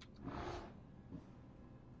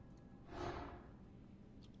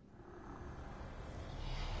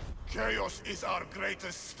 Chaos is our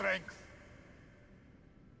greatest strength.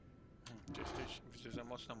 Ty jesteś, widzę, za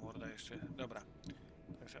mocna morda jeszcze. Dobra.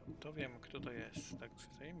 Także to wiem, kto to jest. Także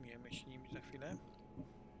zajmiemy się nimi za chwilę.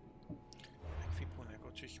 Ekwipunek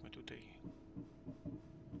oczyśćmy tutaj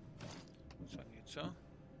co nieco.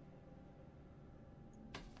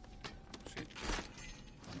 Szybko.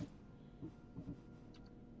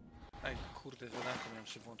 Ej, kurde, zadanko miałem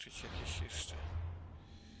sobie włączyć jakieś jeszcze.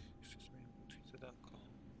 Jeszcze sobie miałem włączyć zadanko.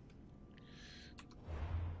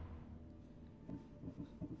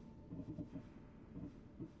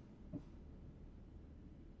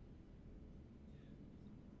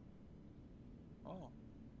 O!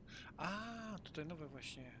 A, tutaj nowe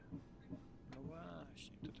właśnie. No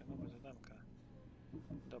właśnie, tutaj nowe zadanka.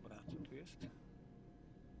 Dobra, co tu jest?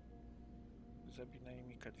 Zabij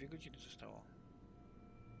najemnika. 2 godziny zostało.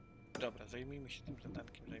 Dobra, zajmijmy się tym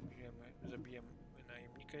zadankiem. Zabijemy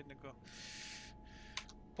najemnika jednego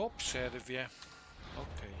po przerwie.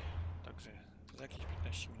 Okej, także za jakieś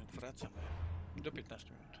 15 minut wracamy. Do 15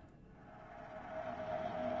 minut.